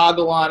this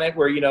toggle on it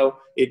where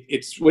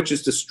it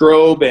switches to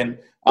strobe, and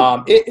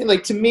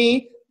like, to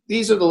me,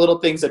 these are the little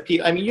things that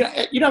people. I mean, you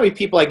know how many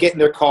people I get in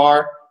their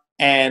car,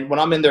 and when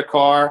I'm in their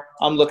car,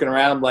 I'm looking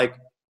around. I'm like,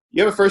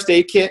 "You have a first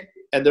aid kit?"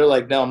 And they're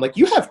like, "No." I'm like,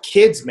 "You have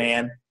kids,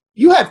 man.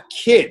 You have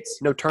kids.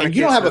 No tourniquets, and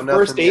you don't have a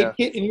first aid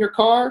kit in your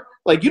car.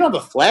 Like, you don't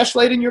have a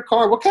flashlight in your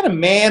car. What kind of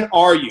man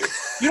are you?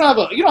 You don't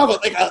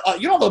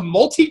have a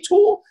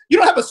multi-tool. You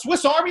don't have a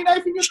Swiss Army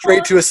knife in your car.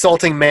 Straight to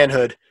assaulting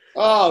manhood.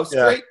 Oh,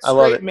 straight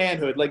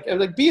manhood.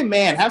 Like, be a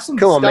man. Have some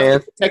stuff to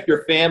protect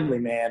your family,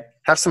 man.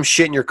 Have some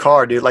shit in your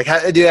car, dude. Like,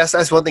 dude,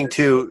 that's one thing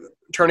too.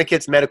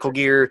 Tourniquets, medical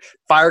gear,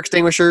 fire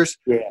extinguishers.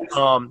 Yeah.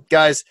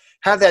 Guys,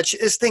 have that.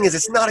 This thing is,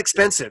 it's not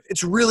expensive.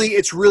 It's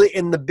really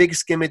in the big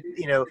scheme.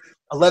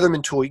 A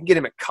Leatherman tool, you can get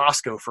them at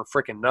Costco for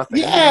freaking nothing.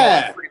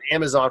 Yeah.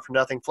 Amazon for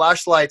nothing.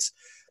 Flashlights,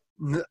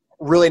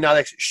 really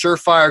not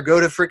Surefire. Go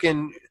to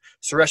freaking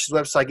Suresh's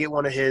website, get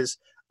one of his.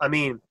 I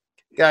mean,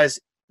 guys,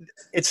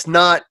 it's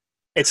not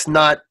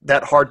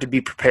that hard to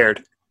be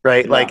prepared,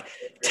 right? Yeah. Like,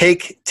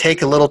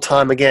 take a little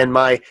time. Again,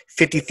 my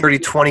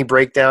 50-30-20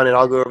 breakdown, and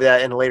I'll go over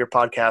that in a later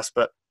podcast.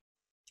 But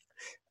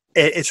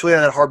it's really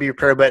not hard to be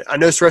prepared. But I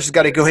know Suresh has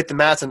got to go hit the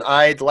mats, and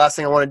the last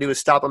thing I want to do is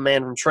stop a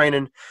man from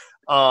training.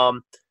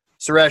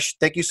 Suresh,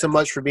 thank you so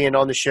much for being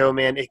on the show,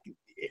 man.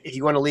 If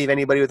you want to leave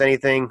anybody with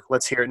anything,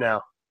 let's hear it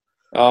now.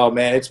 Oh,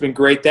 man, it's been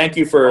great. Thank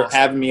you for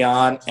having me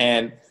on.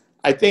 And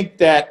I think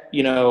that,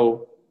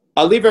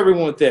 I'll leave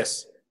everyone with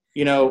this.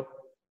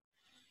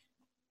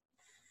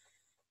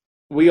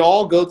 We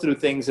all go through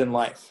things in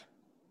life.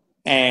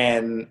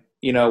 And,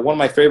 one of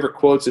my favorite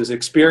quotes is,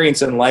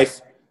 experience in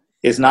life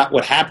is not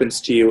what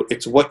happens to you.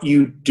 It's what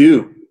you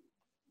do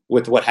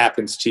with what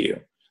happens to you.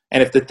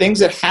 And if the things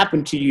that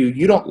happen to you,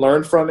 you don't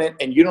learn from it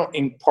and you don't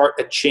impart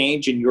a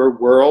change in your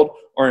world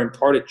or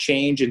impart a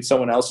change in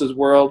someone else's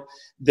world,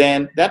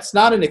 then that's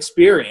not an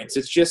experience.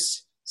 It's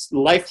just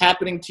life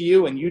happening to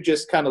you and you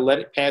just kind of let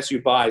it pass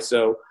you by.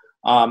 So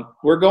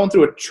we're going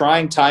through a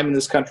trying time in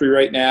this country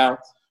right now.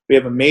 We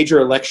have a major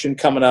election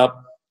coming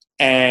up.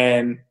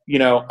 And,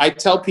 I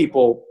tell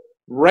people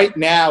right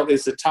now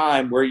is the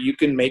time where you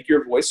can make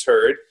your voice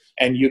heard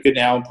and you can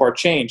now impart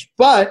change.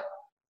 But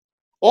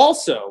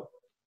also,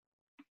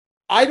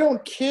 I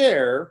don't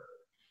care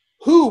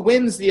who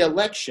wins the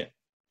election,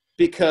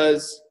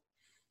 because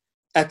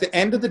at the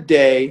end of the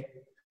day,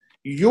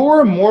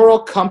 your moral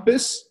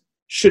compass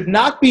should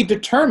not be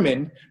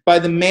determined by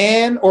the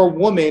man or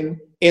woman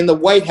in the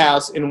White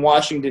House in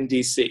Washington,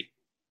 D.C.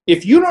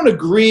 If you don't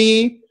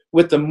agree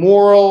with the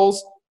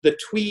morals, the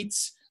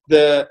tweets,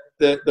 the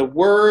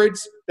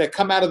words that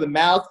come out of the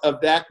mouth of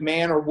that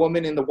man or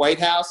woman in the White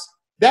House,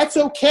 that's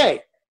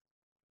okay.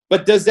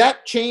 But does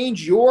that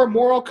change your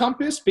moral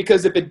compass?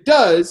 Because if it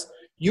does,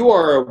 you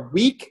are a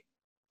weak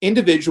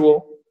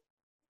individual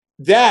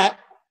that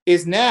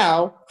is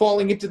now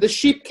falling into the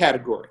sheep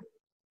category.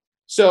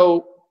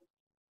 So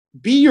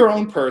be your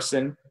own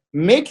person,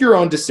 make your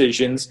own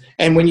decisions,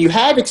 and when you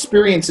have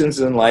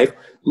experiences in life,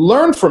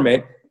 learn from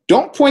it.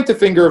 Don't point the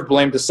finger of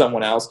blame to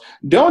someone else.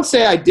 Don't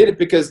say, I did it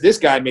because this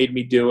guy made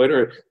me do it,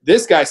 or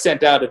this guy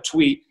sent out a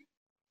tweet.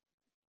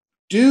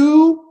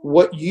 Do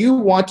what you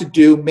want to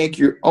do, make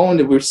your own.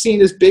 And we're seeing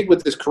this big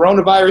with this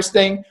coronavirus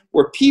thing,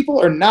 where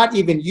people are not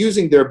even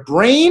using their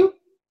brain,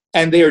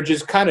 and they are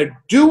just kind of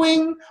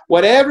doing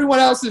what everyone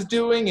else is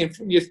doing and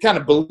just kind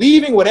of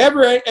believing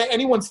whatever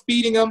anyone's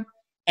feeding them.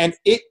 And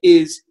it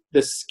is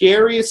the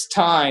scariest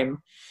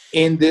time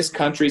in this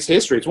country's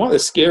history. It's one of the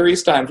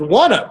scariest times in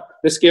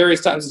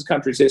this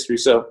country's history.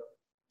 So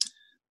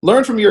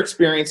learn from your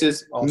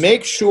experiences, awesome.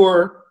 Make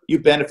sure you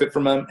benefit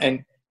from them,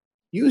 and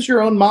use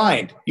your own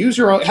mind.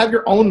 Have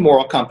your own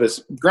moral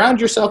compass.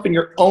 Ground yourself in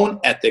your own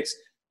ethics.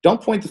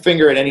 Don't point the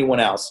finger at anyone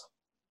else.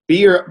 Be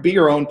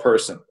your own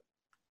person.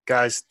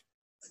 Guys,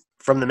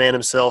 from the man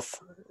himself,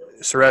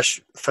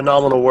 Suresh,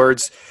 phenomenal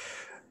words.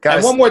 Guys,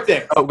 and one more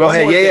thing. Oh, go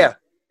ahead. Yeah.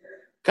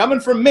 Coming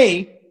from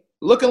me,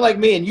 looking like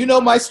me, and you know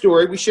my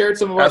story. We shared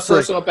some of our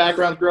personal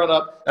backgrounds growing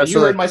up. And you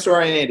heard my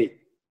story on Andy.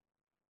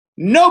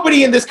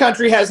 Nobody in this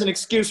country has an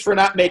excuse for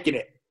not making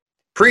it.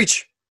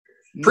 Preach,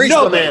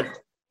 my man.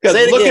 Because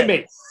look at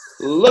me.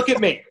 Look at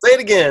me. Say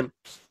it again.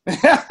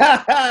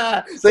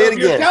 If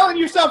you're telling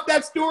yourself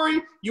that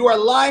story, you are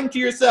lying to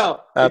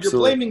yourself. Absolutely. If you're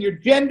blaming your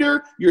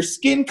gender, your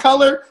skin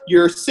color,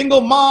 your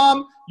single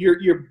mom,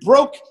 your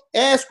broke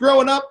ass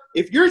growing up,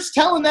 if you're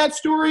telling that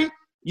story,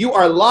 you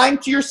are lying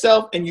to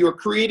yourself and you are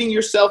creating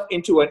yourself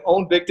into an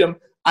own victim.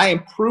 I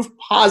am proof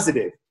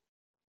positive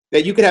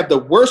that you could have the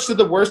worst of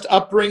the worst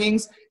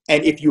upbringings,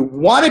 and if you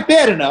want it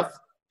bad enough,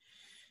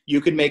 you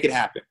can make it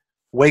happen.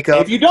 Wake up.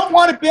 And if you don't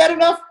want it bad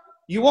enough,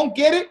 you won't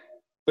get it.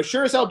 But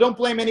sure as hell, don't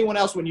blame anyone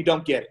else when you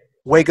don't get it.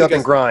 Wake up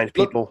and grind,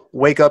 people.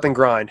 Wake up and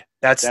grind.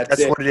 That's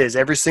what it is.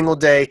 Every single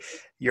day,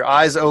 your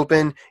eyes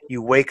open,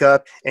 you wake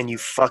up, and you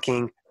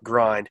fucking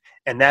grind.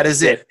 And that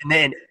is it. And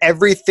then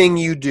everything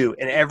you do,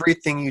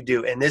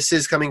 and this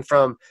is coming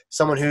from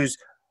someone who's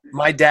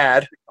my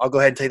dad. I'll go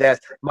ahead and tell you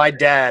that. My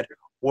dad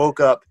woke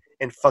up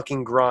and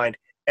fucking grind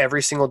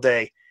every single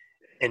day.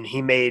 And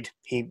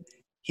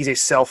he's a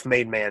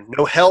self-made man.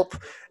 No help,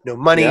 no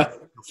money, no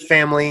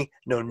family,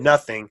 no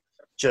nothing.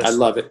 Just I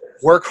love it.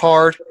 Work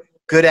hard,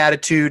 good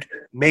attitude,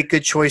 make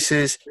good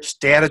choices,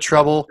 stay out of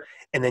trouble,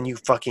 and then you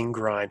fucking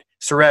grind.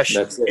 Suresh,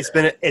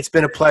 it's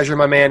been a pleasure,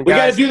 my man. We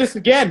got to do this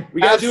again.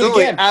 We got to do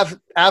it again.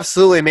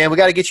 Absolutely, man. We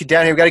got to get you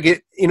down here. We got to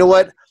get. You know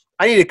what?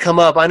 I need to come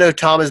up. I know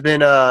Tom has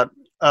been.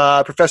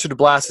 Professor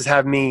DeBlas has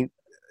had me.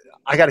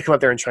 I got to come up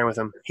there and train with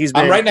him.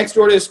 I'm right next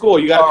door to his school.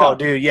 You got to come. Oh,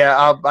 dude,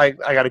 yeah. I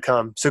got to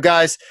come. So,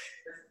 guys,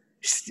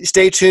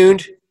 stay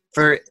tuned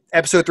for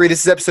episode 3.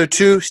 This is episode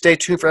 2. Stay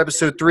tuned for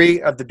episode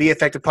 3 of the Be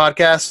Effective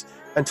podcast.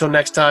 Until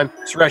next time,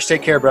 Suresh,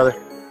 take care, brother.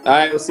 All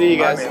right, we'll see you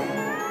guys. Bye, man.